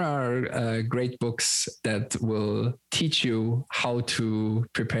there are great books that will teach you how to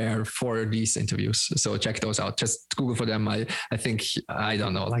prepare for these interviews. So check those out. Just Google for them. I think, I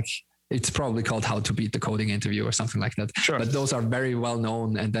don't know, like, it's probably called How to Beat the Coding Interview or something like that. Sure. But those are very well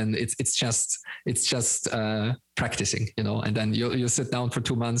known. And then it's just practicing, and then you sit down for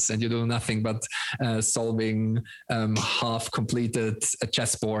 2 months and you do nothing but solving half completed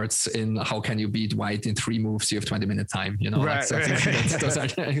chessboards in how can you beat white in 3 moves. You have 20-minute time, Right. Those are,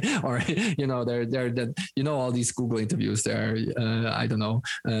 or all these Google interviews. There are I don't know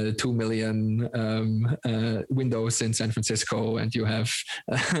 2 million windows in San Francisco, and you have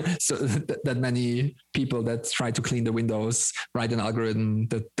that many people that try to clean the windows, write an algorithm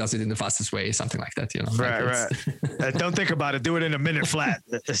that does it in the fastest way, something like that. Right. Don't think about it. Do it in a minute flat.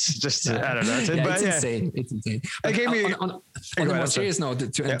 It's just, I don't know. It's insane. It's insane. It gave me, on a more serious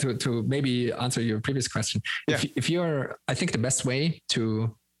note, to maybe answer your previous question, if you're, I think the best way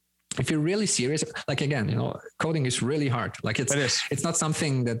to, if you're really serious, like, again, coding is really hard. Like it's not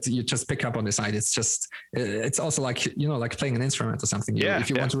something that you just pick up on the side. It's just, it's also like, like playing an instrument or something. If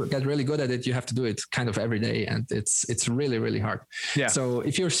you want to get really good at it, you have to do it kind of every day. And it's really, really hard. Yeah. So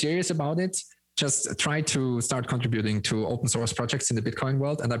if you're serious about it, just try to start contributing to open source projects in the Bitcoin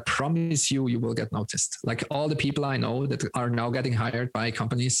world. And I promise you will get noticed. Like all the people I know that are now getting hired by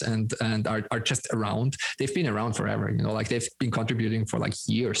companies and are just around, they've been around forever, like they've been contributing for like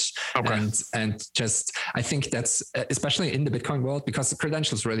years. Okay. And just, I think that's especially in the Bitcoin world, because the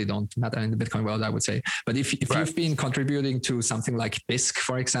credentials really don't matter in the Bitcoin world, I would say. But if you've been contributing to something like Bisq,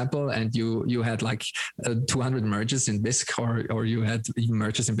 for example, and you had like 200 merges in Bisq, or you had even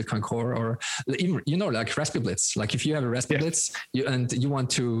merges in Bitcoin Core, or even, like Raspberry Blitz, like if you have a Raspberry Blitz and you want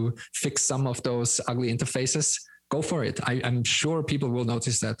to fix some of those ugly interfaces, go for it. I'm sure people will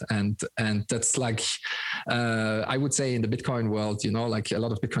notice that. And that's like, I would say in the Bitcoin world, you know, like a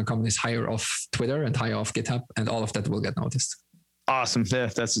lot of Bitcoin companies hire off Twitter and hire off GitHub, and all of that will get noticed. Awesome.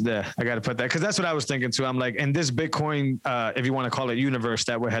 Yeah, I got to put that, because that's what I was thinking too. I'm like, in this Bitcoin, if you want to call it universe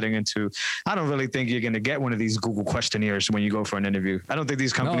that we're heading into, I don't really think you're going to get one of these Google questionnaires when you go for an interview. I don't think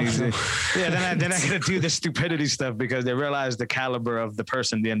these companies, they're not going to do the stupidity stuff because they realize the caliber of the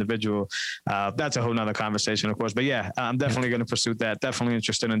person, the individual. That's a whole nother conversation, of course. But yeah, I'm definitely going to pursue that. Definitely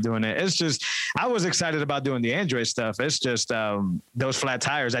interested in doing it. It's just, I was excited about doing the Android stuff. It's just those flat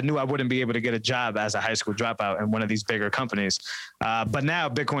tires. I knew I wouldn't be able to get a job as a high school dropout in one of these bigger companies. But now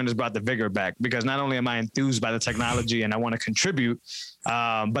Bitcoin has brought the vigor back, because not only am I enthused by the technology and I want to contribute,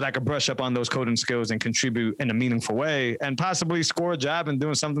 but I could brush up on those coding skills and contribute in a meaningful way and possibly score a job and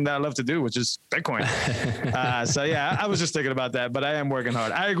doing something that I love to do, which is Bitcoin. So yeah, I was just thinking about that, but I am working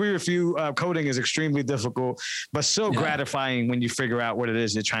hard. I agree with you. Coding is extremely difficult, but so gratifying when you figure out what it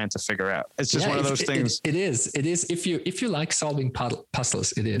is you're trying to figure out. It's just one of those things. It is. If you like solving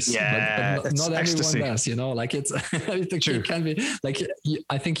puzzles, it is. Yeah, but not ecstasy. Everyone does, you know, like it's, it can be like,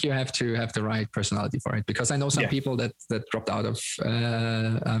 I think you have to have the right personality for it, because I know some people that dropped out of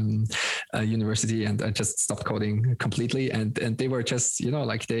university and just stopped coding completely, and they were just, you know,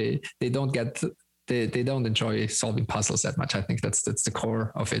 like they don't enjoy solving puzzles that much. I think that's the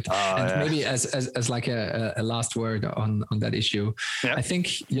core of it. Maybe as like a last word on that issue, I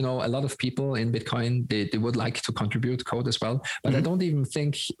think, you know, a lot of people in Bitcoin, they would like to contribute code as well, but I don't even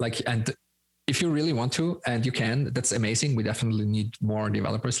think like, and if you really want to, and you can, that's amazing. We definitely need more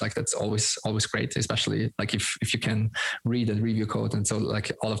developers. Like that's always great, especially like if you can read and review code. And so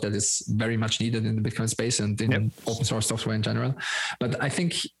like all of that is very much needed in the Bitcoin space and in open source software in general. But I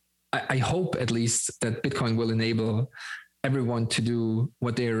think, I hope at least that Bitcoin will enable everyone to do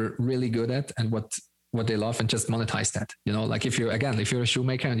what they're really good at and what they love, and just monetize that. You know, like if you're a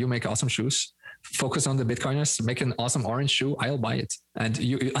shoemaker and you make awesome shoes, focus on the Bitcoiners, make an awesome orange shoe. I'll buy it, and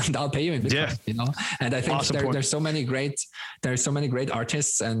I'll pay you in Bitcoin. You know, and I think there's so many great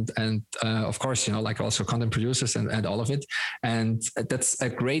artists and of course, you know, like also content producers and all of it, and that's a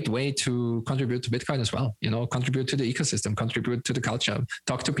great way to contribute to Bitcoin as well. You know, contribute to the ecosystem, contribute to the culture,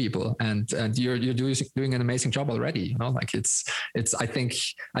 talk to people, and you're doing an amazing job already. You know, like it's I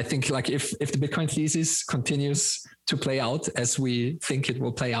think like if the Bitcoin thesis continues to play out as we think it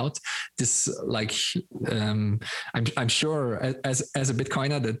will play out, this like I'm sure as a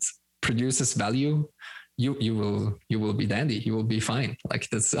Bitcoiner that produces value, you will be dandy. You will be fine. Like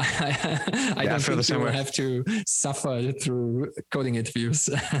that's I don't think you will have to suffer through coding interviews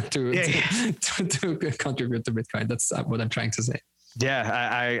to contribute to Bitcoin. That's what I'm trying to say. Yeah,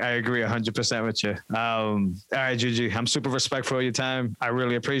 I agree 100% with you. All right, Gigi, I'm super respectful of your time. I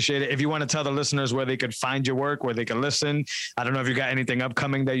really appreciate it. If you want to tell the listeners where they could find your work, where they can listen, I don't know if you got anything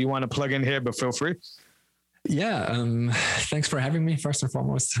upcoming that you want to plug in here, but feel free. Yeah, thanks for having me. First and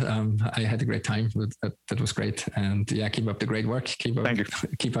foremost, I had a great time. That was great, and yeah, keep up the great work. Keep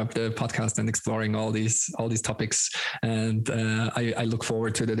up the podcast and exploring all these topics. And I look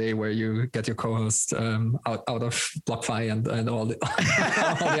forward to the day where you get your co-host out of BlockFi and all the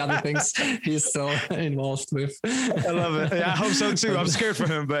other things he's still involved with. I love it. Yeah, I hope so too. I'm scared for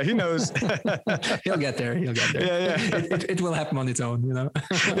him, but he knows. He'll get there. Yeah. It will happen on its own, you know.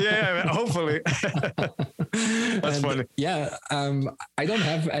 Yeah, hopefully. That's funny. Yeah, I don't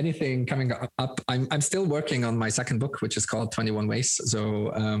have anything coming up. I'm still working on my second book, which is called 21 Ways.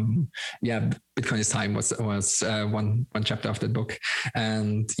 So Bitcoin is Time was one chapter of that book.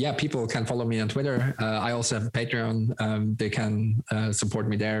 And yeah, people can follow me on Twitter. I also have a Patreon. They can support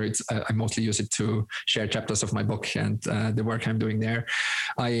me there. I mostly use it to share chapters of my book and the work I'm doing there.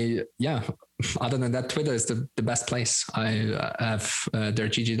 Other than that, Twitter is the best place. I have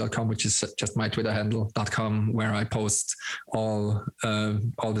theregg.com, which is just my Twitter handle.com, where I post all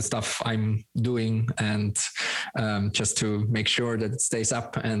the stuff I'm doing, and just to make sure that it stays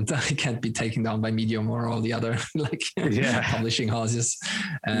up and I can't be taken down by Medium or all the other publishing houses.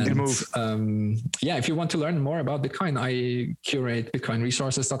 And if you want to learn more about Bitcoin, I curate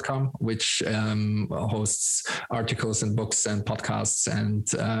bitcoinresources.com, which hosts articles and books and podcasts and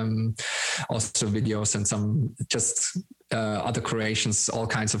also videos and some just other creations, all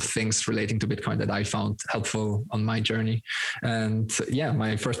kinds of things relating to Bitcoin that I found helpful on my journey. And yeah,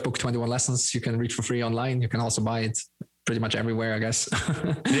 my first book, 21 Lessons, you can read for free online. You can also buy it pretty much everywhere, I guess.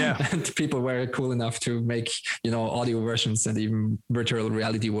 Yeah. And people were cool enough to make, audio versions and even virtual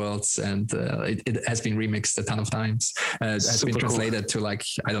reality worlds. And it has been remixed a ton of times. It has been translated to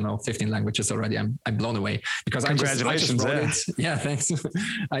 15 languages already. I'm blown away because I just wrote it. Yeah, thanks.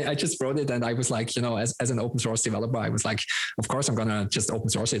 I just wrote it, and I was like, as an open source developer, I was like, of course I'm gonna just open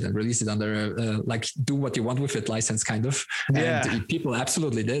source it and release it under do what you want with it license kind of. Yeah. And people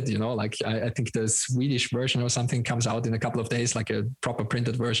absolutely did. I think the Swedish version or something comes out in a couple of days, like a proper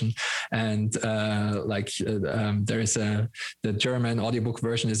printed version, and there is the German audiobook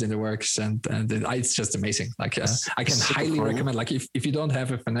version is in the works, and it's just amazing. I can highly recommend. If you don't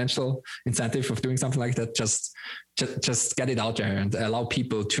have a financial incentive of doing something like that, just get it out there and allow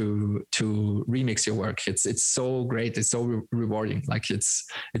people to remix your work. It's so great. It's so rewarding. It's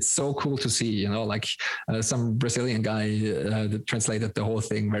so cool to see. Some Brazilian guy that translated the whole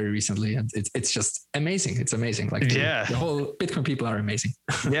thing very recently, and it's just amazing. It's amazing. The whole Bitcoin people are amazing.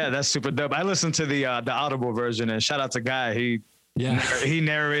 Yeah, that's super dope. I listened to the Audible version, and shout out to Guy. He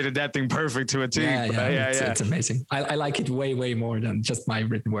narrated that thing perfect to a T. It's amazing. I like it way more than just my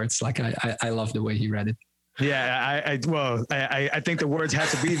written words. I love the way he read it. Yeah, I think the words had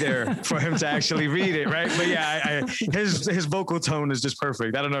to be there for him to actually read it, right? But yeah, his vocal tone is just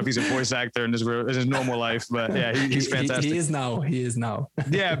perfect. I don't know if he's a voice actor in his normal life, but yeah, he's fantastic. He is now.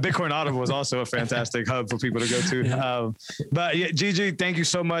 Yeah, Bitcoin Audible is also a fantastic hub for people to go to. Yeah. But yeah, Gigi, thank you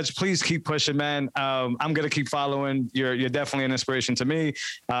so much. Please keep pushing, man. I'm gonna keep following. You're definitely an inspiration to me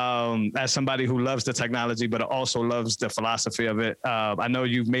as somebody who loves the technology, but also loves the philosophy of it. I know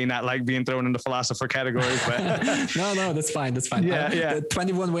you may not like being thrown in the philosopher category. No, that's fine. Yeah.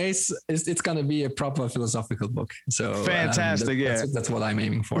 21 Ways it's going to be a proper philosophical book. So fantastic. That's what I'm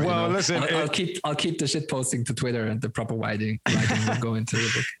aiming for. Well, listen, I'll keep the shit posting to Twitter, and the proper writing will go into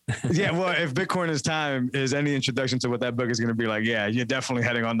the book. Yeah. Well, if Bitcoin is Time is any introduction to what that book is going to be like, yeah, you're definitely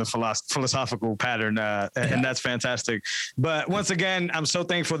heading on the philosophical pattern. And that's fantastic. But once again, I'm so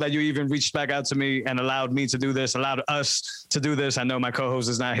thankful that you even reached back out to me and allowed me to do this, allowed us to do this. I know my co-host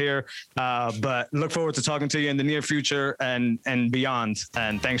is not here, but look forward to talking to you in the near future and beyond.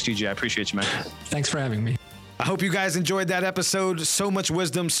 And thanks, Gigi. I appreciate you, man. Thanks for having me. I hope you guys enjoyed that episode. So much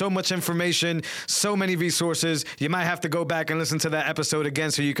wisdom, so much information, so many resources. You might have to go back and listen to that episode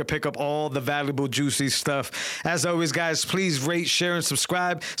again so you can pick up all the valuable, juicy stuff. As always, guys, please rate, share, and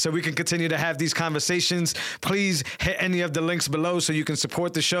subscribe so we can continue to have these conversations. Please hit any of the links below so you can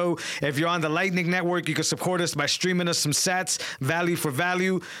support the show. If you're on the Lightning Network, you can support us by streaming us some sats, value for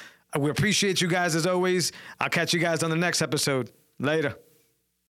value. We appreciate you guys as always. I'll catch you guys on the next episode. Later.